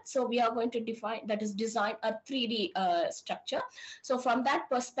FinFET. So we are going to design a 3D structure. So from that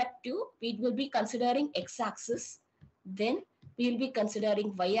perspective, we will be considering X-axis, then we'll be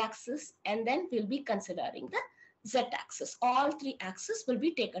considering Y-axis, and then we'll be considering the z-axis. All three axes will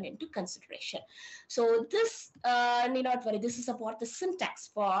be taken into consideration. So this, need not worry, this is about the syntax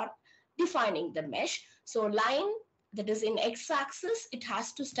for defining the mesh. So line that is in x-axis, it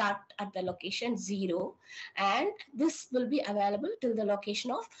has to start at the location 0, and this will be available till the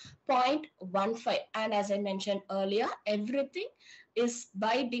location of 0.15. And as I mentioned earlier, everything is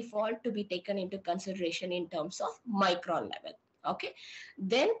by default to be taken into consideration in terms of micron level. Okay,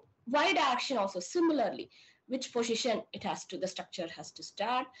 then y direction also similarly, which position it has to, the structure has to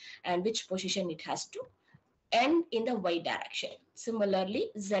start, and which position it has to end in the y direction.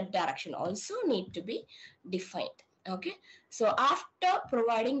 Similarly, z direction also need to be defined. Okay, so after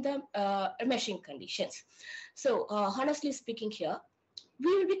providing the meshing conditions, so honestly speaking here,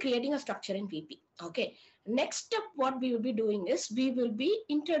 we will be creating a structure in VP. Okay, next step what we will be doing is we will be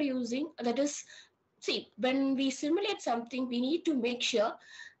introducing, that is, see, when we simulate something, we need to make sure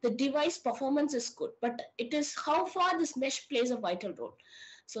the device performance is good, but it is how far this mesh plays a vital role.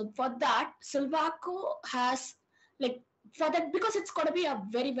 So for that, Silvaco has, like, for that, because it's going to be a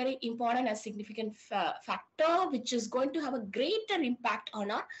very, very important and significant factor, which is going to have a greater impact on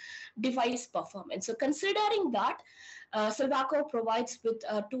our device performance. So considering that, Silvaco provides with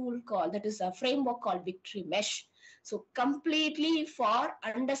a tool called, that is a framework called Victory Mesh. So completely for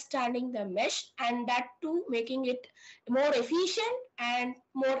understanding the mesh, and that too making it more efficient and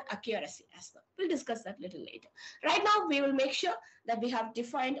more accuracy as well. We'll discuss that a little later. Right now, we will make sure that we have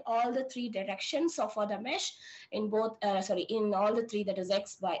defined all the three directions of the mesh in both, in all the three, that is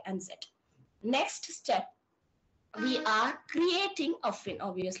X, Y, and Z. Next step, we are creating a fin,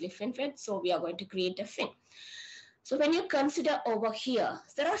 obviously fin. So we are going to create a fin. So when you consider over here,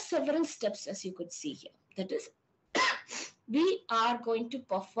 there are several steps as you could see here. That is, we are going to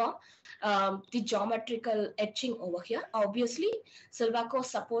perform the geometrical etching over here. Obviously, Silvaco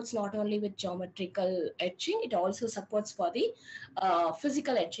supports not only with geometrical etching, it also supports for the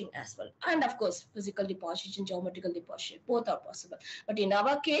physical etching as well. And of course, physical deposition, geometrical deposition, both are possible. But in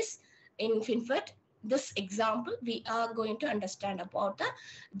our case, in FinFET, this example, we are going to understand about the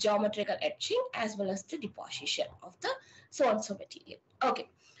geometrical etching as well as the deposition of the so-and-so material. Okay.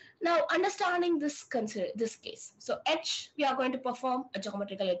 Now, understanding this case. So etch, we are going to perform a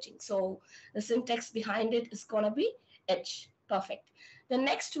geometrical etching. So the syntax behind it is going to be etch. Perfect. The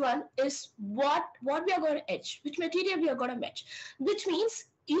next one is what we are going to etch, which material we are going to etch, which means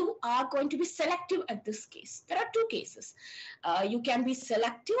you are going to be selective at this case. There are two cases. You can be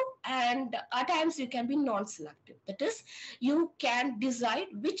selective, and at times you can be non-selective. That is, you can decide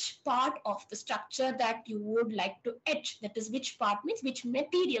which part of the structure that you would like to etch. That is, which part means which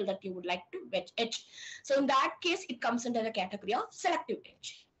material that you would like to etch. So in that case, it comes under the category of selective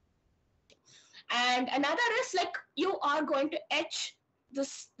etching. And another is like you are going to etch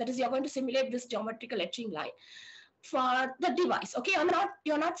this, that is, you're going to simulate this geometrical etching line for the device. Okay,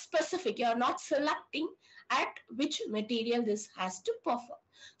 you're not specific, you're not selecting at which material this has to perform.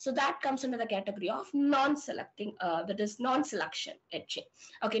 So that comes under the category of non-selecting, that is non-selection etching.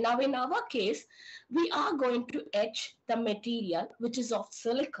 Okay, now in our case, we are going to etch the material which is of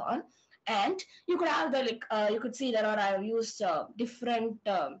silicon, and you could have the you could see there are, I've used different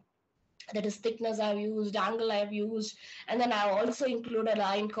that is thickness I've used, angle I've used, and then I've also included a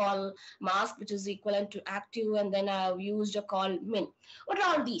line called mask, which is equivalent to active, and then I've used a call min. What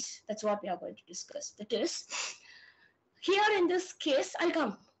are all these? That's what we are going to discuss. That is, here in this case, I'll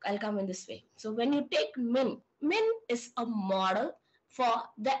come in this way. So when you take min is a model for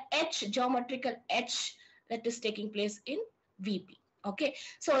the etch, geometrical etch that is taking place in VP. Okay,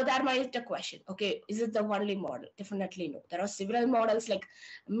 so that might be a question. Okay, is it the only model? Definitely no. There are several models, like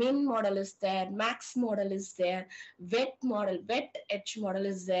min model is there, max model is there, wet etch model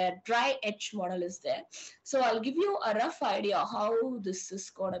is there, dry etch model is there. So I'll give you a rough idea how this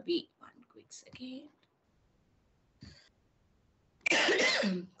is going to be. One quick second.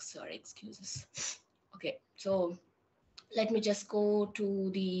 Sorry, excuses. Okay, so let me just go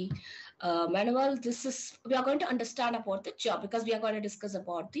to the manual. We are going to understand about the job, because we are going to discuss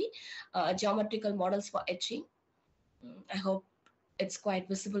about the geometrical models for etching. I hope it's quite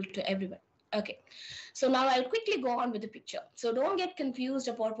visible to everyone. Okay, so now I'll quickly go on with the picture. So don't get confused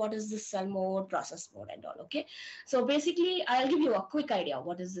about what is this cell mode, process mode, and all. Okay, so basically I'll give you a quick idea.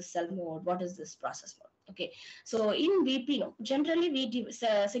 What is this cell mode? What is this process mode? Okay, so in VP, generally we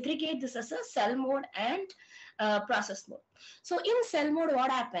segregate this as a cell mode and process mode. So in cell mode,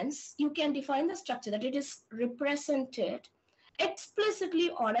 what happens? You can define the structure that it is represented explicitly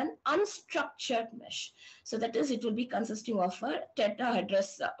on an unstructured mesh. So that is, it will be consisting of a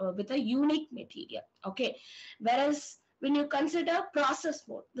tetrahedrous with a unique material. Okay, whereas when you consider process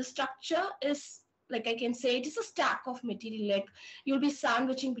mode, the structure is like I can say it is a stack of material, like you'll be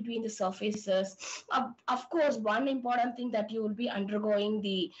sandwiching between the surfaces. Of course, one important thing that you will be undergoing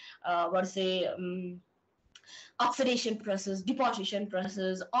the oxidation process, deposition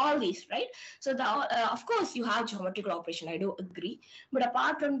process, all these, right? So the of course you have geometrical operation, I do agree, but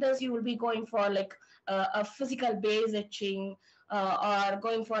apart from this you will be going for like a physical base etching, or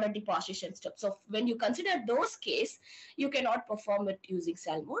going for a deposition step. So when you consider those case, you cannot perform it using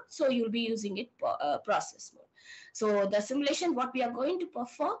cell mode, so you'll be using it process mode. So the simulation what we are going to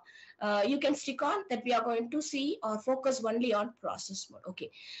perform, you can stick on that we are going to see or focus only on process mode.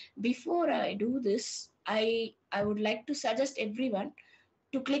 Okay, before I do this, I would like to suggest everyone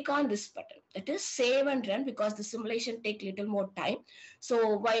to click on this button, that is save and run, because the simulation take little more time.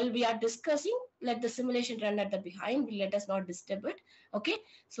 So while we are discussing, let the simulation run at the behind, let us not disturb it. Okay,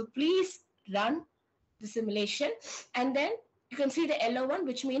 so please run the simulation, and then you can see the yellow one,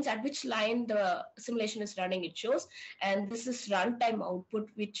 which means at which line the simulation is running, it shows, and this is runtime output,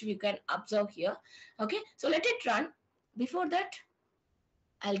 which we can observe here. Okay, so let it run. Before that,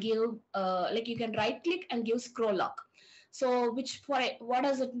 I'll give like you can right click and give scroll lock. So which for what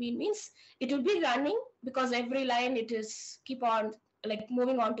does it mean? Means it will be running because every line it is keep on like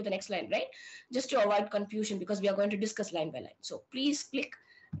moving on to the next line, right? Just to avoid confusion, because we are going to discuss line by line. So please click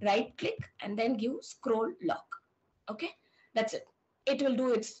right click and then give scroll lock. Okay, that's it. It will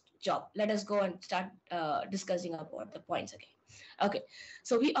do its job. Let us go and start discussing about the points again. Okay,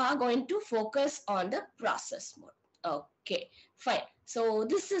 so we are going to focus on the process mode. Okay, fine. So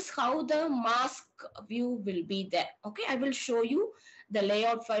this is how the mask view will be there. Okay, I will show you the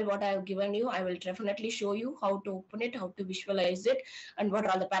layout file what I have given you. I will definitely show you how to open it, how to visualize it, and what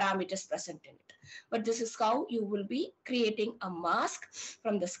are the parameters present in it. But this is how you will be creating a mask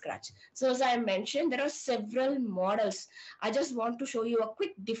from the scratch. So as I mentioned, there are several models. I just want to show you a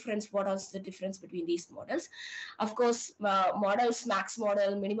quick difference. What is the difference between these models? Of course, models, max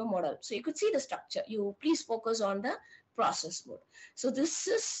model, minimum model. So you could see the structure. You please focus on the process mode. So this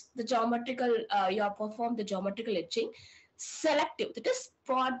is the geometrical, you have performed the geometrical etching. Selective, that is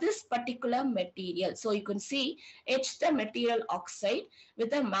for this particular material. So you can see etch the material oxide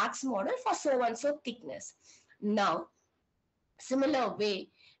with a max model for so and so thickness. Now, similar way,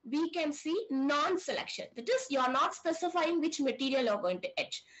 we can see non-selection. That is, you are not specifying which material you are going to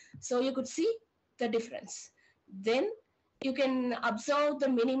etch. So you could see the difference. Then you can observe the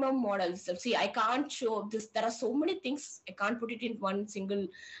minimum models. So see, I can't show this. There are so many things. I can't put it in one single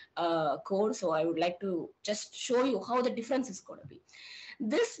code. So I would like to just show you how the difference is going to be.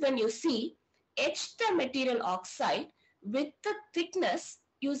 This, when you see, etch the material oxide with the thickness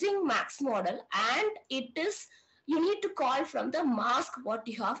using max model, and it is, you need to call from the mask what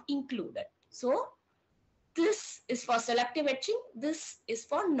you have included. So this is for selective etching. This is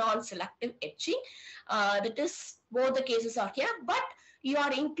for non-selective etching. That is, both the cases are here, but you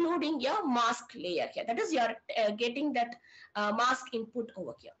are including your mask layer here. That is, you are getting that mask input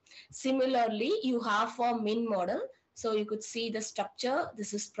over here. Similarly, you have for min model. So you could see the structure.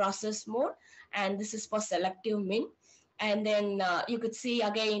 This is process mode, and this is for selective min. And then you could see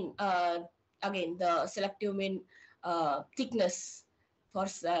again the selective min thickness for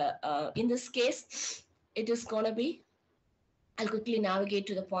in this case it is going to be, I'll quickly navigate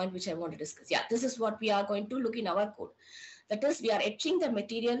to the point which I want to discuss. Yeah, this is what we are going to look in our code. That is, we are etching the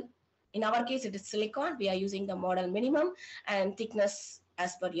material. In our case, it is silicon. We are using the model minimum and thickness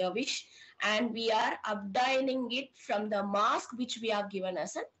as per your wish. And we are updating it from the mask which we have given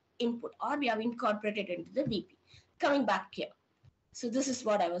as an input, or we have incorporated into the VP. Coming back here. So this is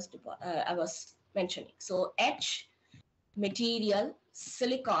what I was mentioning. So etch material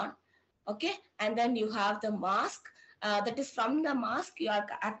silicon, okay, and then you have the mask. That is, from the mask you are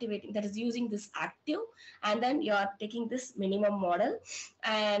activating, that is using this active, and then you are taking this minimum model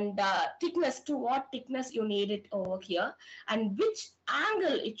and thickness, to what thickness you need it over here, and which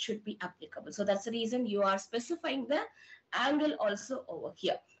angle it should be applicable. So that's the reason you are specifying the angle also over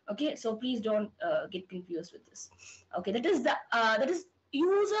here. Okay, so please don't get confused with this. Okay, that is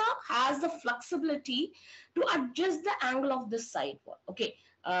user has the flexibility to adjust the angle of the sidewall. Okay,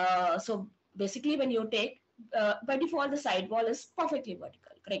 so basically when you take by default the sidewall is perfectly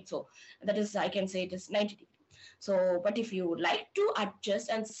vertical, correct? So that is, I can say it is 90 degrees. So but if you would like to adjust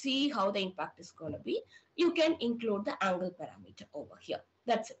and see how the impact is going to be, you can include the angle parameter over here.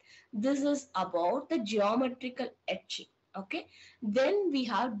 That's it. This is about the geometrical etching. Okay, then we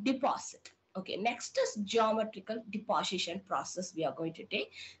have deposit. Okay, next is geometrical deposition process we are going to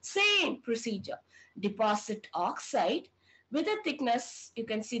take. Same procedure. Deposit oxide with a thickness, you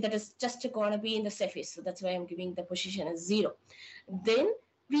can see that is just going to be in the surface. So that's why I'm giving the position as 0. Then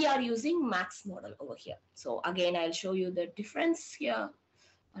we are using max model over here. So again, I'll show you the difference here.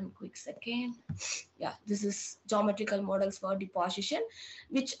 One quick second. Yeah, this is geometrical models for deposition,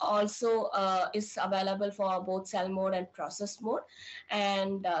 which also is available for both cell mode and process mode.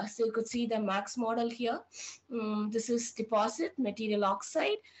 And so you could see the max model here. This is deposit material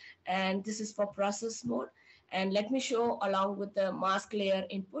oxide, and this is for process mode. And let me show along with the mask layer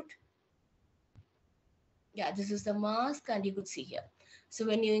input. Yeah, this is the mask, and you could see here. So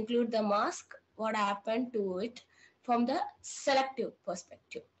when you include the mask, what happened to it from the selective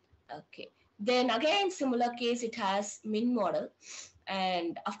perspective? Okay. Then again, similar case, it has min model.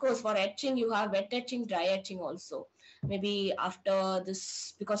 And of course, for etching, you have wet etching, dry etching also. Maybe after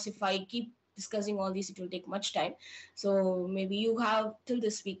this, because if I keep discussing all these, it will take much time. So maybe you have till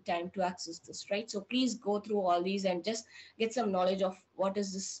this week time to access this, right? So please go through all these and just get some knowledge of what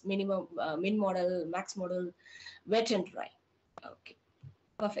is this minimum min model, max model, wet and dry. Okay,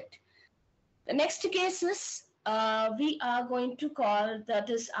 perfect. The next case is we are going to call, that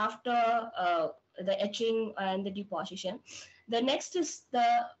is after the etching and the deposition. The next is the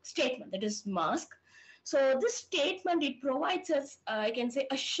statement, that is mask. So this statement, it provides us, I can say,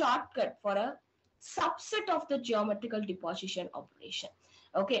 a shortcut for a subset of the geometrical deposition operation.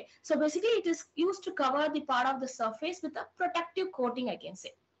 Okay, so basically it is used to cover the part of the surface with a protective coating, I can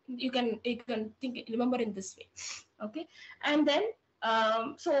say. You can remember in this way. Okay, and then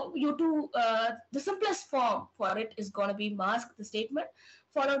so the simplest form for it is going to be mask the statement,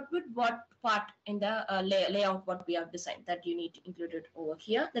 followed with what part in the layout what we have designed that you need to include it over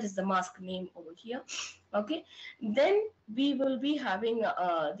here. That is the mask name over here. Okay, then we will be having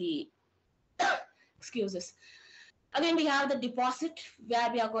the excuses. Again, we have the deposit where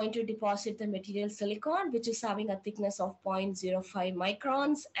we are going to deposit the material silicon, which is having a thickness of 0.05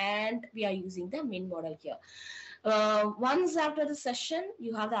 microns, and we are using the min model here. Once after the session,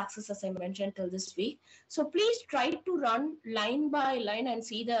 you have the access, as I mentioned, till this week. So please try to run line by line and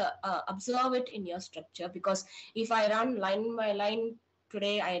see the observe it in your structure, because if I run line by line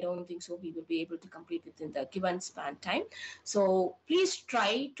today, I don't think so we will be able to complete within the given span time. So please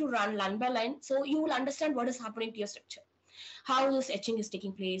try to run line by line so you will understand what is happening to your structure, how this etching is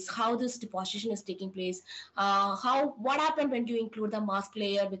taking place, how this deposition is taking place, what happened when you include the mask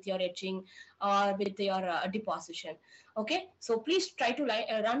layer with your etching or with your deposition. Okay, so please try to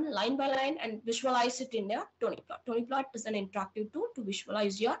run line by line and visualize it in your Tonyplot. Tonyplot is an interactive tool to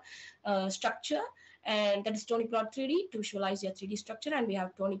visualize your structure, and that is Tonyplot 3D to visualize your 3D structure, and we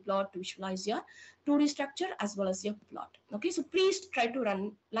have Tonyplot to visualize your 2D structure as well as your plot. Okay, so please try to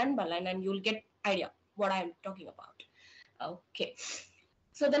run line by line and you'll get idea what I'm talking about. Okay,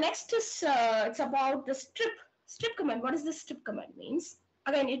 so the next is it's about the strip command. What is the strip command means?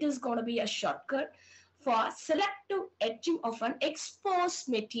 Again, it is going to be a shortcut for selective etching of an exposed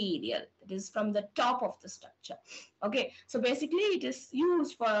material. It is from the top of the structure. Okay, so basically it is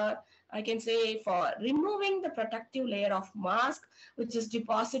used for, I can say, for removing the protective layer of mask, which is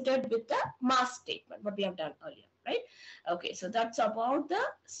deposited with the mask statement, what we have done earlier, right? Okay, so that's about the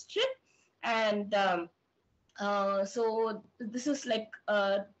strip. And so this is like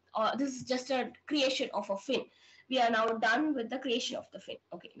this is just a creation of a fin. We are now done with the creation of the fin.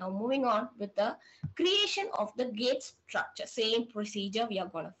 Okay, now moving on with the creation of the gate structure. Same procedure we are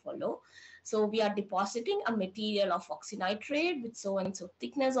going to follow. So we are depositing a material of oxynitride with so and so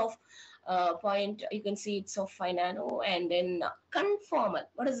thickness of point. You can see it's of 5 nano, and then conformal.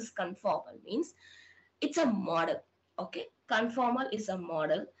 What does this conformal means? It's a model. Okay, conformal is a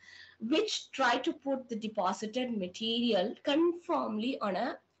model which try to put the deposited material conformly on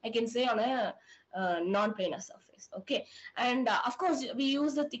a, I can say, on a non-planar surface. Okay, and of course we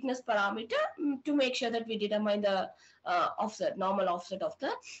use the thickness parameter to make sure that we determine the offset, normal offset of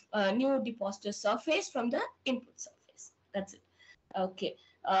the new deposited surface from the input surface. That's it. Okay,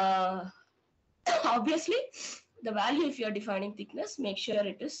 obviously the value, if you are defining thickness, make sure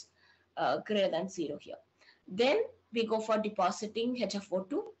it is greater than 0 here. Then we go for depositing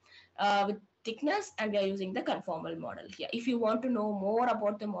HFO2 with thickness, and we are using the conformal model here. If you want to know more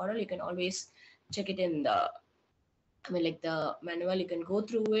about the model, you can always check it in the, like the manual. You can go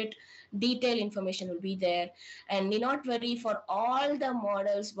through it. Detailed information will be there, and need not worry, for all the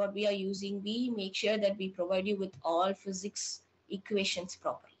models what we are using, we make sure that we provide you with all physics equations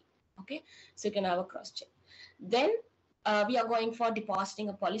properly. Okay, so you can have a cross check. Then we are going for depositing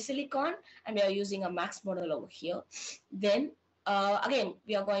a polysilicon, and we are using a max model over here. Then again,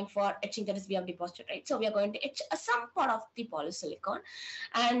 we are going for etching, that is we have deposited, right? So we are going to etch some part of the polysilicon,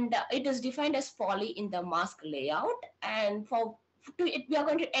 and it is defined as poly in the mask layout, and for to it we are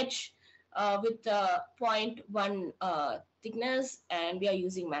going to etch with 0.1 thickness, and we are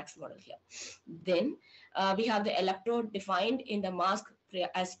using max model here. Then we have the electrode defined in the mask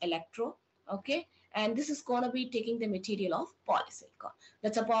as electro. Okay, and this is going to be taking the material of polysilicon.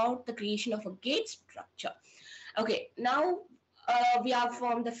 That's about the creation of a gate structure. Okay, now we have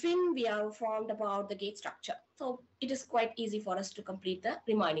formed the fin, we have formed about the gate structure. So it is quite easy for us to complete the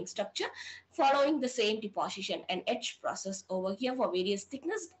remaining structure following the same deposition and etch process over here for various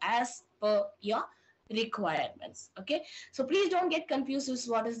thickness as per your requirements. Okay, so please don't get confused with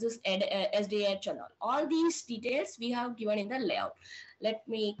what is this SDH and all these details we have given in the layout. Let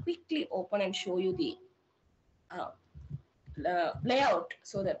me quickly open and show you the layout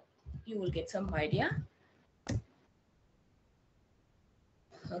so that you will get some idea.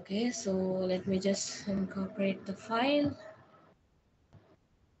 Okay, so let me just incorporate the file.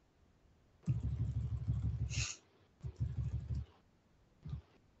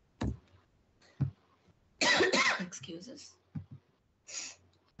 Excuses.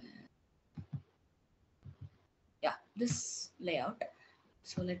 Yeah, this layout.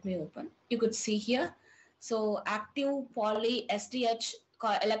 So let me open. You could see here. So active, poly, SDH,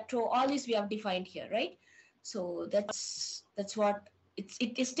 electro, all these we have defined here, right? So that's what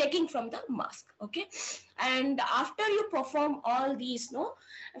it is taking from the mask. Okay, and after you perform all these,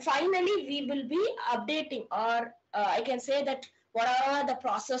 finally we will be updating, or I can say that whatever the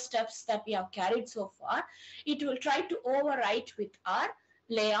process steps that we have carried so far, it will try to overwrite with our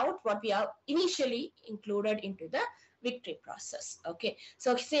layout what we have initially included into the victory process. Okay,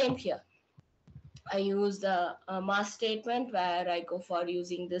 so same here. I use the mask statement where I go for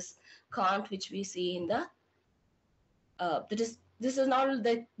using this count, which we see in the this is not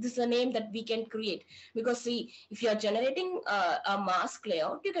this is a name that we can create, because see, if you are generating a mask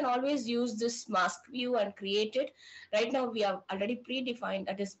layout, you can always use this mask view and create it. Right now we have already predefined,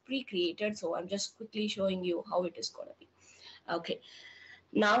 that is pre-created, so I'm just quickly showing you how it is going to be. Okay,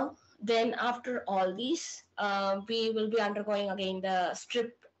 now then after all these, we will be undergoing again the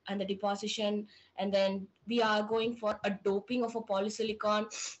strip and the deposition, and then we are going for a doping of a polysilicon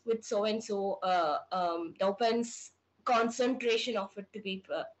with so and so dopants, concentration of it to be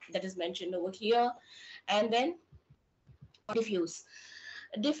that is mentioned over here, and then diffuse.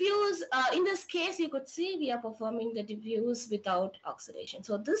 Diffuse, in this case, you could see we are performing the diffuse without oxidation.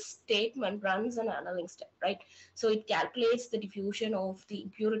 So this statement runs an annealing step, right? So it calculates the diffusion of the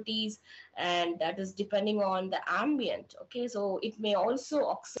impurities, and that is depending on the ambient. Okay, so it may also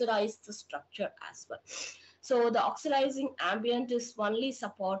oxidize the structure as well. So the oxidizing ambient is only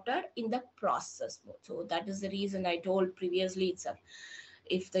supported in the process mode. So that is the reason I told previously itself.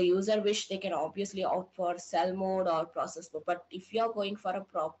 If the user wish, they can obviously opt for cell mode or process mode. But if you are going for a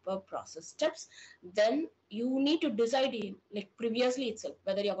proper process steps, then you need to decide in, like previously itself,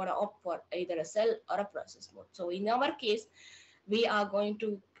 whether you're going to opt for either a cell or a process mode. So in our case, we are going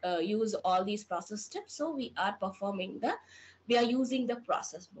to use all these process steps. So we are using the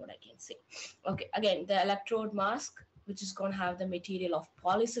process mode, I can say. Okay, again, the electrode mask, which is going to have the material of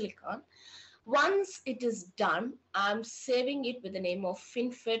polysilicon. Once it is done, I'm saving it with the name of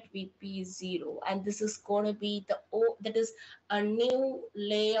FinFET VP0, and this is going to be that is a new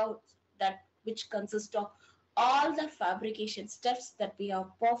layout which consists of all the fabrication steps that we have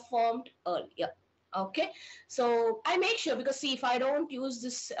performed earlier. Okay, so I make sure, because see, if I don't use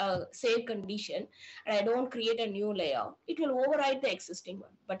this save condition and I don't create a new layout, it will override the existing one.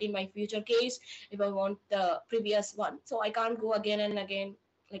 But in my future case, if I want the previous one, so I can't go again and again,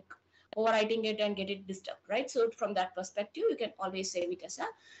 like overwriting it and get it disturbed, right? So from that perspective, you can always save it as a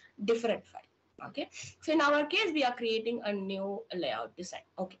different file. Okay, so in our case, we are creating a new layout design.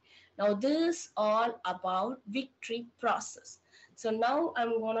 Okay, now this all about victory process. So now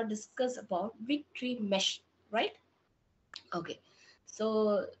I'm going to discuss about victory mesh, right? Okay,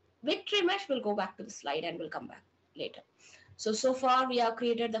 so victory mesh, will go back to the slide and we'll come back later. So far we have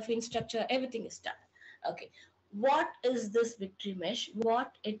created the fin structure, everything is done. Okay, what is this victory mesh?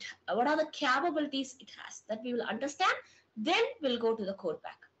 What are the capabilities it has, that we will understand, then we'll go to the code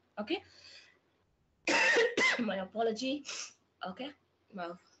back. Okay. My apology. Okay,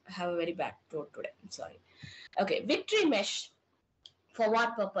 well, I have a very bad throat today, I'm sorry. Okay, victory mesh, for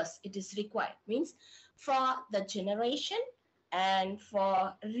what purpose it is required? Means for the generation and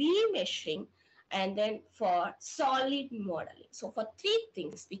for remeshing, and then for solid modeling. So for three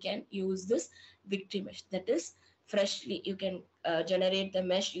things we can use this victory mesh. That is, freshly you can generate the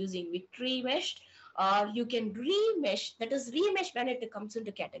mesh using victory mesh, or you can remesh. That is, remesh when it comes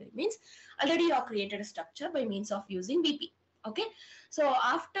into category, means already you have created a structure by means of using VP. Okay, so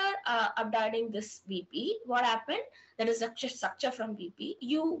after updating this VP, what happened? That is structure from VP.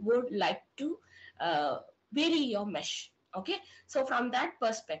 You would like to vary your mesh. Okay, so from that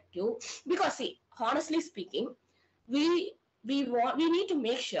perspective, because see, honestly speaking, we we need to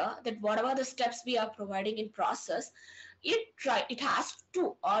make sure that whatever the steps we are providing in process, it has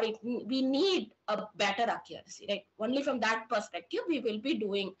to, or we need a better accuracy, right? Only from that perspective we will be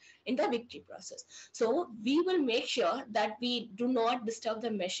doing in the victory process. So we will make sure that we do not disturb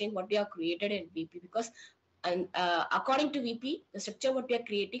the machine what we have created in VP, because and according to VP, the structure what we are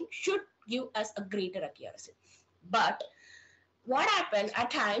creating should give us a greater accuracy. But what happened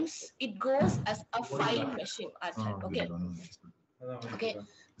at times, it goes as a fine meshing at times. Okay. Okay.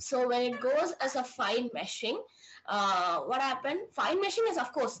 So when it goes as a fine meshing, what happened? Fine meshing is,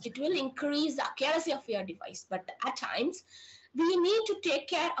 of course, it will increase the accuracy of your device, but at times we need to take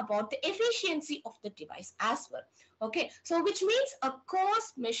care about the efficiency of the device as well. Okay, so which means a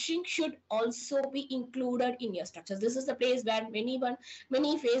coarse meshing should also be included in your structures. This is the place where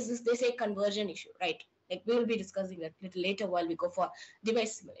many phases they say conversion issue, right? Like we will be discussing that little later while we go for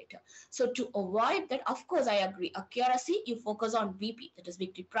device simulator. So to avoid that, of course, I agree. Accuracy, you focus on VP, that is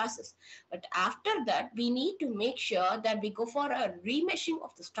victory process. But after that, we need to make sure that we go for a remeshing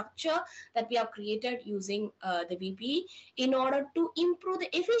of the structure that we have created using the VP in order to improve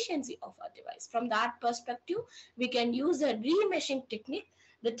the efficiency of our device. From that perspective, we can use a remeshing technique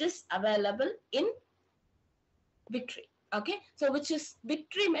that is available in victory. Okay, so which is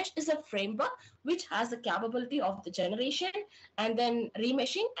victory mesh is a framework which has the capability of the generation and then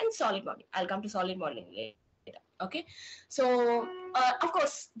remeshing and solid modeling. I'll come to solid modeling later. Okay, so of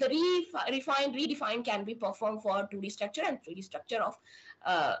course the redefine can be performed for 2D structure and 3D structure of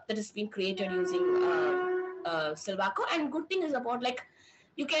that has been created using Silvaco. And good thing is about, like,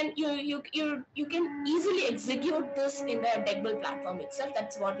 you can easily execute this in the Deckbell platform itself.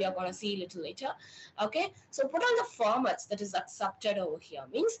 That's what we are going to see a little later. Okay, so put on the formats that is accepted over here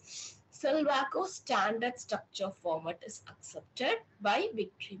means Silvaco standard structure format is accepted by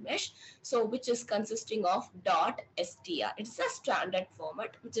Victory Mesh, so which is consisting of .str. It's a standard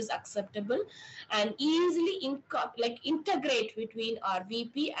format which is acceptable and easily integrate between our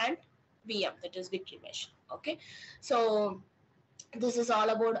VP and VM, that is Victory Mesh. Okay, so this is all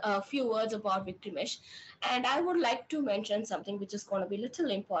about a few words about Victory Mesh. And I would like to mention something which is going to be a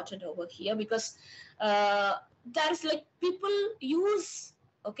little important over here, because there's like people use,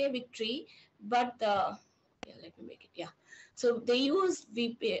 okay, Victory, but yeah, let me make it, yeah. So they use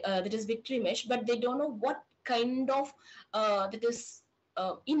VP, that is Victory Mesh, but they don't know what kind of, that is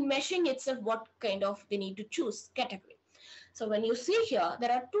in meshing itself, what kind of they need to choose category. So when you see here,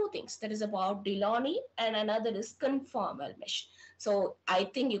 there are two things. That is about Delaunay and another is conformal mesh. So I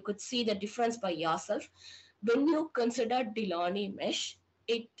think you could see the difference by yourself. When you consider Delaunay mesh,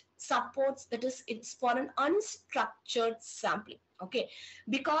 it supports, that is, it's for an unstructured sampling. Okay,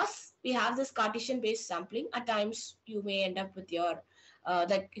 because we have this Cartesian based sampling, at times you may end up with your,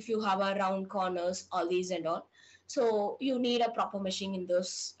 that if you have a round corners, all these and all. So you need a proper meshing in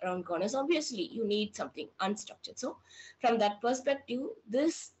those round corners. Obviously, you need something unstructured. So from that perspective,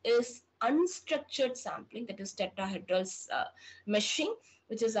 this is unstructured sampling, that is tetrahedral meshing,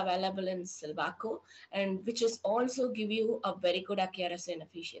 which is available in Silvaco and which is also give you a very good accuracy and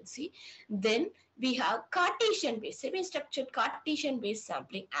efficiency. Then we have Cartesian-based, semi-structured Cartesian-based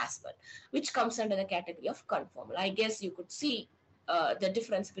sampling as well, which comes under the category of conformal. I guess you could see the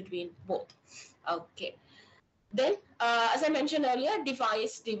difference between both. Okay. Then, as I mentioned earlier,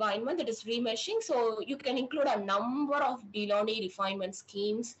 device refinement, that is remeshing. So you can include a number of Delaunay refinement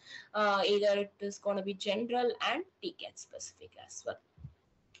schemes. Either it is going to be general and TCAD specific as well.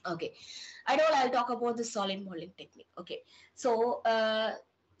 Okay, I'll talk about the solid modeling technique. Okay, so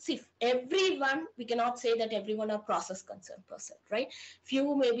see, everyone, we cannot say that everyone are process concerned person, right?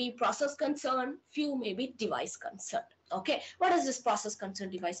 Few may be process concerned, few may be device concerned. Okay, what is this process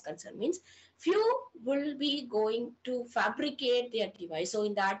concerned, device concerned means? Few will be going to fabricate their device. So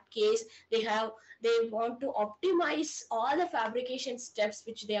in that case, they want to optimize all the fabrication steps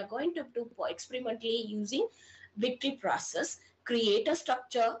which they are going to do experimentally using Victory process, create a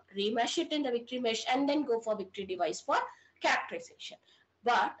structure, remesh it in the Victory mesh, and then go for Victory device for characterization.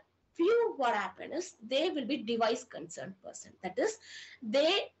 But few, what happen is they will be device concerned person. That is,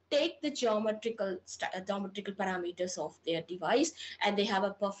 they take the geometrical parameters of their device and they have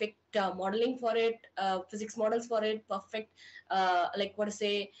a perfect modeling for it, physics models for it, perfect, like what to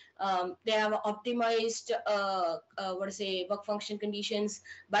say, they have optimized, what to say, work function conditions,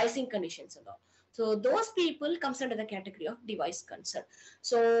 biasing conditions and all. So those people comes under the category of device concern.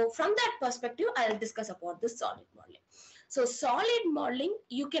 So from that perspective, I'll discuss about the solid modeling. So solid modeling,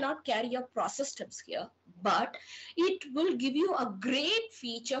 you cannot carry your process steps here, but it will give you a great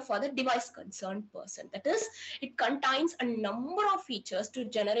feature for the device concerned person. That is, it contains a number of features to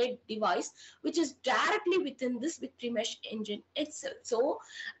generate device which is directly within this Victory Mesh engine itself. So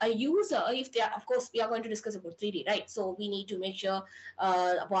a user, if they are, of course, we are going to discuss about 3D, right? So we need to make sure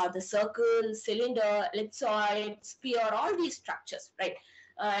about the circle, cylinder, ellipsoid, sphere, all these structures, right?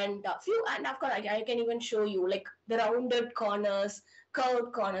 And and of course I can even show you like the rounded corners,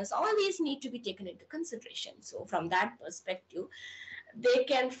 curved corners, all these need to be taken into consideration. So from that perspective, they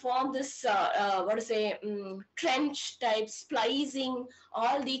can form this what to say trench type splicing.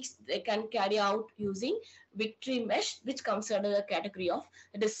 All these they can carry out using Victory Mesh, which comes under the category of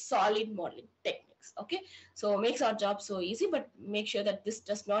the solid modeling techniques. Okay, so makes our job so easy, but make sure that this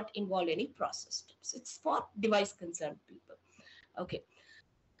does not involve any process steps. It's for device concerned people. Okay,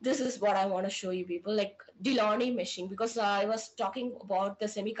 this is what I want to show you people, like Delaunay meshing, because I was talking about the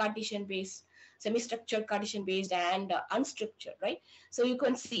semi-Cartesian based, semi-structured Cartesian based and unstructured, right? So you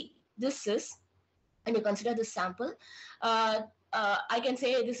can see this is, and you consider this sample, I can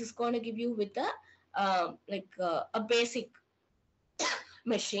say this is going to give you with a basic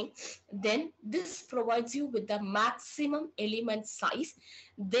meshing. Then this provides you with the maximum element size.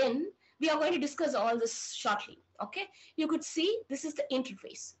 Then we are going to discuss all this shortly. Okay, you could see this is the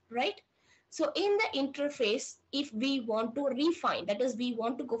interface, right? So in the interface, if we want to refine, that is, we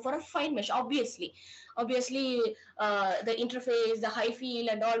want to go for a fine mesh, obviously the interface, the high field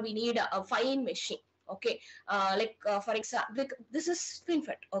and all, we need a fine meshing. Okay, for example, this is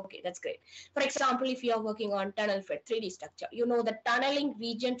FinFET. Okay, that's great. For example, if you are working on tunnel FET 3D structure, you know the tunneling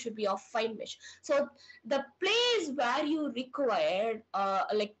region should be of fine mesh. So the place where you require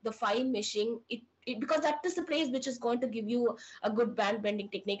like the fine meshing, because that is the place which is going to give you a good band bending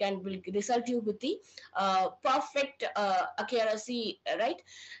technique and will result you with the perfect accuracy, right?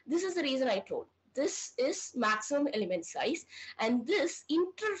 This is the reason I told. This is maximum element size, and this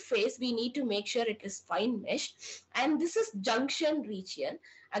interface we need to make sure it is fine mesh, and this is junction region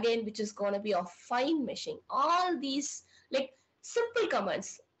again, which is going to be of fine meshing. All these like simple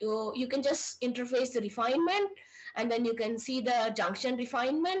commands, you can just interface the refinement, and then you can see the junction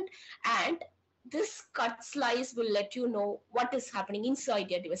refinement, and this cut slice will let you know what is happening inside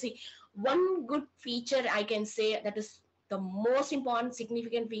your device. See, one good feature I can say, that is the most important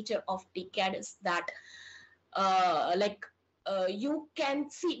significant feature of TCAD, is that you can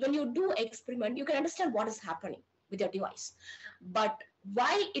see when you do experiment, you can understand what is happening with your device, but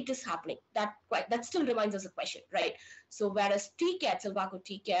why it is happening, that still remains as a question, right? So whereas TCAD, Silvaco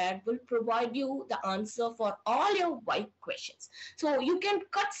TCAD will provide you the answer for all your why questions. So you can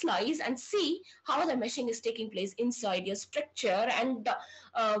cut slice and see how the meshing is taking place inside your structure. And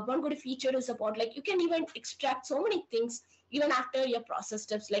one good feature is about, like, you can even extract so many things even after your process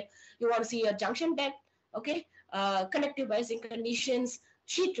steps. Like, you want to see your junction depth, okay, conductive biasing conditions,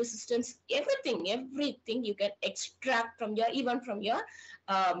 sheet resistance, everything you can extract from your, even from your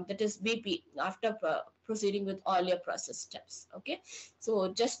that is BP, after proceeding with all your process steps. Okay,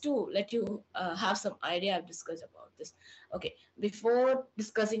 so just to let you have some idea, I've discussed about this. Okay, before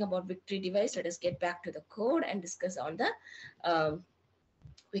discussing about Victory device, let us get back to the code and discuss on the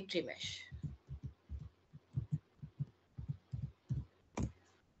Victory mesh.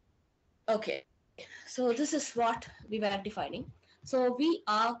 Okay, so this is what we were defining. So we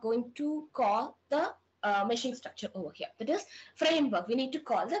are going to call the meshing structure over here. That is framework. We need to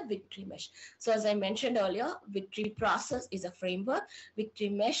call the Victory mesh. So as I mentioned earlier, Victory process is a framework. Victory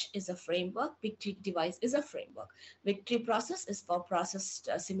mesh is a framework. Victory device is a framework. Victory process is for process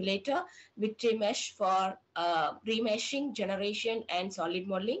simulator. Victory mesh for remeshing, generation, and solid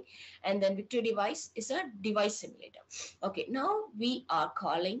modeling. And then Victory device is a device simulator. Okay, now we are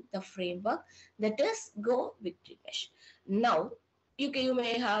calling the framework, that is Go Victory mesh. Now, you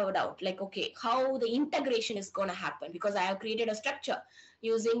may have a doubt, like, okay, how the integration is going to happen, because I have created a structure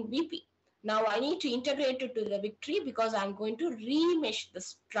using BP. Now I need to integrate it to the Victory, because I'm going to remesh the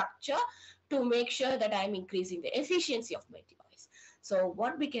structure to make sure that I'm increasing the efficiency of my device. So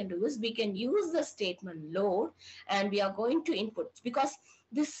what we can do is we can use the statement load, and we are going to input, because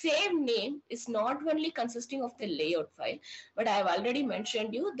the same name is not only consisting of the layout file, but I have already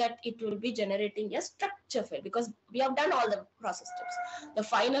mentioned you that it will be generating a structure file, because we have done all the process steps. The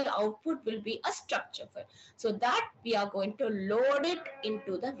final output will be a structure file. So that we are going to load it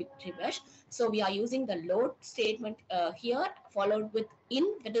into the Victory mesh. So we are using the load statement here, followed with in,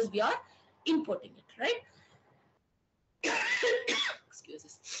 that is we are inputting it, right? Excuse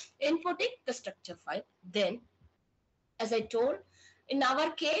us. Inputting the structure file. Then, as I told, In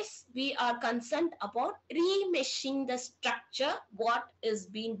our case, we are concerned about remeshing the structure what is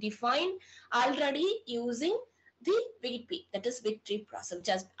being defined already using the VP, that is victory process, which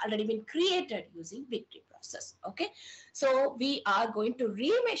has already been created using victory process. Okay, so we are going to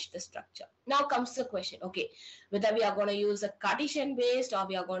remesh the structure. Now comes the question, okay, whether we are going to use a Cartesian based or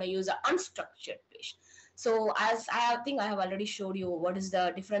we are going to use an unstructured based. So as I think I have already showed you what is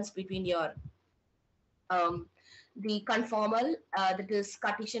the difference between your the conformal that is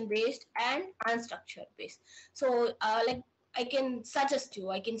Cartesian based and unstructured based. So like I can suggest you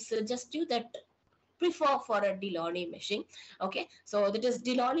that prefer for a Delaunay meshing. Okay, so that is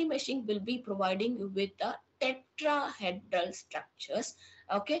Delaunay meshing will be providing you with the tetrahedral structures.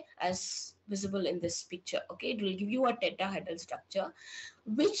 Okay, as visible in this picture. Okay, it will give you a tetrahedral structure,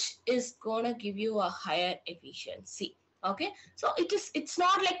 which is gonna give you a higher efficiency. Okay, so it's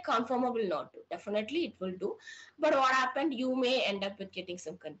not like conformable not to, definitely it will do, but what happened, you may end up with getting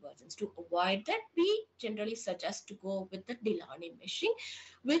some convergence. To avoid that, we generally suggest to go with the Delaunay meshing,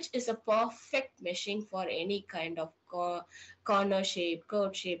 which is a perfect meshing for any kind of corner shape,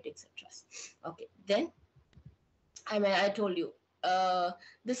 curve shaped, etc. Okay, then I told you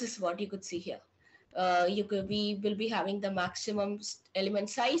this is what you could see here. We will be having the maximum element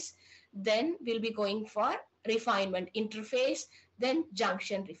size, then we'll be going for refinement interface, then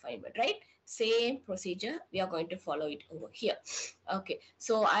junction refinement, right? Same procedure, we are going to follow it over here. Okay,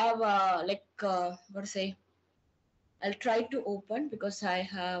 so I have what to say, I'll try to open because I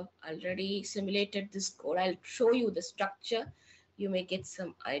have already simulated this code. I'll show you the structure, you may get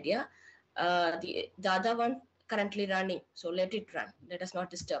some idea. The other one currently running, so let it run, let us not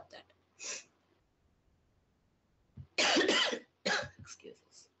disturb that. Excuse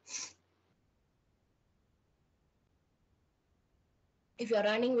us. If you are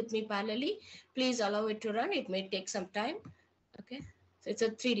running with me parallelly, please allow it to run. It may take some time. Okay, so it's a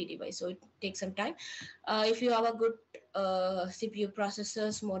 3D device, so it takes some time. If you have a good CPU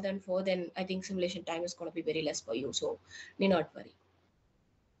processors, more than 4, then I think simulation time is going to be very less for you, so need not worry.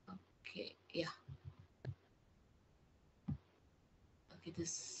 Okay, yeah. Okay,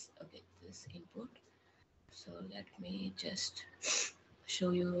 this input. So let me just show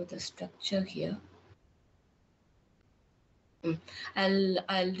you the structure here.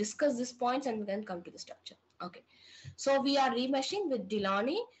 I'll discuss these points and then come to the structure. Okay, so we are remeshing with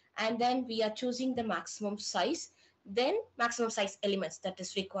Delaunay, and then we are choosing the maximum size, then maximum size elements that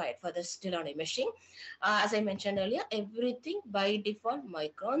is required for this Delaunay meshing. As I mentioned earlier, everything by default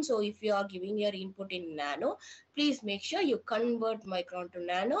micron. So if you are giving your input in nano, please make sure you convert micron to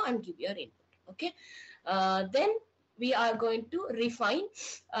nano and give your input. Okay, then we are going to refine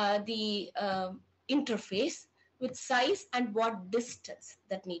the interface with size and what distance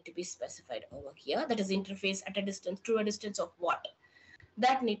that need to be specified over here. That is interface at a distance, to a distance of what?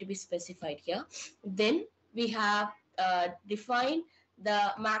 That need to be specified here. Then we have defined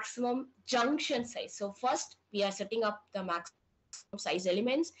the maximum junction size. So first we are setting up the maximum size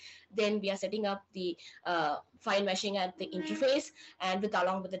elements, then we are setting up the fine meshing at the interface and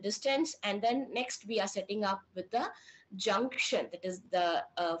along with the distance, and then next we are setting up with the junction, that is the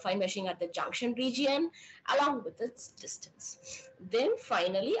fine meshing at the junction region along with its distance. Then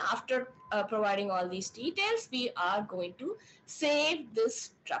finally, after providing all these details, we are going to save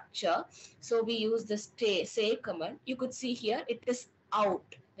this structure. So we use this save command. You could see here it is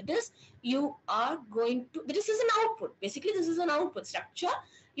out. That is, you are going to, this is an output. Basically, this is an output structure.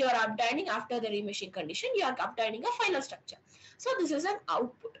 You are updating after the remeshing condition. You are updating a final structure. So this is an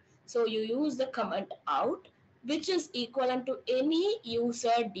output. So you use the command out, which is equivalent to any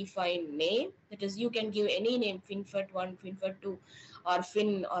user defined name. That is, you can give any name, FinFET1, FinFET2, or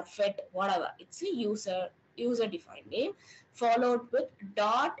Fin or FET, whatever. It's a user defined name, followed with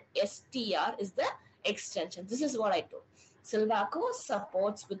 .str is the extension. This is what I told. Silvaco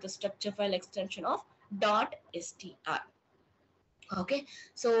supports with the structure file extension of .str. Okay,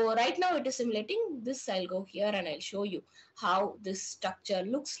 so right now it is simulating this. I'll go here and I'll show you how this structure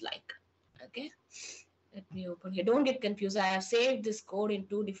looks like. Okay, let me open here. Don't get confused. I have saved this code in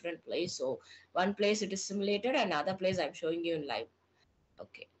 2 different places. So one place it is simulated, and another place I'm showing you in live.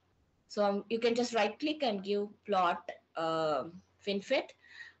 Okay, so you can just right click and give plot FinFET.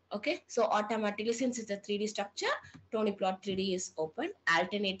 Okay, so automatically, since it's a 3D structure, Tonyplot 3D is open.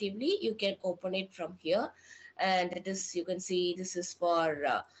 Alternatively, you can open it from here, and it is, you can see this is for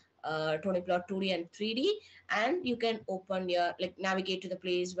Tonyplot 2D and 3D, and you can open your, like, navigate to the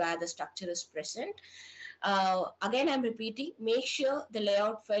place where the structure is present. Again, I'm repeating, make sure the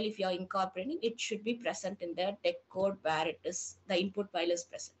layout file, if you're incorporating, it should be present in the tech code where it is, the input file is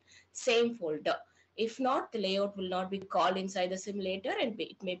present. Same folder. If not, the layout will not be called inside the simulator and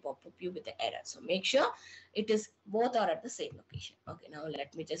it may pop up you with the error. So make sure it is both are at the same location. Okay, now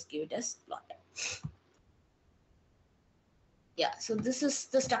let me just give it as plot. Yeah, so this is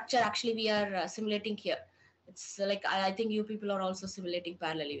the structure actually we are simulating here. It's like I think you people are also simulating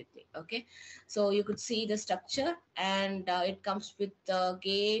parallelly with me. Okay, so you could see the structure, and it comes with the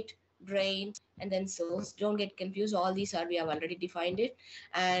gate, drain, and then source. Don't get confused. All these are we have already defined it,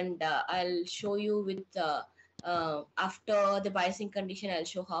 and I'll show you with after the biasing condition.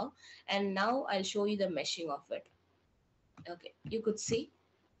 I'll show how, and now I'll show you the meshing of it. Okay, you could see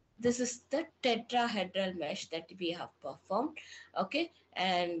this is the tetrahedral mesh that we have performed. Okay,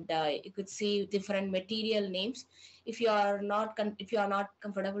 and you could see different material names. If you are not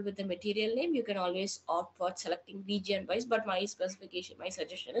comfortable with the material name, you can always opt for selecting region wise, but my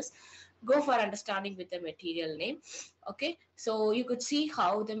suggestion is go for understanding with the material name. Okay, so you could see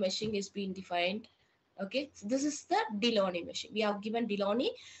how the meshing is being defined. Okay, so this is the Delaunay meshing. We have given Delaunay,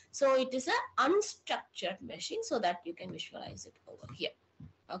 so it is a unstructured meshing, so that you can visualize it over here.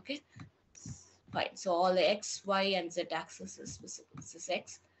 Okay, fine. So all the x, y, and z axis is visible. This is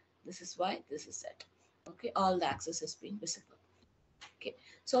x, this is y, this is z. Okay, all the axis is being visible. Okay,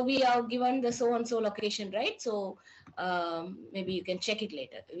 so we have given the so and so location, right? So maybe you can check it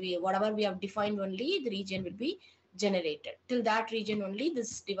later. Whatever we have defined, only the region will be generated. Till that region only,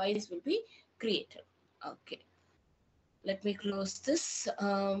 this device will be created. Okay, let me close this.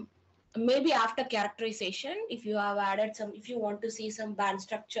 Maybe after characterization, if you have added some, if you want to see some band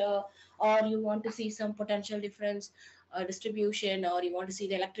structure, or you want to see some potential difference distribution, or you want to see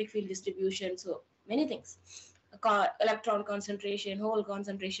the electric field distribution, so many things. Electron concentration, hole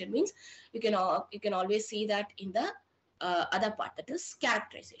concentration, means you can always see that in the other part, that is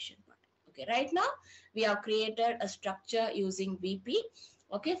characterization part. Okay, right now we have created a structure using VP.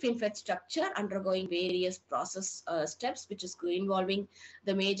 Okay, FinFET structure undergoing various process steps, which is involving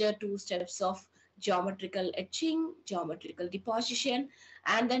the major two steps of geometrical etching, geometrical deposition,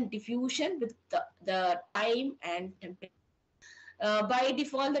 and then diffusion with the time and temperature. By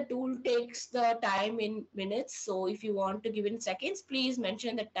default, the tool takes the time in minutes. So if you want to give in seconds, please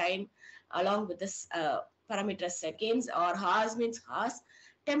mention the time along with this parameter seconds, or hours means hours.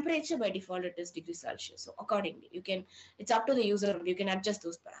 Temperature by default it is degrees Celsius. So accordingly, you can, it's up to the user, you can adjust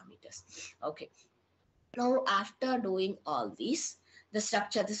those parameters. Okay. Now after doing all these, the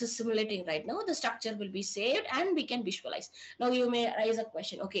structure, this is simulating right now, the structure will be saved and we can visualize. Now you may raise a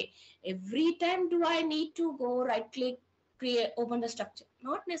question, okay, every time do I need to go right click, create, open the structure?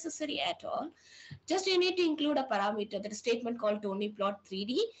 Not necessary at all. Just you need to include a parameter, that is statement called Tony plot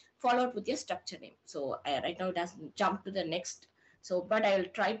 3D followed with your structure name. So right now it doesn't jump to the next. So, but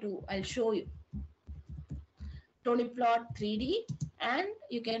I'll show you Tony plot 3D, and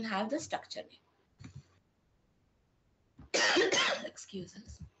you can have the structure name. Excuse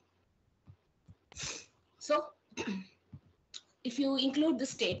us. So, if you include the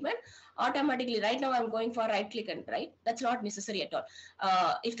statement, automatically, right now I'm going for right click and write. That's not necessary at all.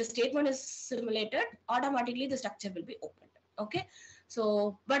 If the statement is simulated, automatically the structure will be opened. Okay.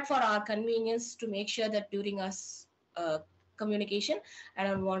 So, but for our convenience, to make sure that during us communication, I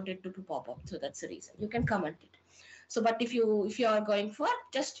don't want it to pop up. So that's the reason. You can comment it. So, but if you are going for,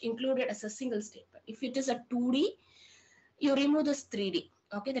 just include it as a single statement. If it is a 2D, you remove this 3D.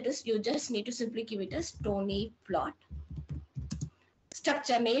 Okay, that is, you just need to simply give it as Tony plot,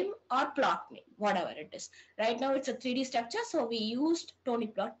 structure name or plot name, whatever it is. Right now it's a 3D structure, so we used Tony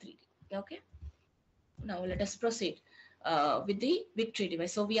plot 3D. Okay. Now let us proceed with the Victory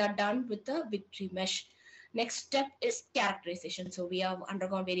device. So we are done with the Victory mesh. Next step is characterization. So we have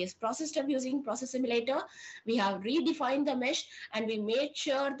undergone various process steps using process simulator. We have redefined the mesh, and we made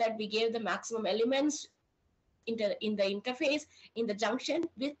sure that we gave the maximum elements in the interface, in the junction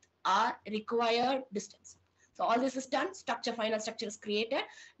with our required distance. So all this is done. Final structure is created.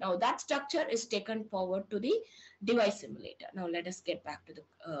 Now that structure is taken forward to the device simulator. Now let us get back to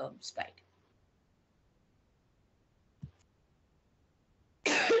the slide.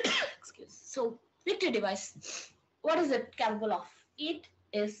 Excuse. So Victory device, what is it capable of? It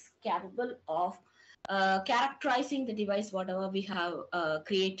is capable of characterizing the device, whatever we have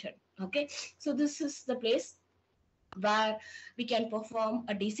created. Okay, so this is the place where we can perform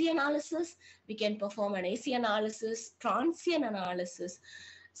a DC analysis, we can perform an AC analysis, transient analysis.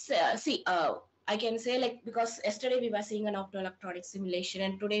 So, see, I can say, like, because yesterday we were seeing an optoelectronic simulation,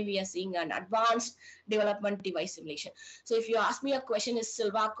 and today we are seeing an advanced development device simulation. So if you ask me a question, is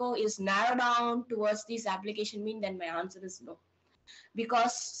Silvaco is narrowed down towards this application mean, then my answer is no.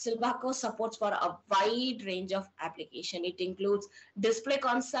 Because Silvaco supports for a wide range of application. It includes display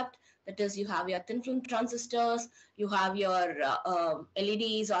concept, That is, you have your thin film transistors, you have your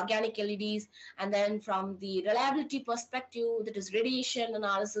LEDs, organic LEDs, and then from the reliability perspective, that is radiation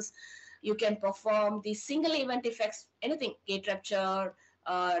analysis, you can perform the single event effects, anything, gate rupture,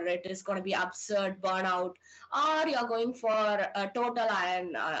 or it is going to be absurd burnout, or you're going for a total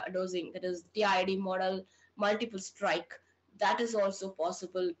ion dosing, that is TID model, multiple strike. That is also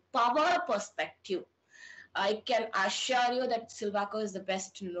possible. Power perspective, I can assure you that Silvaco is the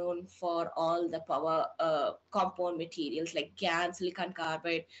best known for all the power compound materials like GaN, silicon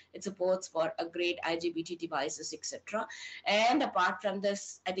carbide. It supports for a great IGBT devices, etc. And apart from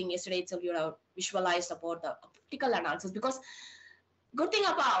this, I think yesterday itself you have visualized about the optical analysis, because good thing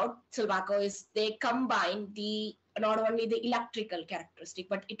about Silvaco is they combine the not only the electrical characteristic,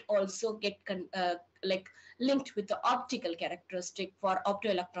 but it also get like linked with the optical characteristic for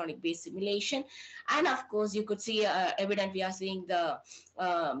optoelectronic based simulation. And of course, you could see evident we are seeing the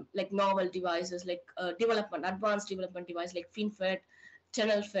like novel devices like advanced development device like FinFET,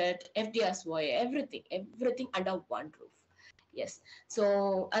 TunnelFET, FDSY, everything under one roof. Yes.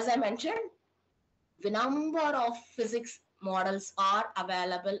 So as I mentioned, the number of physics models are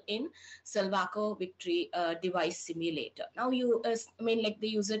available in Silvaco Victory device simulator. Now like the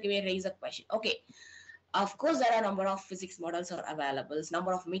user may raise a question. Okay, of course there are a number of physics models are available,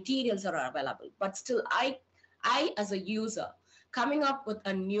 number of materials are available, but still I as a user coming up with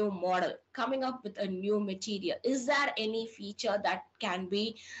a new model, coming up with a new material, is there any feature that can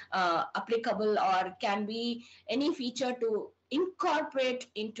be applicable, or can be any feature to incorporate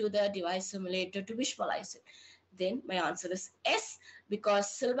into the device simulator to visualize it? Then my answer is yes, because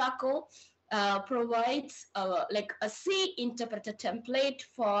Silvaco provides like a C interpreter template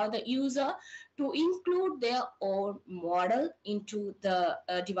for the user to include their own model into the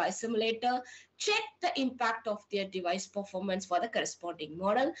device simulator, check the impact of their device performance for the corresponding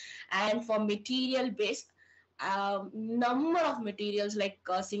model, and for material based number of materials like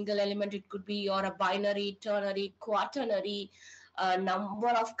a single element, it could be, or a binary, ternary, quaternary, number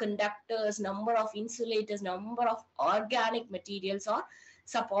of conductors, number of insulators, number of organic materials are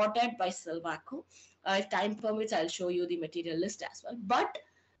supported by Silvaco. If time permits, I'll show you the material list as well. But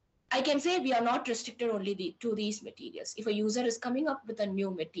I can say we are not restricted only to these materials. If a user is coming up with a new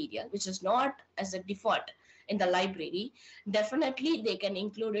material, which is not as a default in the library, definitely they can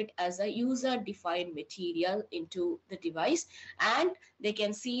include it as a user-defined material into the device, and they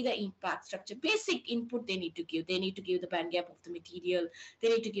can see the impact structure. Basic input they need to give. They need to give the band gap of the material. They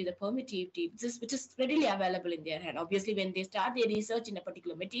need to give the permittivity, which is readily available in their hand. Obviously, when they start their research in a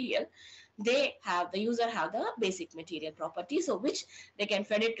particular material, the user have the basic material property, so which they can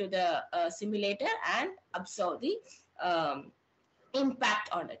feed it to the simulator and observe the impact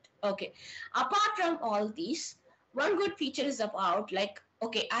on it. Okay, apart from all these, one good feature is about, like,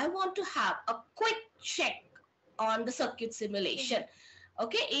 okay, I want to have a quick check on the circuit simulation,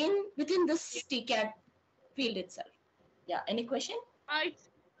 okay, within this TCAD field itself. Yeah, any question?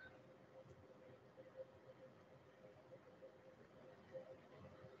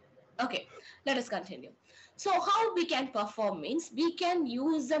 Okay, let us continue. So how we can perform means we can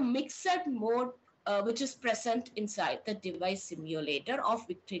use a mixed mode which is present inside the device simulator of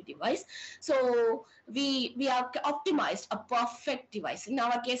Victory device. So we have optimized a perfect device. In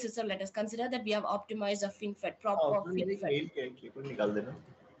our case, so let us consider that we have optimized a FinFET proper FinFET.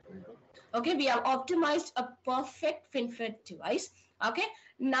 Okay, we have optimized a perfect FinFET device. Okay,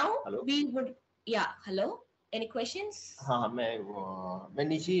 now we would, yeah, hello, any questions? हाँ मैं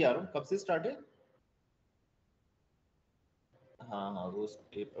नीचे ही आ रहा हूँ. कब से start है? हाँ वो उस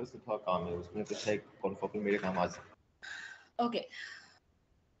पेपर से थोड़ा काम है, उसमें कुछ है कॉन्फॉर्म मेरे काम आज. Okay,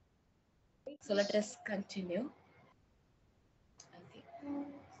 so let us continue.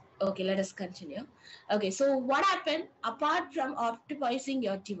 Okay, let us continue. Okay, so what happened, apart from optimizing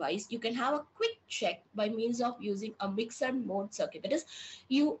your device, you can have a quick check by means of using a mixed mode circuit. That is,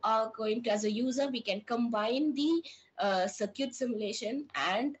 you are going to, as a user, we can combine the circuit simulation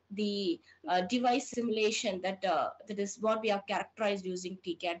and the device simulation. That is what we have characterized using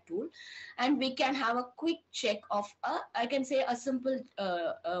TCAD tool, and we can have a quick check of I can say a simple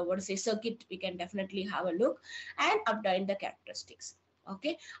circuit. We can definitely have a look and obtain the characteristics.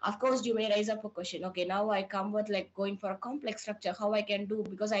 Okay, of course you may raise up a question. Okay, now I come with like going for a complex structure, how I can do,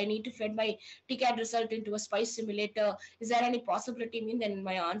 because I need to feed my TCAD result into a SPICE simulator. Is there any possibility? Then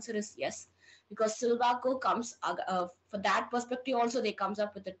my answer is yes, because Silvaco comes for that perspective also. They comes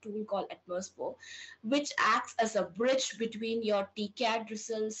up with a tool called Atmospo, which acts as a bridge between your TCAD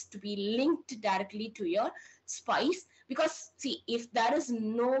results to be linked directly to your SPICE. Because see, if there is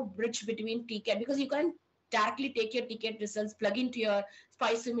no bridge between TCAD, because you can directly take your ticket results, plug into your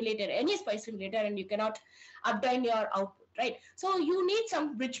spice simulator, any spice simulator, and you cannot update your output, right? So you need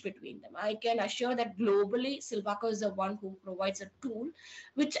some bridge between them. I can assure that globally, Silvaco is the one who provides a tool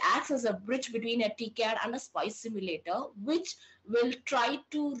which acts as a bridge between a TCAD and a spice simulator, which will try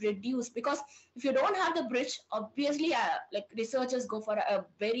to reduce, because if you don't have the bridge, obviously, like researchers go for a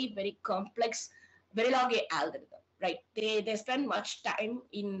very, very complex Verilog algorithm, right? They spend much time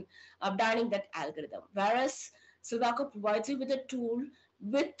in updating that algorithm, whereas Silvaco provides you with a tool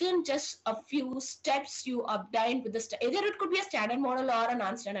within just a few steps. You update with the either it could be a standard model or a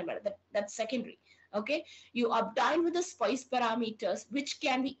non-standard model. That's secondary. Okay, you update with the spice parameters, which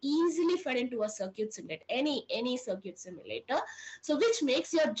can be easily fed into a circuit simulator, any circuit simulator. So which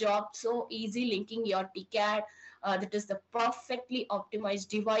makes your job so easy, linking your TCAD, that is the perfectly optimized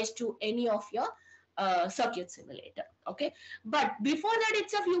device, to any of your circuit simulator. Okay, but before that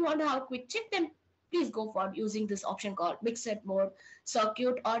itself, you want to have a quick check, then please go for using this option called mixed mode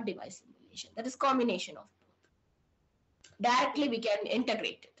circuit or device simulation. That is combination of both. Directly we can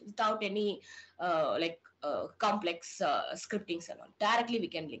integrate it without any complex scriptings and all. Directly we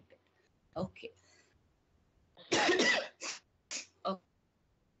can link it. Okay.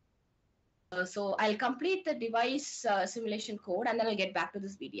 So I'll complete the device simulation code, and then I'll get back to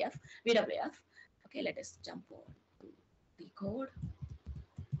this VWF. Okay, let us jump on to the code.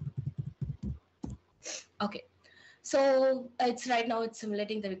 Okay, so it's right now it's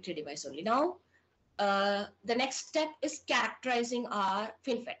simulating the Victory device only. Now, the next step is characterizing our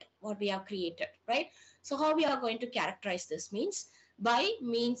FinFET, what we have created, right? So how we are going to characterize this means by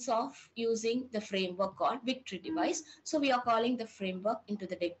means of using the framework called Victory device. So we are calling the framework into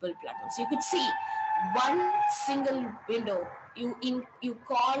the deckbuild platform. So you could see one single window. You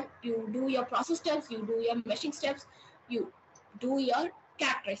do your process steps, you do your meshing steps, you do your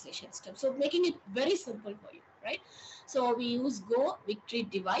characterization steps. So making it very simple for you, right? So we use Go Victory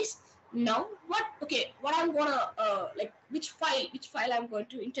device. Now what I'm gonna which file I'm going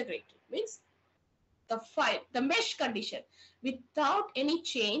to integrate means the mesh condition. Without any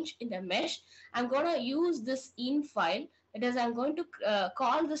change in the mesh, I'm gonna use this in file. That is, I'm going to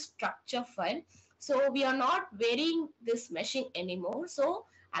call the structure file. So we are not varying this meshing anymore. So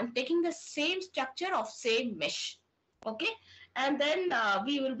I'm taking the same structure of same mesh. Okay, and then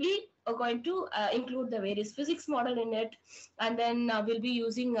we will be going to include the various physics model in it, and then we'll be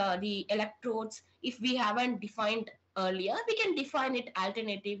using the electrodes. If we haven't defined earlier, we can define it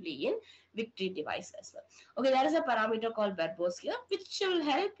alternatively in Victory device as well. Okay, there is a parameter called verbose here, which will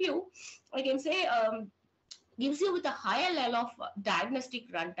help you, I can say, gives you with a higher level of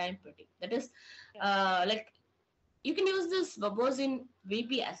diagnostic runtime printing. That is, you can use this verbose in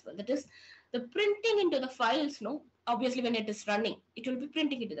VP as well. That is, the printing into the files, obviously when it is running, it will be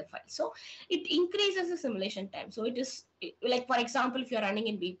printing into the file. So it increases the simulation time. So it is like, for example, if you're running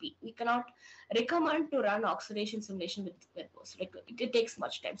in VP, we cannot recommend to run oxidation simulation with verbose. Like it takes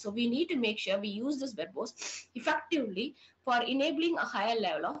much time. So we need to make sure we use this verbose effectively for enabling a higher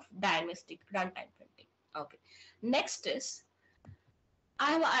level of diagnostic runtime printing. Okay. Next is,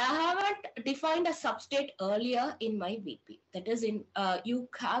 I haven't defined a substate earlier in my VP. That is, you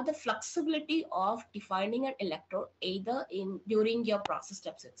have the flexibility of defining an electrode either during your process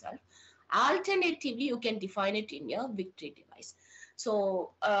steps itself. Alternatively, you can define it in your Victory device.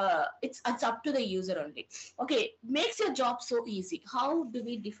 So it's up to the user only. Okay, makes your job so easy. How do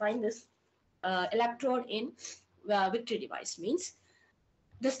we define this electrode in Victory device? Means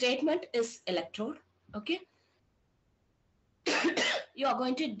the statement is electrode. Okay. You are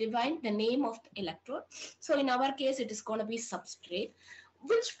going to define the name of the electrode. So in our case, it is going to be substrate.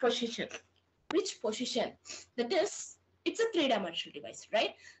 Which position? That is, it's a three-dimensional device,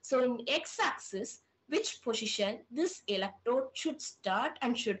 right? So in x-axis, which position this electrode should start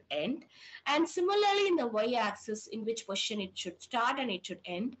and should end. And similarly in the y-axis, in which position it should start and it should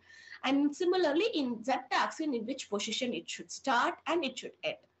end. And similarly in z-axis, in which position it should start and it should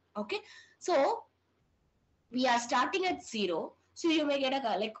end. Okay. So we are starting at 0. So you may get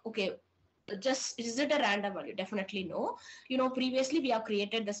a okay, just is it a random value? Definitely no. Previously we have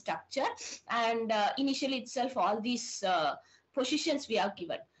created the structure, and initially itself all these positions we have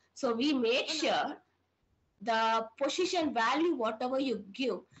given. So we make sure the position value, whatever you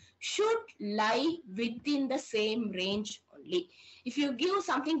give, should lie within the same range only. If you give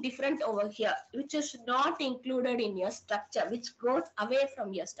something different over here, which is not included in your structure, which goes away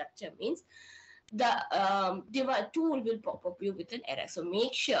from your structure, means the tool will pop up you with an error. So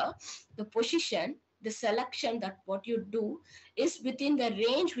make sure the position, the selection, that what you do is within the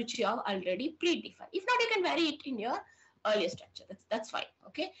range which you have already predefined. If not, you can vary it in your earlier structure. That's fine.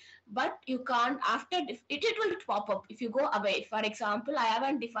 Okay, but you can't after it will pop up if you go away. For example, I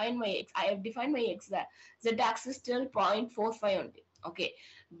haven't defined my x. I have defined my x there. Z axis still 0.45 only. Okay,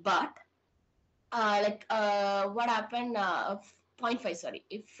 but what happened? 0.5. Sorry,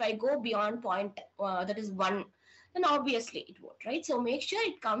 if I go beyond point that is 1, then obviously it won't, right? So make sure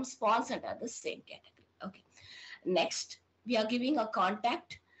it falls under the same category. Okay. Next, we are giving a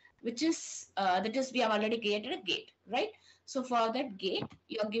contact, which is that is we have already created a gate, right? So for that gate,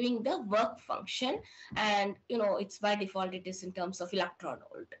 you are giving the work function, and it's by default it is in terms of electron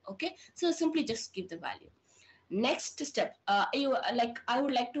volt. Okay, so simply just give the value. Next step, I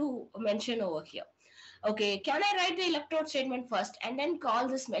would like to mention over here. Okay, can I write the electrode statement first and then call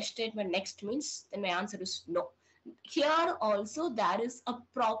this mesh statement next? Means then my answer is no. Here also there is a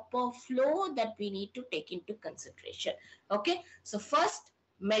proper flow that we need to take into consideration. Okay, so first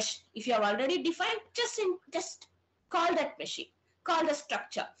mesh, if you have already defined, just call that meshing, call the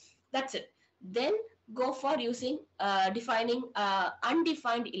structure. That's it. Then go for using defining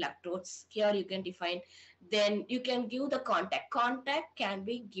undefined electrodes. Here you can define. Then you can give the contact. Contact can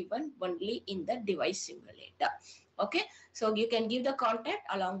be given only in the device simulator. Okay, so you can give the contact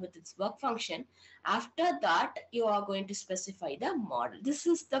along with its work function. After that, you are going to specify the model. This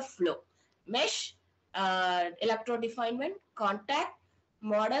is the flow. Mesh, electrode definement, contact,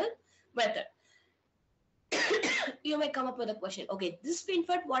 model, method. You may come up with a question. Okay, this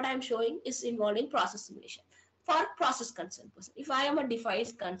FinFET, what I'm showing is involving process simulation for process concerned person. If I am a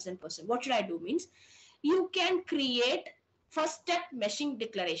device concerned person, what should I do? Means you can create first step meshing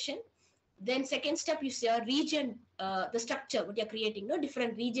declaration. Then second step, you see a region, the structure, what you're creating,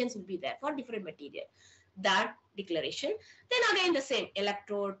 different regions will be there for different material. That declaration. Then again the same,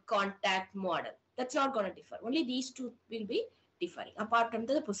 electrode, contact, model. That's not going to differ. Only these two will be differing. Apart from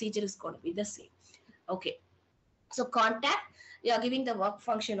that, the procedure is going to be the same. Okay. So contact, you are giving the work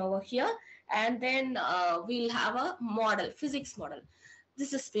function over here. And then we'll have a model, physics model.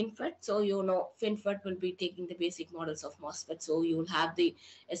 This is FinFET. So FinFET will be taking the basic models of MOSFET. So you will have the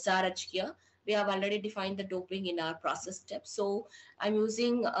SRH here. We have already defined the doping in our process step. So I'm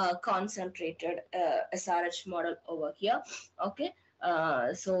using a concentrated SRH model over here. Okay.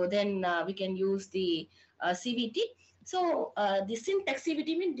 So then we can use the CVT. So the syntax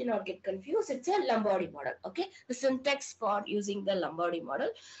CVT means, do not get confused. It's a Lombardi model. Okay. The syntax for using the Lombardi model.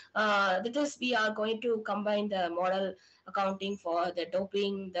 That is, we are going to combine the model accounting for the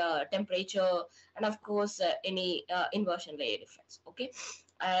doping, the temperature, and of course any inversion layer effects. Okay.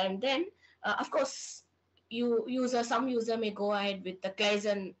 And then of course some user may go ahead with the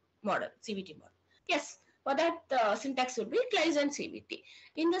Claisen model, CVT model. Yes, for that syntax would be Claisen CVT.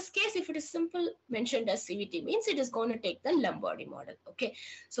 In this case, if it is simple mentioned as CVT, means it is going to take the Lombardi model. Okay,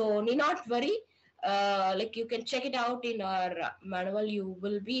 so need not worry. Like you can check it out in our manual. You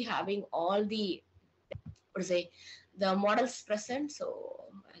will be having all the the models present. So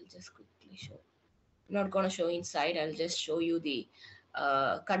I'll just quickly show. I'm not going to show inside. I'll just show you the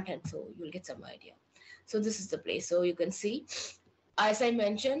content, so you'll get some idea. So this is the place. So you can see, as I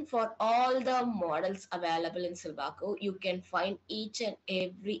mentioned, for all the models available in Silvaco, you can find each and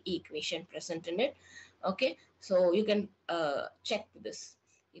every equation present in it. Okay, so you can check this.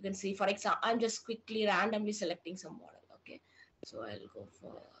 You can see, for example, I'm just quickly randomly selecting some model. Okay, so I'll go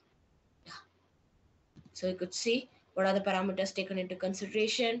for, yeah. So you could see what are the parameters taken into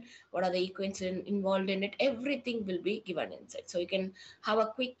consideration, what are the equations involved in it, everything will be given inside. So you can have a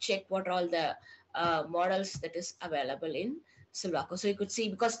quick check what are all the models that is available in Silvaco. So you could see,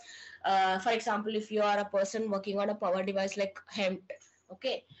 because for example, if you are a person working on a power device like HEMT,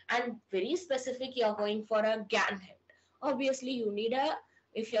 okay, and very specific, you are going for a GaN HEMT. Obviously, you need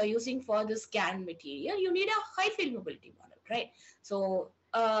if you are using for this GaN material, you need a high field mobility model, right? So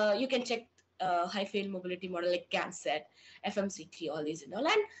you can check high field mobility model like CANSET, FMCT, all these and all.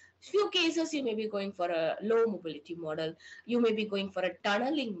 And few cases you may be going for a low mobility model. You may be going for a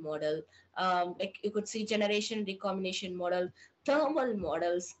tunneling model. Like you could see generation recombination model, thermal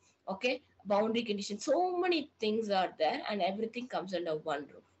models, okay, boundary conditions. So many things are there, and everything comes under one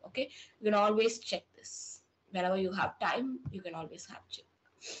roof. Okay, you can always check this whenever you have time. You can always have check.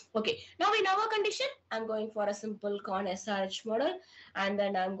 Okay, now in our condition, I'm going for a simple con SRH model, and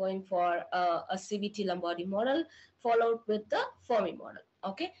then I'm going for a CVT Lombardi model, followed with the Fermi model.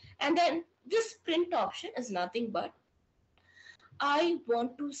 Okay, and then this print option is nothing but I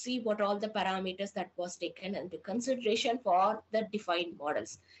want to see what all the parameters that was taken into consideration for the defined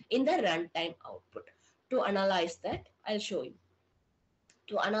models in the runtime output. To analyze that, I'll show you.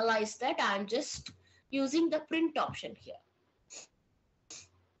 To analyze that, I'm just using the print option here.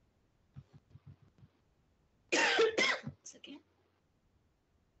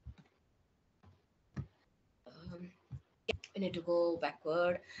 need to go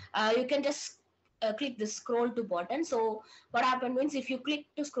backward. You can just click the scroll to button. So what happened means if you click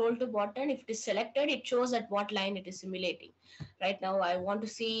to scroll to button, if it is selected, it shows at what line it is simulating. Right now I want to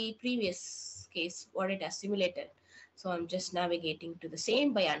see previous case what it has simulated. So I'm just navigating to the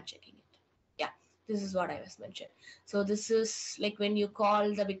same by unchecking it. Yeah, this is what I was mentioned. So this is like when you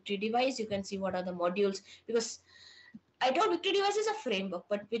call the Victory device, you can see what are the modules, because I told Victory device is a framework,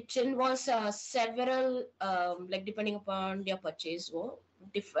 but which involves several, like depending upon your purchase,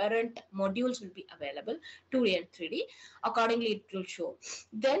 different modules will be available, 2D and 3D. Accordingly, it will show.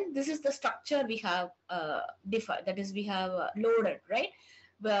 Then this is the structure we have defined, that is we have loaded, right?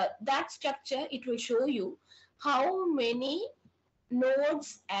 But that structure, it will show you how many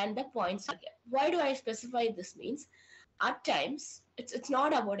nodes and the points are here. Why do I specify this means? At times, it's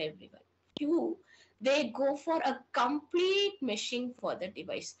not about everyone. They go for a complete meshing for the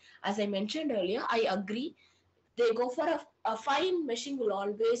device. As I mentioned earlier, I agree. They go for a fine meshing will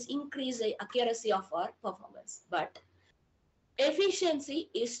always increase the accuracy of our performance. But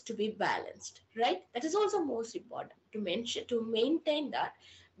efficiency is to be balanced, right? That is also most important to maintain that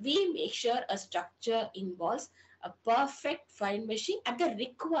we make sure a structure involves a perfect fine meshing at the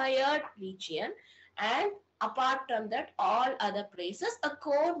required region, and apart from that, all other places a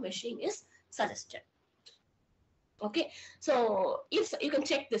core meshing is suggested. Okay, so if you can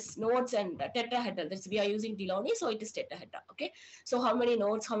check this nodes and tetrahedral, this we are using Delaunay, so it is tetrahedral. Okay, so how many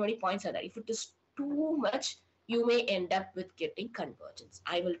nodes, how many points are there? If it is too much, you may end up with getting convergence.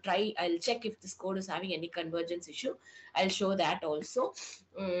 I'll check if this code is having any convergence issue. I'll show that also.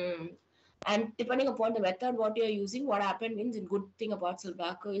 And depending upon the method what you're using, what happened means, the good thing about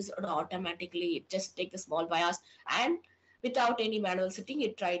Silvaco is it automatically just take the small bias, and without any manual setting,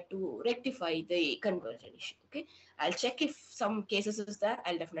 it tried to rectify the conversion issue. Okay, I'll check if some cases is there.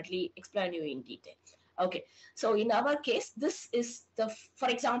 I'll definitely explain you in detail. Okay, so in our case, this is for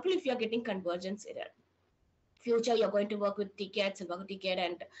example, if you're getting convergence error, future you're going to work with TCAD, Silvaco TCAD,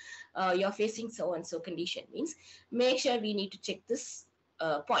 and you're facing so and so condition means, make sure we need to check this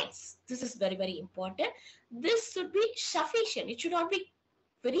points. This is very, very important. This should be sufficient. It should not be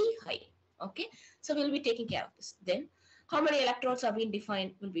very high. Okay, so we'll be taking care of this. Then how many electrodes have been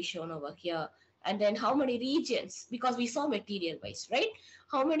defined will be shown over here. And then how many regions, because we saw material wise, right?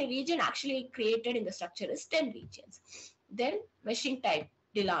 How many region actually created in the structure is 10 regions. Then meshing type,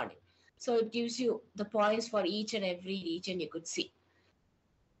 Delaunay. So it gives you the points for each and every region you could see.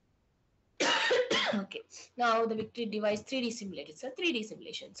 Okay, now the Victory device 3D simulated. It's a 3D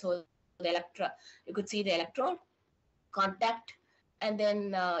simulation. So the you could see the electrode, contact, and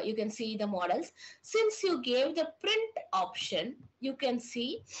then you can see the models. Since you gave the print option, you can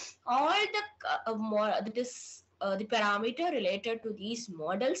see all the parameter related to these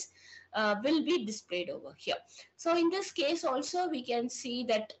models will be displayed over here. So in this case also, we can see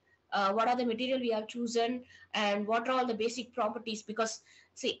that what are the material we have chosen and what are all the basic properties, because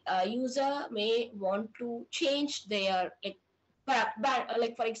see, a user may want to change their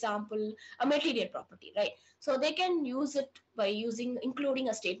like for example a material property, right? So they can use it by including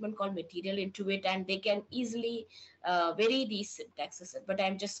a statement called material into it, and they can easily vary these syntaxes. But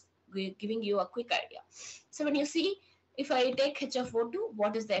I'm just giving you a quick idea. So when you see, if I take HFO2,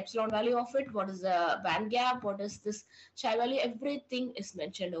 what is the epsilon value of it? What is the band gap? What is this chi value? Everything is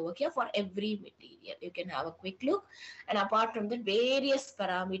mentioned over here for every material. You can have a quick look. And apart from the various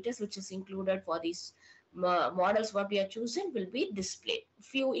parameters which is included for these models, what we are choosing will be displayed.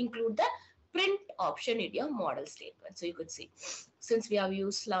 If you include the print option in your model statement. So you could see, since we have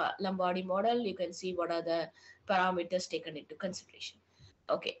used Lombardi model, you can see what are the parameters taken into consideration.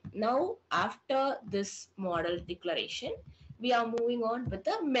 Okay, now after this model declaration, we are moving on with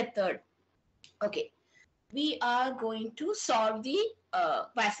the method. Okay, we are going to solve the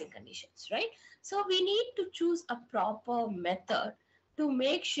biasing conditions, right? So we need to choose a proper method to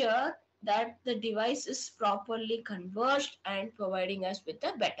make sure that the device is properly converged and providing us with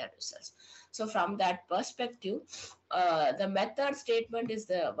the better results. So from that perspective, the method statement is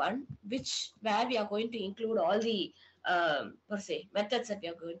the one where we are going to include all the per se methods that we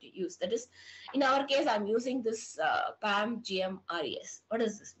are going to use. That is, in our case, I'm using this PAM GMRES. What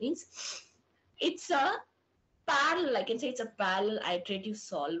does this means? It's a parallel, I can say it's a parallel iterative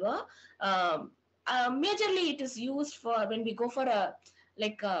solver. Majorly, it is used for when we go for a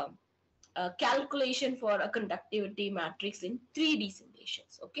calculation for a conductivity matrix in 3D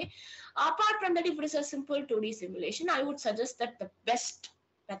simulations. Okay. Apart from that, if it is a simple 2D simulation, I would suggest that the best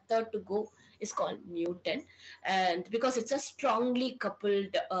method to go is called Newton, and because it's a strongly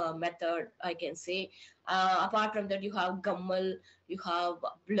coupled method, I can say. Apart from that, you have Gummel, you have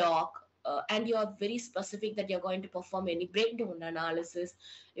Block, and you are very specific that you're going to perform any breakdown analysis,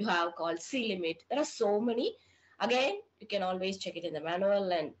 you have called C limit. There are so many. Again, you can always check it in the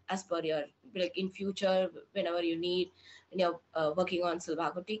manual, and as per your, like in future, whenever you need, when you're working on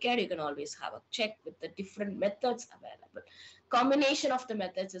Silvaco TCAD, you can always have a check with the different methods available. Combination of the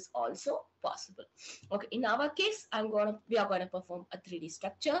methods is also possible. Okay, in our case, we are going to perform a 3D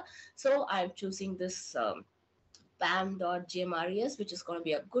structure. So I'm choosing this PAM.gmres, which is going to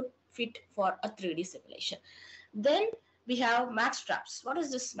be a good fit for a 3D simulation. Then we have max traps. What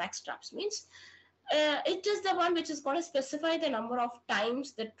does this max traps means? It is the one which is going to specify the number of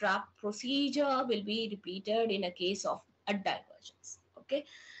times the trap procedure will be repeated in a case of a divergence. Okay,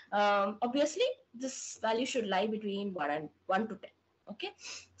 obviously this value should lie between 1 to 10. Okay,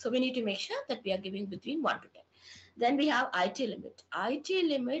 so we need to make sure that we are giving between 1 to 10. Then we have IT limit. IT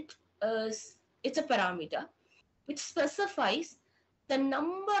limit is, it's a parameter which specifies the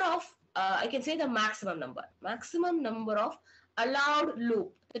number of I can say the maximum number of allowed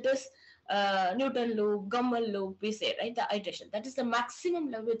loop, that is Newton loop, Gummel loop, we say, right, the iteration, that is the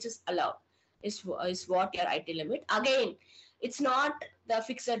maximum level which is allowed, is what your IT limit. Again, it's not the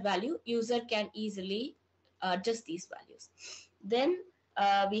fixed value, user can easily adjust these values. Then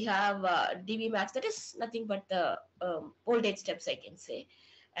we have dV max, that is nothing but the voltage steps, I can say.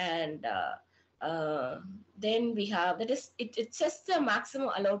 And then we have, that is, it sets the maximum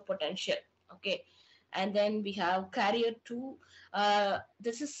allowed potential. Okay, and then we have carrier 2.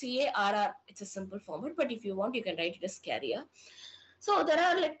 This is CARR. It's a simple format, but if you want, you can write it as carrier. So there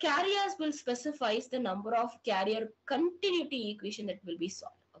are, like, carriers will specify the number of carrier continuity equation that will be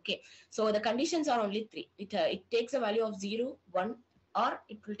solved. Okay, so the conditions are only 3. It takes a value of 0, 1, or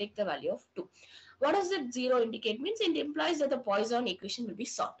it will take the value of 2. What does that 0 indicate? Means it implies that the Poisson equation will be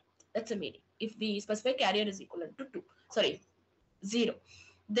solved. That's the meaning. If we specify carrier is equal to 0.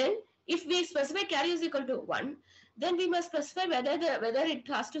 Then if we specify carrier is equal to 1, then we must specify whether it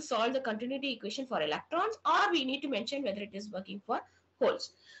has to solve the continuity equation for electrons, or we need to mention whether it is working for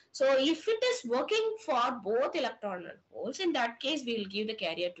holes. So if it is working for both electron and holes, in that case we will give the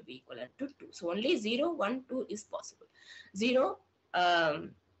carrier to be equivalent to 2. So only 0, 1, 2 is possible. 0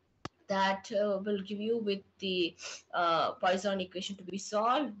 that will give you with the Poisson equation to be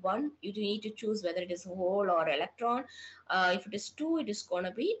solved. 1, you need to choose whether it is a hole or electron. If it is 2, it is going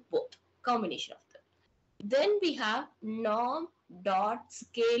to be both, combination of them. Then we have norm dot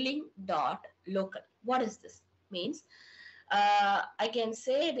scaling dot local. What is this? Means I can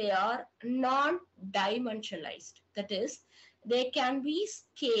say they are non-dimensionalized. That is, they can be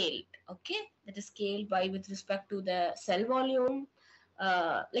scaled. Okay, that is scaled by with respect to the cell volume.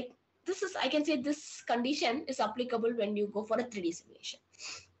 Like, this is, I can say this condition is applicable when you go for a 3D simulation.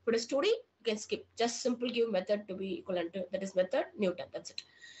 For a 2D, you can skip. Just simple give method to be equivalent to, that is method Newton. That's it.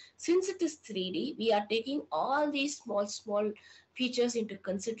 Since it is 3D, we are taking all these small features into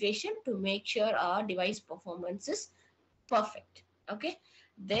consideration to make sure our device performance is perfect. Okay.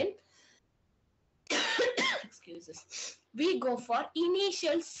 Then, excuse us, we go for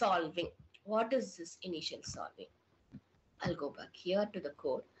initial solving. What is this initial solving? I'll go back here to the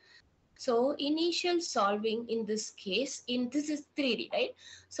code. So initial solving in this case, this is 3D, right?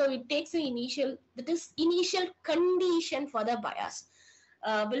 So it takes the initial, that is initial condition for the bias.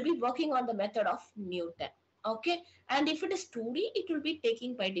 We'll be working on the method of Newton. Okay, and if it is 2D, it will be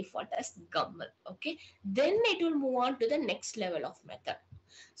taking by default as Gummel. Okay, then it will move on to the next level of method.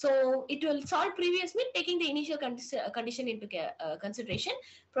 So it will solve previously, taking the initial condition into consideration,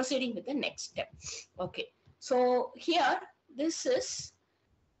 proceeding with the next step. Okay, so here these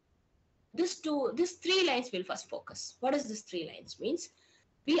 3 lines will first focus. What does this 3 lines means?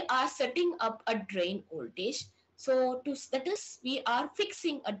 We are setting up a drain voltage. So that is, we are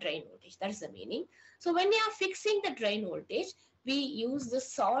fixing a drain voltage. That is the meaning. So when we are fixing the drain voltage, we use the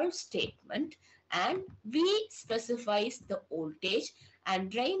solve statement, and V specifies the voltage and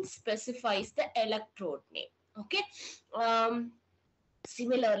drain specifies the electrode name. Okay.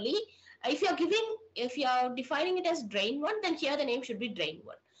 Similarly, if you are defining it as drain 1, then here the name should be drain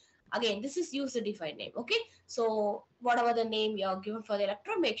 1. Again, this is user defined name. Okay. So whatever the name you are given for the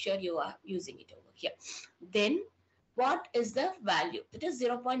electrode, make sure you are using it over here. Then what is the value? That is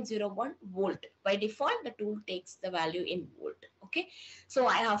 0.01 volt. By default, the tool takes the value in volt. Okay. So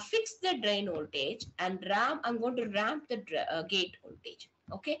I have fixed the drain voltage, and I'm going to ramp the gate voltage.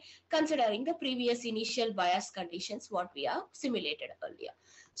 Okay. Considering the previous initial bias conditions, what we have simulated earlier.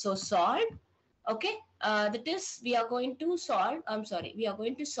 So solve. Okay. That is, we are going to solve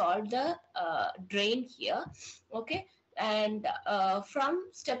the drain here. Okay. And from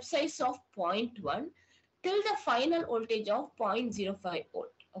step size of 0.1 till the final voltage of 0.05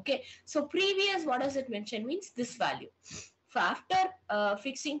 volt. Okay, so previous, what does it mention? Means this value. So after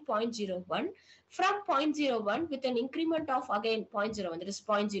fixing 0.01, from 0.01 with an increment of again 0.01, that is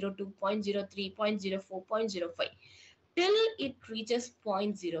 0.02, 0.03, 0.04, 0.05, till it reaches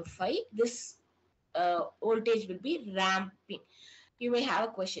 0.05, this voltage will be ramping. You may have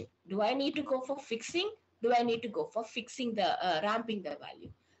a question: do I need to go for fixing? Do I need to go for fixing the ramping the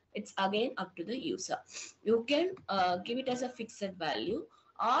value? It's again up to the user. You can give it as a fixed value,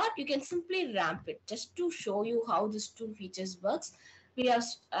 or you can simply ramp it. Just to show you how these two features works,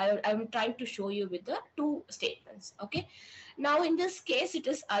 I'm trying to show you with the two statements. Okay, now in this case it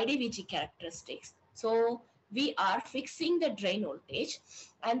is IDVG characteristics. So we are fixing the drain voltage,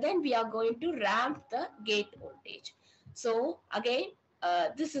 and then we are going to ramp the gate voltage. So again,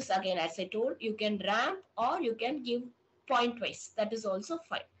 this is again, as I told, you can ramp or you can give pointwise. That is also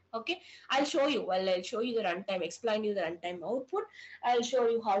fine. Okay, I'll show you. Well, I'll show you the runtime, explain you the runtime output. I'll show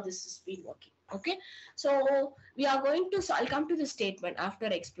you how this has been working. Okay, so we are going to, so I'll come to the statement after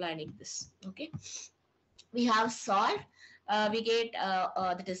explaining this. Okay, we have solved. We get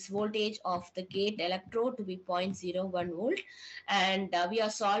that is voltage of the gate electrode to be 0.01 volt, and we are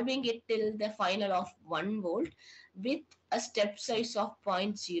solving it till the final of 1 volt with a step size of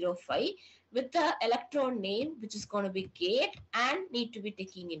 0.05 with the electrode name which is going to be gate and need to be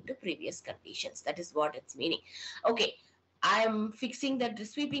taking into previous conditions. That is what it's meaning. Okay, I am fixing the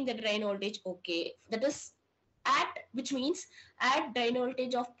sweeping the drain voltage. Okay, that is at, which means at drain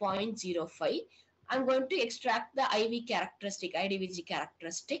voltage of 0.05, I'm going to extract the IV characteristic, IDVG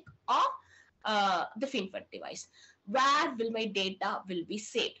characteristic of the FinFET device. Where will my data will be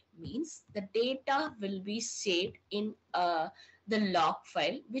saved? Means the data will be saved in the log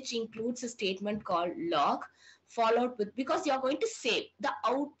file, which includes a statement called log, followed with, because you are going to save the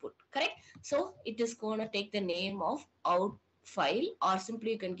output, correct? So it is going to take the name of out file, or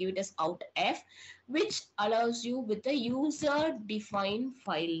simply you can give it as outf, which allows you with the user defined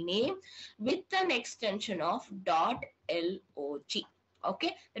file name with an extension of .log.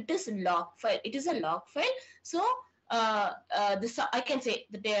 Okay, it is log file. It is a log file. So this I can say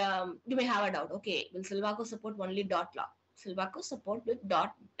that you may have a doubt. Okay, will Silvaco support only .log? Silvaco support with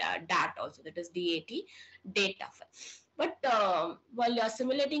 .dat also, that is DAT, data file. But while you are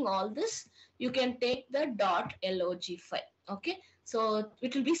simulating all this, you can take the .log file. Okay, so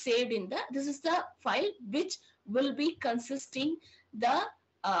it will be saved in the, this is the file which will be consisting the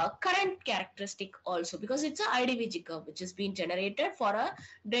current characteristic also, because it's a IDVG curve which has been generated for a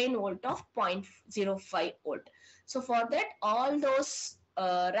drain volt of 0.05 volt. So for that, all those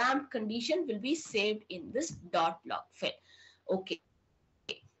ramp condition will be saved in this .log file. Okay,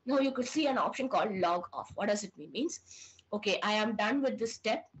 now you could see an option called log off. What does it mean? Means, okay, I am done with this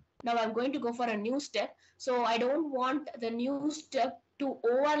step. Now I'm going to go for a new step. So I don't want the new step to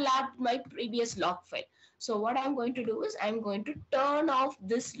overlap my previous log file. So what I'm going to do is I'm going to turn off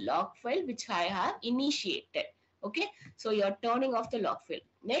this log file which I have initiated. Okay, so you're turning off the log file.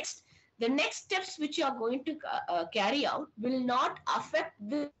 Next, the next steps which you are going to carry out will not affect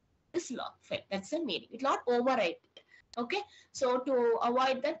this log file. That's the meaning. It will not overwrite it. Okay, so to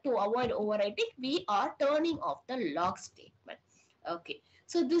avoid that, to avoid overwriting, we are turning off the log statement. Okay,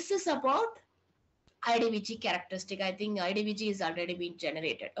 so this is about IDVG characteristic. I think IDVG is already been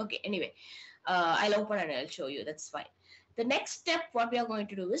generated. Okay, anyway, I'll open and I'll show you. That's fine. The next step, what we are going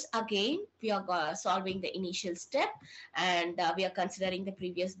to do is, again, we are solving the initial step, and we are considering the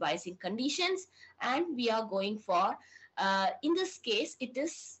previous biasing conditions, and we are going for, in this case, it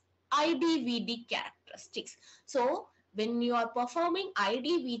is IDVD characteristics. So when you are performing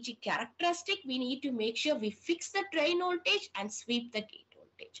IDVG characteristic, we need to make sure we fix the drain voltage and sweep the gate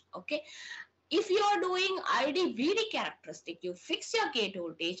voltage. Okay. If you are doing IDVD characteristic, you fix your gate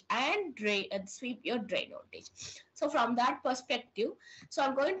voltage and sweep your drain voltage. So from that perspective, so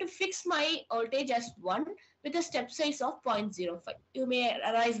I'm going to fix my voltage as 1 with a step size of 0.05. You may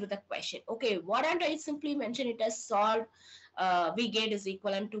arise with a question. Okay, why don't I simply mention it as solve V gate is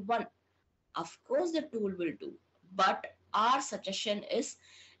equivalent to 1? Of course, the tool will do. But our suggestion is,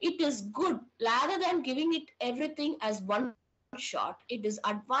 it is good, rather than giving it everything as one shot, it is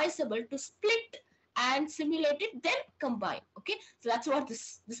advisable to split and simulate it, then combine. Okay, so that's what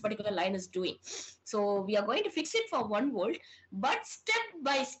this particular line is doing. So we are going to fix it for 1 volt, but step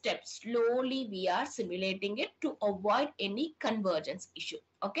by step, slowly we are simulating it to avoid any convergence issue.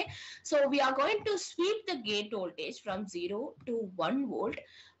 Okay, so we are going to sweep the gate voltage from 0 to 1 volt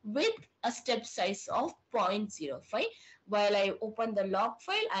with a step size of 0.05. While I open the log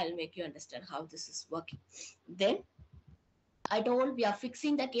file, I'll make you understand how this is working. Then I told we are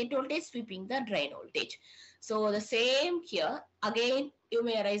fixing the gate voltage, sweeping the drain voltage. So the same here. Again, you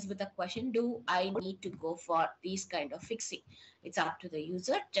may arise with the question, do I need to go for these kind of fixing? It's up to the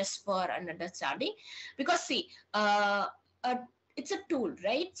user, just for an understanding. Because see, it's a tool,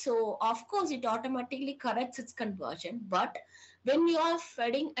 right? So of course it automatically corrects its conversion. But when you are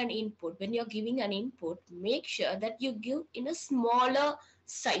feeding an input, when you're giving an input, make sure that you give in a smaller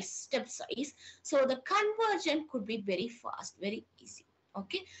size, step size, so the conversion could be very fast, very easy.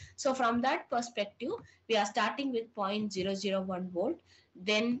 Okay, so from that perspective, we are starting with 0.001 volt.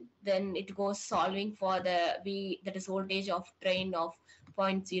 Then it goes solving for the that is voltage of drain of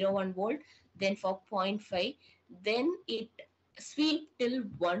 0.01 volt. Then for 0.5, then it sweep till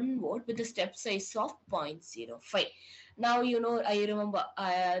 1 volt with a step size of 0.05. Now, you know, I remember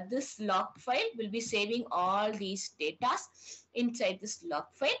this log file will be saving all these data inside this log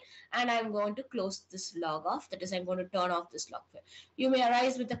file, and I'm going to close this log off. That is, I'm going to turn off this log file. You may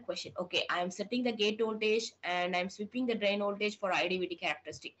arise with the question, okay, I'm setting the gate voltage and I'm sweeping the drain voltage for IDVD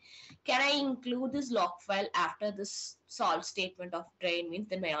characteristic. Can I include this log file after this solve statement of drain means?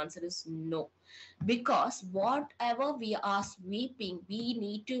 Then my answer is no. Because whatever we are sweeping, we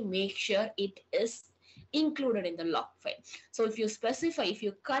need to make sure it is included in the log file. So if you specify, if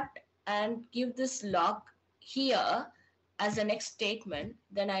you cut and give this log here as a next statement,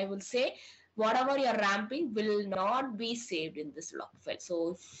 then I will say whatever you're ramping will not be saved in this log file.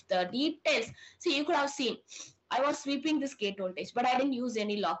 So if the details, see, you could have seen I was sweeping this gate voltage, but I didn't use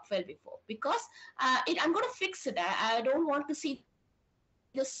any log file before because I'm going to fix it. I don't want to see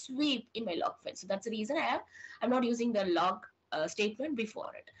the sweep in my log file. So that's the reason I'm not using the log statement before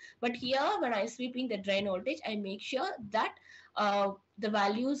it. But here, when I'm sweeping the drain voltage, I make sure that the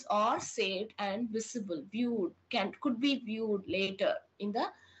values are saved and visible, viewed, could be viewed later in the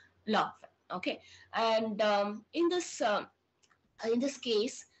log file. Okay, and in this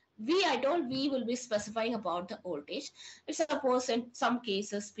case, I told we will be specifying about the voltage. If suppose in some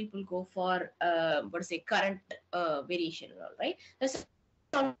cases people go for current variation, right? That's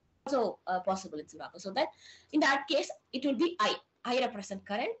also possible in Silvaco. So that in that case, it will be I represent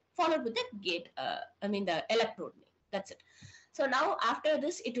current followed with the gate, the electrode name. That's it. So now after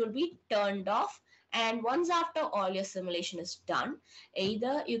this, it will be turned off. And once after all your simulation is done,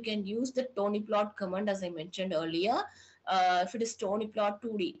 either you can use the Tony plot command as I mentioned earlier. If it is Tony plot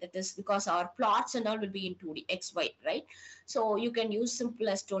 2D, that is because our plots and all will be in 2D, X, Y, right? So you can use simple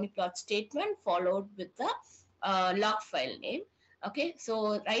as Tony plot statement followed with the log file name. Okay,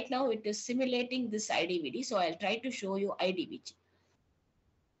 so right now it is simulating this IDVD. So I'll try to show you IDVG.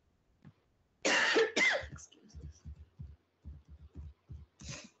 Excuse me.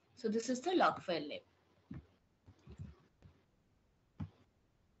 So this is the log file name.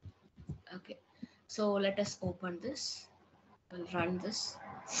 Okay, so let us open this. We'll run this.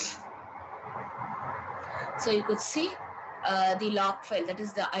 So you could see the log file, that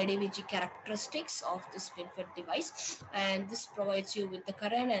is the IDVG characteristics of this FinFET device, and this provides you with the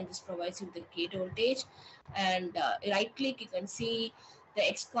current and this provides you with the gate voltage. And right click, you can see the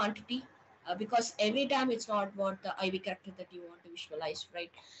X quantity, because every time it's not what the IV character that you want to visualize,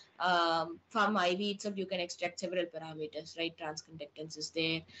 right? From IV itself, you can extract several parameters, right? Transconductance is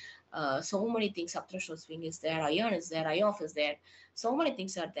there, so many things, subthreshold swing is there, ion is there, IOF is there, so many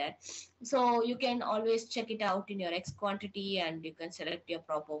things are there. So you can always check it out in your X quantity and you can select your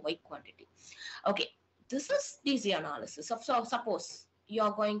proper Y quantity. Okay, this is DC analysis. So suppose you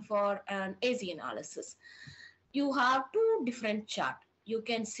are going for an AC analysis. You have two different chart. You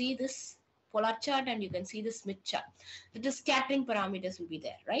can see this polar chart and you can see the Smith chart. The scattering parameters will be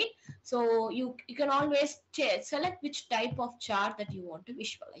there, right? So you can always select which type of chart that you want to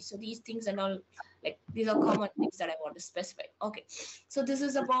visualize. So these things and all, like these are common things that I want to specify. Okay, so this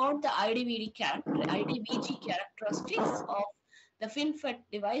is about the IDVG characteristics of the FinFET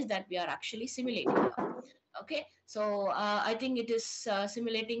device that we are actually simulating now. Okay, so I think it is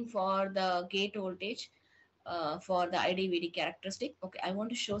simulating for the gate voltage. For the IDVD characteristic. Okay, I want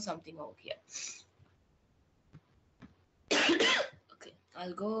to show something over here. Okay,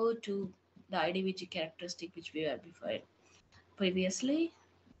 I'll go to the IDVG characteristic which we were before previously.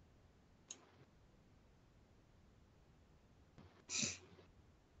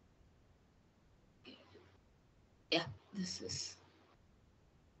 Yeah, this is.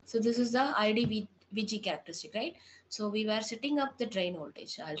 So this is the IDVG characteristic, right? So we were setting up the drain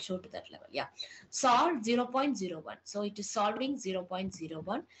voltage. I'll show to that level. Yeah. Solve 0.01. So it is solving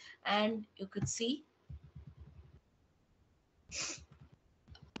 0.01. And you could see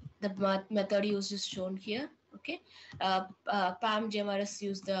the method used is shown here. Okay. Pam JMRS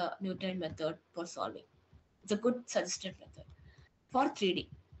used the Newton method for solving. It's a good suggested method. for 3D.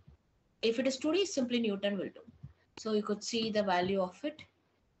 If it is 2D, simply Newton will do. So you could see the value of it,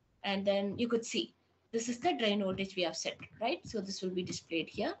 and then you could see this is the drain voltage we have set, right? So this will be displayed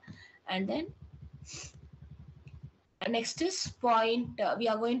here, and then next is we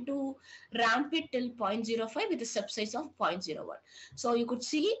are going to ramp it till 0.05 with a step size of 0.01. So you could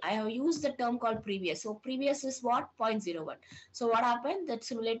see I have used the term called previous. So previous is what? 0.01. So what happened? That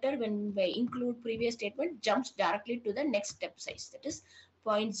simulator, when we include previous statement, jumps directly to the next step size, that is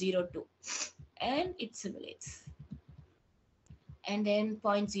 0.02, and it simulates. And then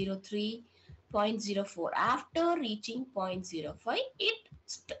 0.03, 0.04. After reaching 0.05,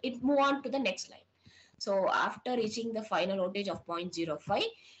 it move on to the next line. So after reaching the final voltage of 0.05,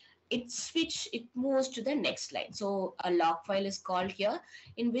 it moves to the next line. So a log file is called here,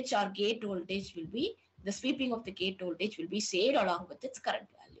 in which our gate voltage will be, the sweeping of the gate voltage will be saved along with its current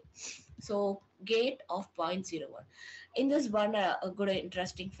value. So gate of 0.01. In this one, a good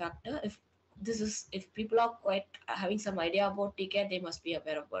interesting factor, if people are quite having some idea about TCAD, they must be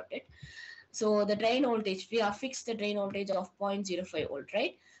aware about it. So the drain voltage, we have fixed the drain voltage of 0.05 volt,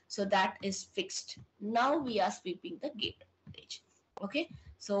 right? So that is fixed. Now we are sweeping the gate voltage. Okay.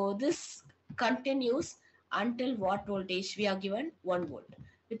 So this continues until what voltage? We are given 1 volt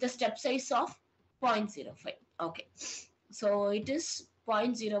with a step size of 0.05. Okay. So it is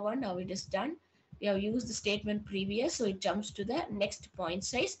 0.01. Now it is done. We have used the statement previous. So it jumps to the next point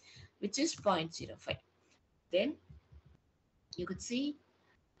size, which is 0.05. Then you could see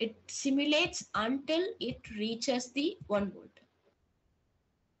it simulates until it reaches the 1 volt.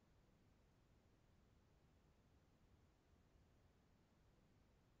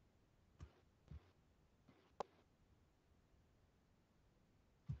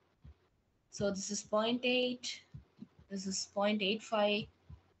 So this is 0.8, this is 0.85,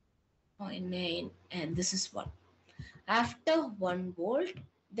 0.9, and this is 1. After 1 volt,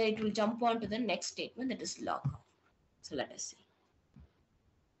 then it will jump on to the next statement, that is log off. So let us see.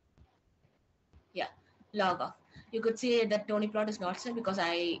 Yeah, log off. You could see that Tony plot is not set because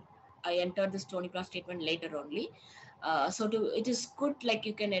I entered this Tony plot statement later only. It is good, like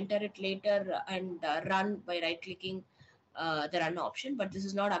you can enter it later and run by right clicking the run option, but this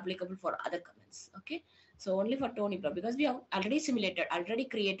is not applicable for other comments. Okay, so only for Tony plot, because we have already simulated, already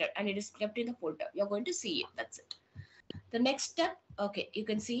created, and it is kept in the folder. You are going to see it. That's it. The next step, okay, you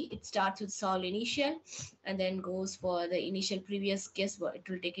can see it starts with solve initial and then goes for the initial previous guess what it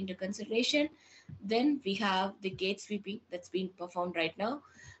will take into consideration. Then we have the gate sweeping that's being performed right now.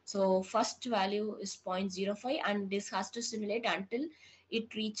 So first value is 0.05, and this has to simulate until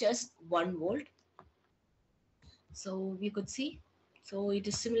it reaches 1 volt. So we could see, so it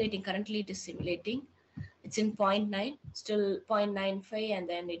is simulating, currently it is simulating, it's in 0.9, still 0.95, and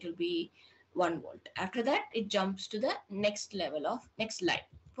then it will be 1 volt. After that, it jumps to the next level of next line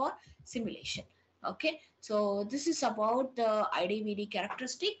for simulation. Okay, so this is about the IDVD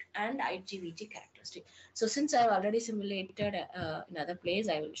characteristic and IGVG characteristic. So since I've already simulated another place,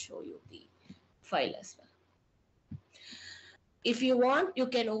 I will show you the file as well. If you want, you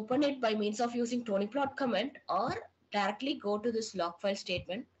can open it by means of using Tony plot command, or directly go to this log file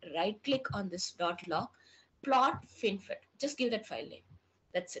statement, right click on this .log, plot finfet. Just give that file name.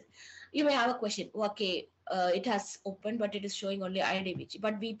 That's it. You may have a question. Okay, it has opened, but it is showing only IDVG.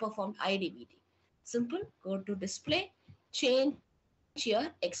 But we performed IDVD. Simple. Go to display, change your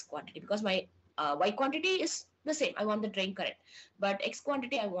X quantity, because my Y quantity is the same. I want the drain current, but X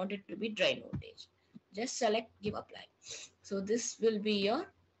quantity I want it to be drain voltage. Just select, give apply. So this will be your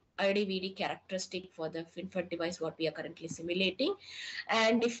IDVD characteristic for the FinFET device what we are currently simulating.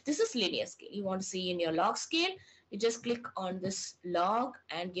 And if this is linear scale, you want to see in your log scale, you just click on this log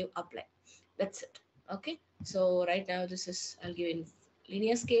and give apply. That's it. Okay. So right now this is, I'll give in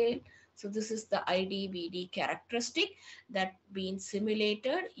linear scale. So this is the IDVD characteristic that being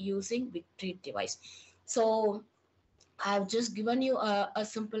simulated using Victory device. So I've just given you a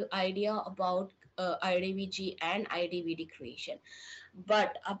simple idea about IDVG and IDVD creation.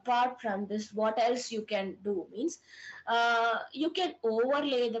 But apart from this, what else you can do means you can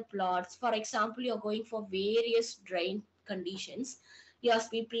overlay the plots. For example, you're going for various drain conditions. You are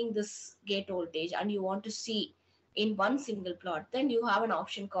sweeping this gate voltage and you want to see in one single plot. Then you have an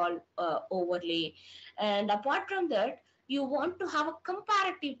option called overlay. And apart from that, you want to have a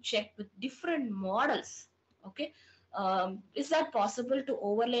comparative check with different models. Okay. Is that possible to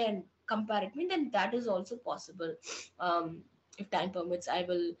overlay and compare it? Then that is also possible. If time permits, I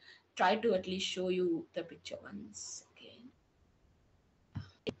will try to at least show you the picture once again.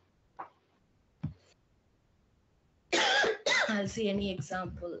 I'll see any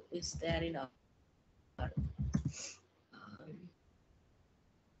example is there in our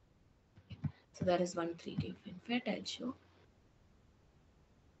So there is one 3D FinFET I'll show.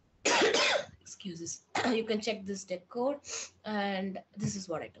 Excuses. You can check this deck code, and this is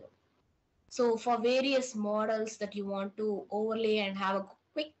what I told. So for various models that you want to overlay and have a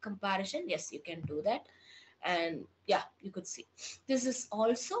quick comparison, yes, you can do that. And yeah, you could see this is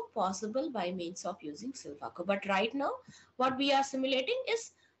also possible by means of using Silvaco. But right now, what we are simulating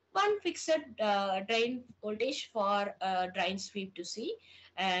is one fixed drain voltage for drain sweep to C,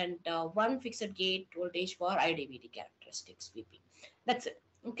 and one fixed gate voltage for IDVD characteristics VP. That's it.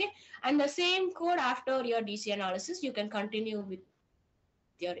 Okay, and the same code after your DC analysis, you can continue with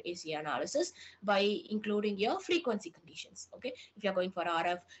your AC analysis by including your frequency conditions. Okay, if you're going for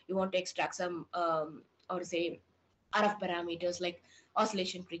RF, you want to extract some or say RF parameters like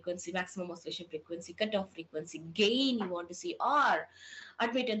oscillation frequency, maximum oscillation frequency, cutoff frequency, gain you want to see, or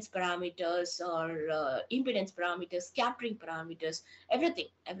admittance parameters, or impedance parameters, scattering parameters, everything.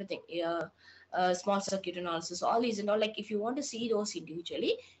 Small circuit analysis, all these and all. Like if you want to see those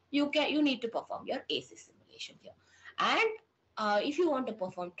individually, you need to perform your AC simulation here. And if you want to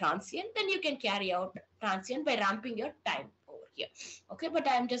perform transient, then you can carry out transient by ramping your time over here. Okay, but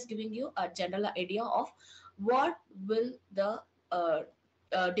I am just giving you a general idea of what will the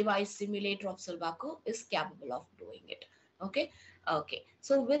device simulator of Silvaco is capable of doing it. Okay,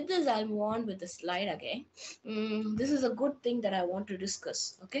 so with this, I'll move on with the slide again. This is a good thing that I want to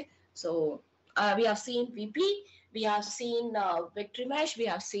discuss. Okay, so we have seen VP, we have seen Victory Mesh, we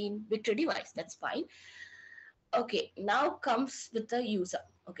have seen Victory Device. That's fine. Okay, now comes with the user.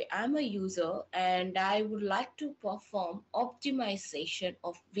 Okay, I'm a user and I would like to perform optimization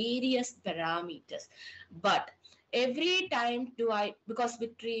of various parameters. But every time because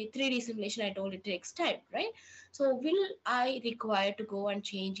with 3D simulation, I told it takes time, right? So will I require to go and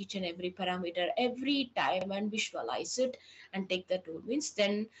change each and every parameter every time and visualize it and take the tool? Means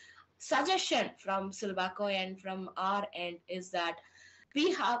then suggestion from Silvaco and from our end is that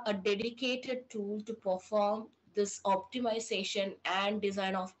we have a dedicated tool to perform this optimization and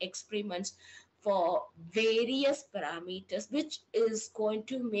design of experiments for various parameters, which is going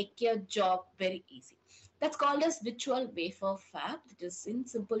to make your job very easy. That's called as virtual wafer fab. It is in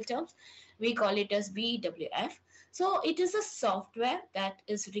simple terms. We call it as VWF. So it is a software that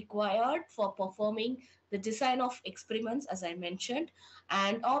is required for performing the design of experiments, as I mentioned,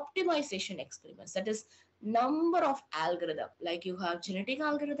 and optimization experiments. That is number of algorithm, like you have genetic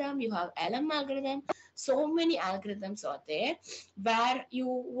algorithm, you have LM algorithm, so many algorithms are there where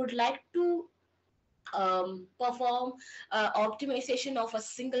you would like to perform optimization of a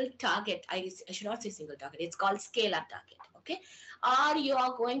single target. I should not say single target, it's called scalar target. Okay, or you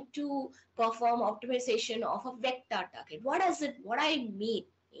are going to perform optimization of a vector target. What I mean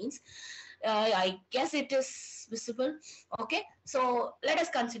means I guess it is visible. Okay, so let us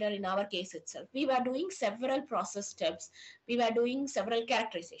consider in our case itself. We were doing several process steps. We were doing several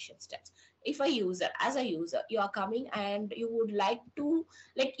characterization steps. If as a user, you are coming and you would like to,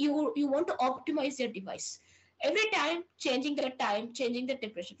 like you want to optimize your device. Every time, changing the time, changing the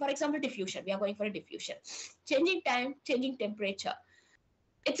temperature. For example, diffusion. We are going for a diffusion. Changing time, changing temperature.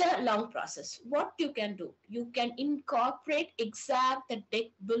 It's a long process. What you can do, you can incorporate exact the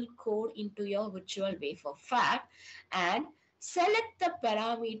deck build code into your virtual wafer fab and select the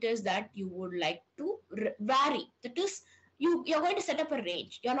parameters that you would like to vary. That is, you're going to set up a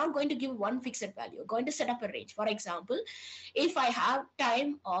range. You're not going to give one fixed value. You're going to set up a range. For example, if I have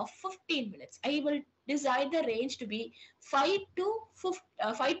time of 15 minutes, I will decide the range to be 5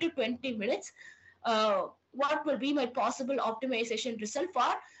 to 20 minutes. What will be my possible optimization result for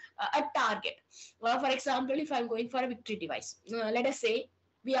a target. For example, if I'm going for a Victory device, let us say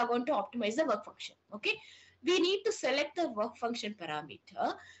we are going to optimize the work function. Okay, we need to select the work function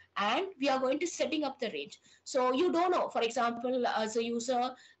parameter and we are going to setting up the range. So you don't know, for example, as a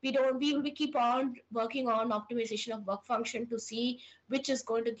user, we will be keep on working on optimization of work function to see which is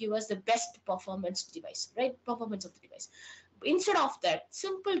going to give us the best performance device, right? Performance of the device. Instead of that,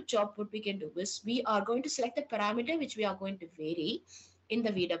 simple job what we can do is we are going to select the parameter which we are going to vary in the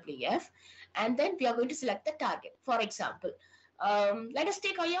VWF, and then we are going to select the target. For example, let us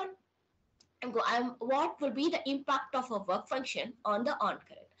take ion and go. What will be the impact of a work function on the on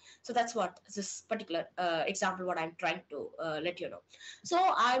current? So that's what this particular example what I'm trying to let you know.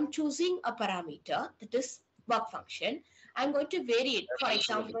 So I'm choosing a parameter that is work function. I'm going to vary it. For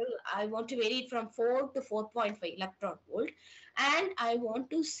example, I want to vary it from 4 to 4.5 electron volt. And I want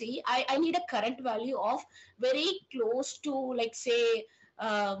to see, I need a current value of very close to, like say,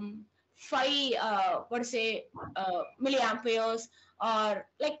 5, milliamperes, or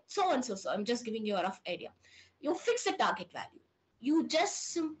like so and so. So I'm just giving you a rough idea. You fix the target value. you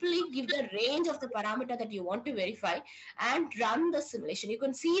just simply give the range of the parameter that you want to verify and run the simulation. You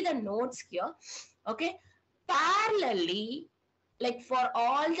can see the nodes here. Okay. Parallelly, like for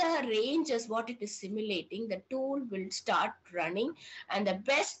all the ranges what it is simulating, the tool will start running, and the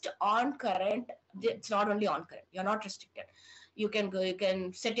best on current, it's not only on current, you're not restricted. You can go, you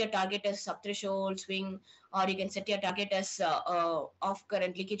can set your target as subthreshold swing, or you can set your target as off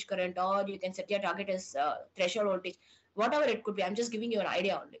current, leakage current, or you can set your target as threshold voltage, whatever it could be. I'm just giving you an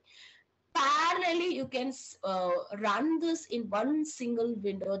idea only. Parallelly, you can run this in one single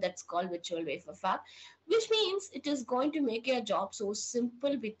window that's called virtual wafer fab, which means it is going to make your job so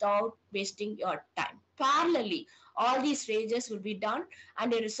simple without wasting your time. Parallelly, all these ranges will be done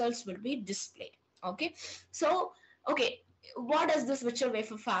and the results will be displayed. Okay, so okay, what does this virtual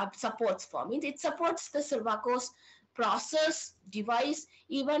wafer fab supports for? Means it supports the Silvaco's process, device,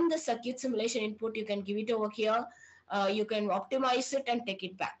 even the circuit simulation input. You can give it over here. You can optimize it and take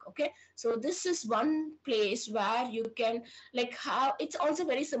it back. Okay, so this is one place where you can like how it's also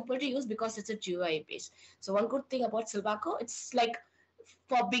very simple to use because it's a GUI based. So one good thing about Silvaco, it's like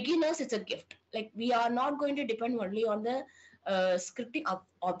for beginners, it's a gift. Like we are not going to depend only on the scripting.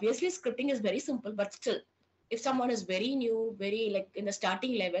 Obviously, scripting is very simple, but still, if someone is very new, very like in the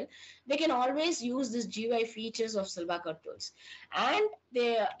starting level, they can always use this GUI features of Silvaco tools. And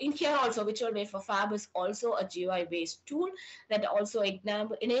they in here also, virtual wafer fab is also a GUI based tool that also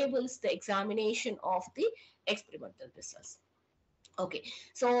enables the examination of the experimental results. Okay,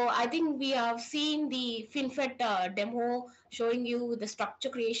 so I think we have seen the FinFET demo showing you the structure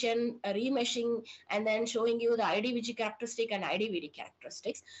creation, remeshing, and then showing you the IDVG characteristic and IDVD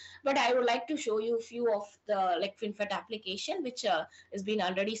characteristics. But I would like to show you a few of the like FinFET application, which has been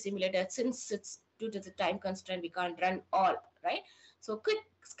already simulated. Since it's due to the time constraint, we can't run all, right? So quick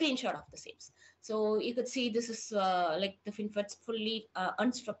screenshot of the same. So you could see this is like the FinFET's fully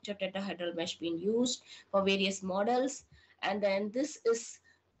unstructured tetrahedral mesh being used for various models. And then this is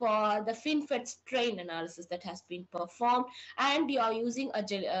for the FinFET strain analysis that has been performed, and you are using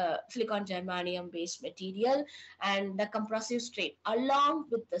a silicon germanium based material, and the compressive strain along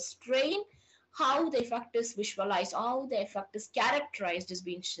with the strain, how the effect is visualized, how the effect is characterized is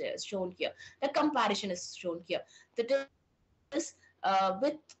being shown here. The comparison is shown here. That is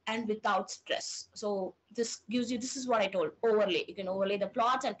with and without stress. So this gives you, this is what I told, overlay. You can overlay the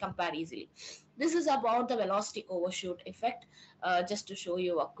plots and compare easily. This is about the velocity overshoot effect, just to show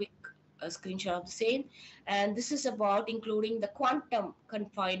you a quick screenshot of the same. And this is about including the quantum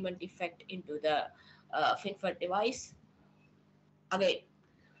confinement effect into the FinFET device. Again,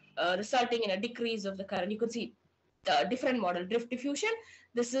 resulting in a decrease of the current. You can see the different model, drift diffusion.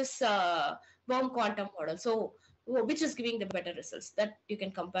 This is Bohm quantum model. So which is giving the better results that you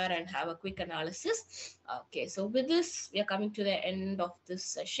can compare and have a quick analysis. Okay, so with this, we are coming to the end of this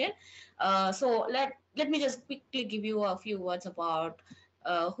session. So let me just quickly give you a few words about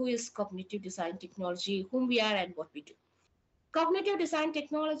who is Cognitive Design Technology, whom we are, and what we do. Cognitive Design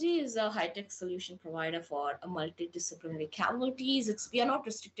Technology is a high-tech solution provider for a multidisciplinary capabilities. We are not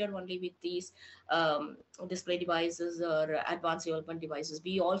restricted only with these display devices or advanced development devices.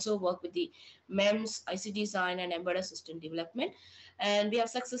 We also work with the MEMS, IC design, and embedded system development. And we have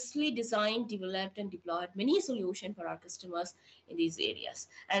successfully designed, developed, and deployed many solutions for our customers in these areas.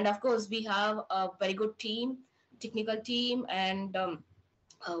 And of course, we have a very good team, technical team, and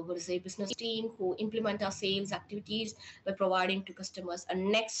business team who implement our sales activities by providing to customers a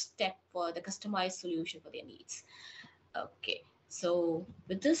next step for the customized solution for their needs. Okay, so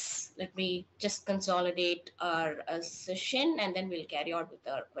with this, let me just consolidate our session, and then we'll carry on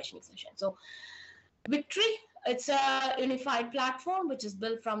with our questioning session. So Victory, it's a unified platform which is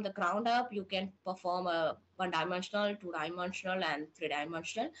built from the ground up. You can perform a one-dimensional, two-dimensional, and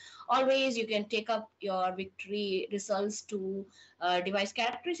three-dimensional. Always you can take up your Victory results to device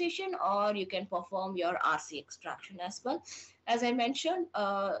characterization, or you can perform your RC extraction as well. As I mentioned,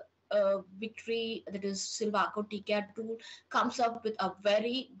 Victory, that is Silvaco TCAD tool, comes up with a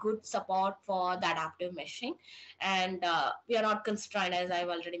very good support for the adaptive meshing. And we are not constrained, as I've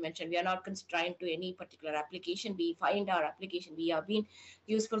already mentioned, we are not constrained to any particular application. We find our application, we have been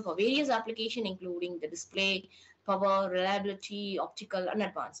useful for various applications, including the display, power, reliability, optical, and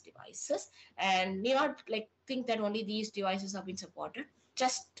advanced devices. And we not like think that only these devices have been supported.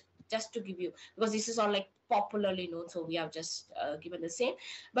 Just to give you, because this is all like popularly known, so we have just given the same,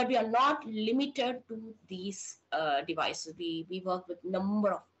 but we are not limited to these devices. We work with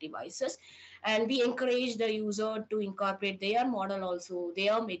number of devices, and we encourage the user to incorporate their model also,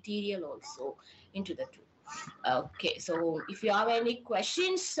 their material also into the tool. Okay, so if you have any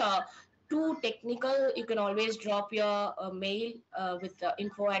questions, too technical, you can always drop your mail with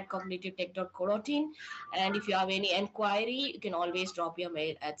info@cognitivetech.co.in. And if you have any inquiry, you can always drop your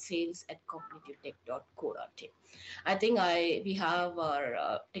mail at sales@cognitivetech.co.in. I think we have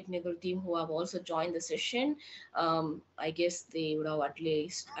our technical team who have also joined the session. I guess they would have at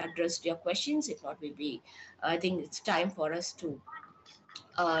least addressed your questions. If not, I think it's time for us to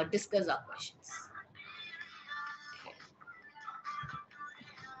discuss our questions.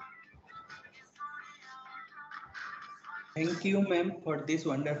 Thank you, ma'am, for this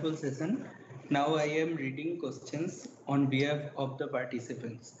wonderful session. Now I am reading questions on behalf of the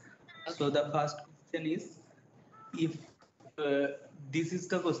participants. Okay. So the first question is, if this is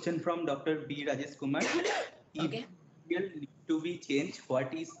the question from Dr. B. Rajesh Kumar. If Okay. material need to be changed,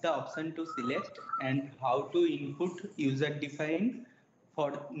 what is the option to select and how to input user-defined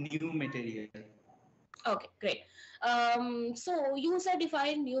for new material? Okay, great. So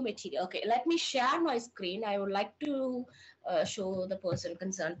user-defined new material. Okay, let me share my screen. I would like to show the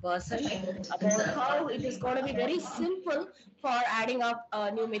concerned person about how it is going to be very simple for adding up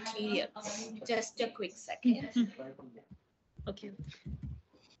new material. Just a quick second. Okay.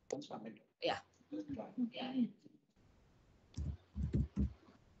 Yeah.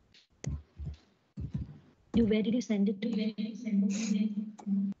 Where did you send it to?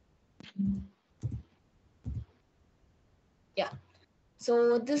 Yeah.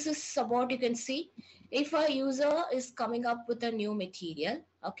 So this is about, you can see, if a user is coming up with a new material,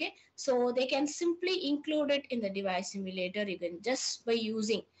 okay, so they can simply include it in the device simulator. You can just by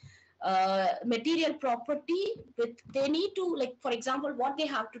using material property they need to, like, for example, what they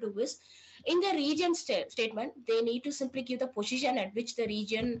have to do is, in the region statement, they need to simply give the position at which the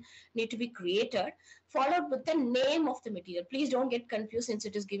region need to be created, followed with the name of the material. Please don't get confused since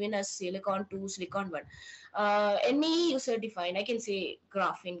it is given as silicon 2, silicon 1. Any user defined, I can say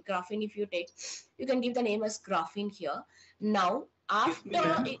graphene. Graphene, if you take, you can give the name as graphene here. Now,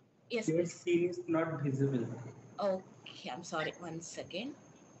 after yes, your please. screen is not visible. Okay, I'm sorry. One second.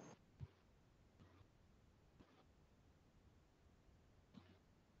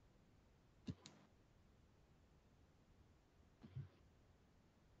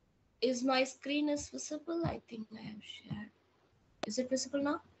 Is my screen is visible? I think I have shared. Is it visible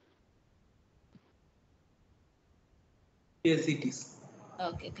now? Yes, it is.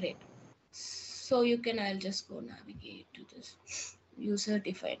 Okay, great. So you can, I'll just go navigate to this user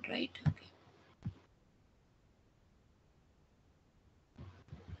defined, right? Okay.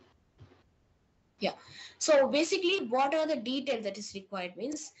 Yeah. So basically, what are the details that is required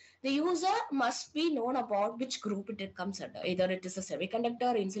means the user must be known about which group it comes under. Either it is a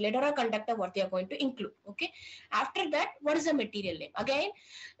semiconductor, insulator, or conductor, what they are going to include. Okay. After that, what is the material name? Again,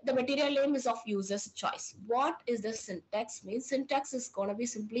 the material name is of user's choice. What is the syntax means? Syntax is going to be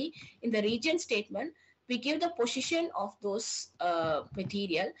simply in the region statement. We give the position of those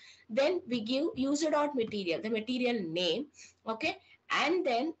material. Then we give user.material, the material name. Okay. And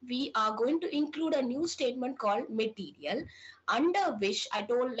then we are going to include a new statement called material, under which I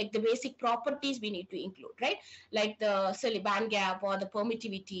told, like, the basic properties we need to include, right? Like the band gap or the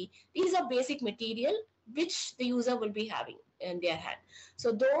permittivity. These are basic material which the user will be having in their hand.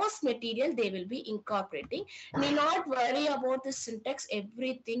 So those material they will be incorporating. Need not worry about the syntax.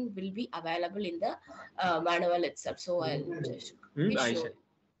 Everything will be available in the manual itself. So I'll just show you.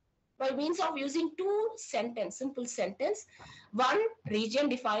 By means of using two simple sentence, one region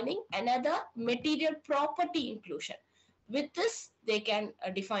defining, another material property inclusion. With this, they can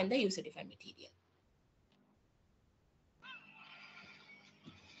define the user defined material.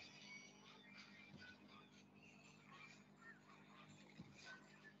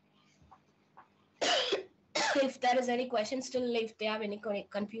 If there is any question still, if they have any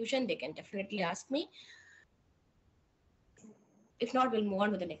confusion, they can definitely ask me. If not, we'll move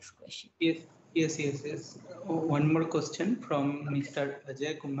on with the next question. Yes. One more question from Mr.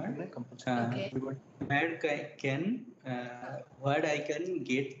 Ajay Kumar. Okay. Where I can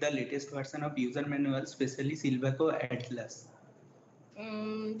get the latest version of user manual, especially Silvaco Atlas?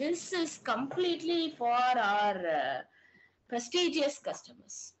 This is completely for our prestigious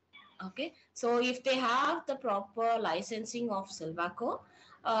customers. Okay, so if they have the proper licensing of Silvaco,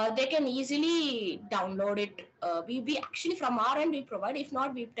 they can easily download it. We actually, from our end, we provide. If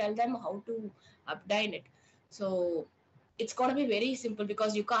not, we tell them how to update it. So it's going to be very simple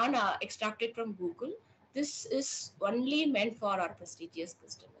because you can't extract it from Google. This is only meant for our prestigious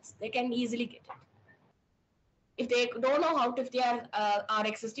customers. They can easily get it. If they don't know how to, if they are our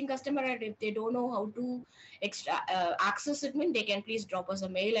existing customer, and if they don't know how to access it, they can please drop us a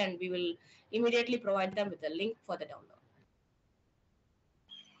mail and we will immediately provide them with a link for the download.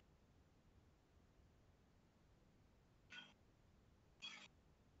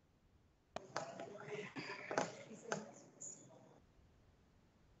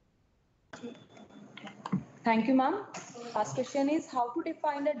 Thank you, ma'am. First question is how to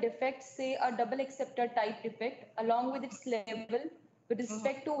define a defect, say a double acceptor type defect, along with its level with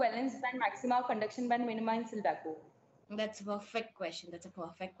respect to valence band, maxima, conduction band, minima, and Silvaco. That's a perfect question. That's a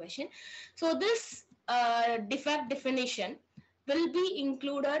perfect question. So this defect definition will be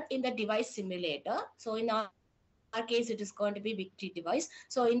included in the device simulator. So in our case, it is going to be Victory device.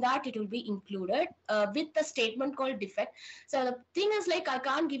 So in that, it will be included with the statement called defect. So the thing is, like, I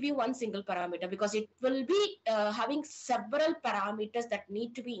can't give you one single parameter because it will be having several parameters that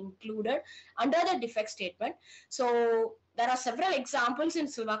need to be included under the defect statement. So there are several examples in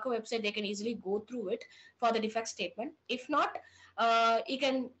Silvaco website. They can easily go through it for the defect statement. If not, you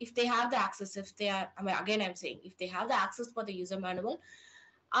can, if they have the access, if they are, I mean, again, I'm saying, if they have the access for the user manual,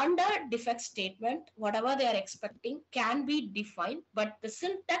 under defect statement, whatever they are expecting can be defined, but the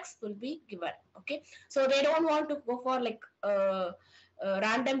syntax will be given. Okay, so they don't want to go for like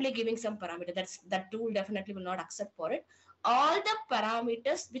randomly giving some parameter. That tool definitely will not accept for it. All the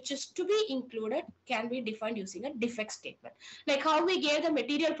parameters which is to be included can be defined using a defect statement. Like how we gave the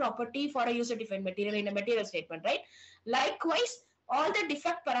material property for a user defined material in a material statement, right? Likewise, all the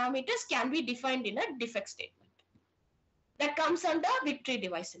defect parameters can be defined in a defect statement. That comes under Victory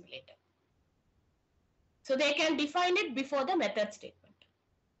device simulator. So they can define it before the method statement.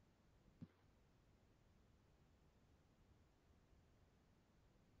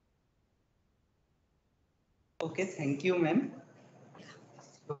 Okay, thank you, ma'am.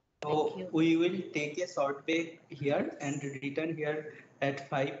 So we will take a short break here and return here at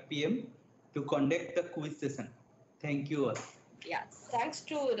 5 p.m. to conduct the quiz session. Thank you all. Yeah, thanks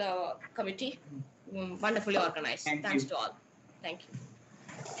to the committee. Wonderfully organized. Thanks to all. Thank you.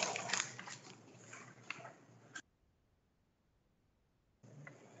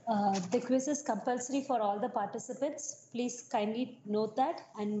 The quiz is compulsory for all the participants. Please kindly note that,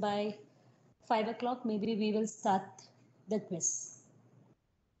 and by 5 o'clock, maybe we will start the quiz.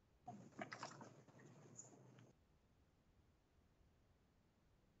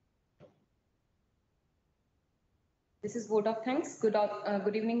 This is vote of thanks. Good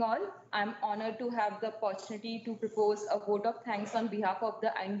evening, all. I'm honored to have the opportunity to propose a vote of thanks on behalf of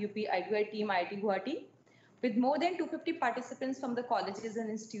the INUP I2I team IIT Guwahati. With more than 250 participants from the colleges and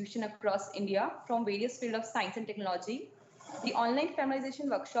institutions across India from various fields of science and technology, the online familiarization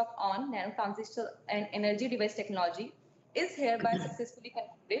workshop on nanotransistor and energy device technology is hereby successfully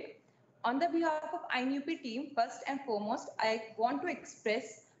concluded. On the behalf of INUP team, first and foremost, I want to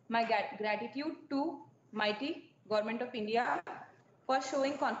express my gratitude to mighty Government of India for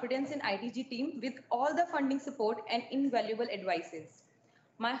showing confidence in ITG team with all the funding support and invaluable advices.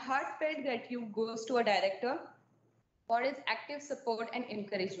 My heartfelt gratitude goes to a director for his active support and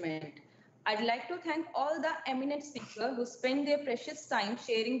encouragement. I'd like to thank all the eminent speakers who spent their precious time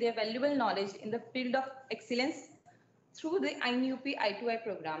sharing their valuable knowledge in the field of excellence through the INUP I2I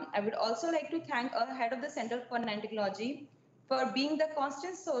program. I would also like to thank our head of the Center for Nanotechnology for being the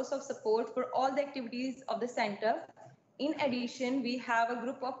constant source of support for all the activities of the center. In addition, we have a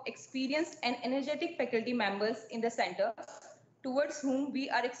group of experienced and energetic faculty members in the center towards whom we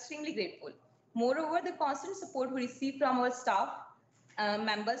are extremely grateful. Moreover, the constant support we receive from our staff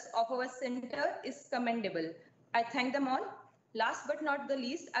members of our center is commendable. I thank them all. Last but not the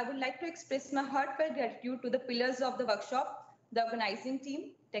least, I would like to express my heartfelt gratitude to the pillars of the workshop, the organizing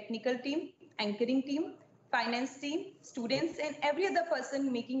team, technical team, anchoring team, finance team, students, and every other person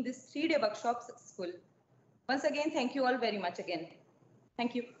making this 3-day workshop successful. Once again, thank you all very much again.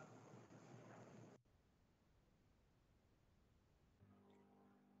 Thank you.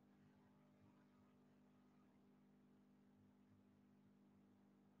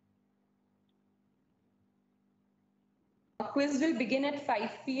 Quiz will begin at 5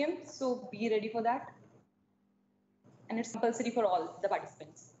 p.m. So be ready for that. And it's compulsory for all the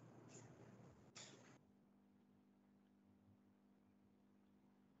participants.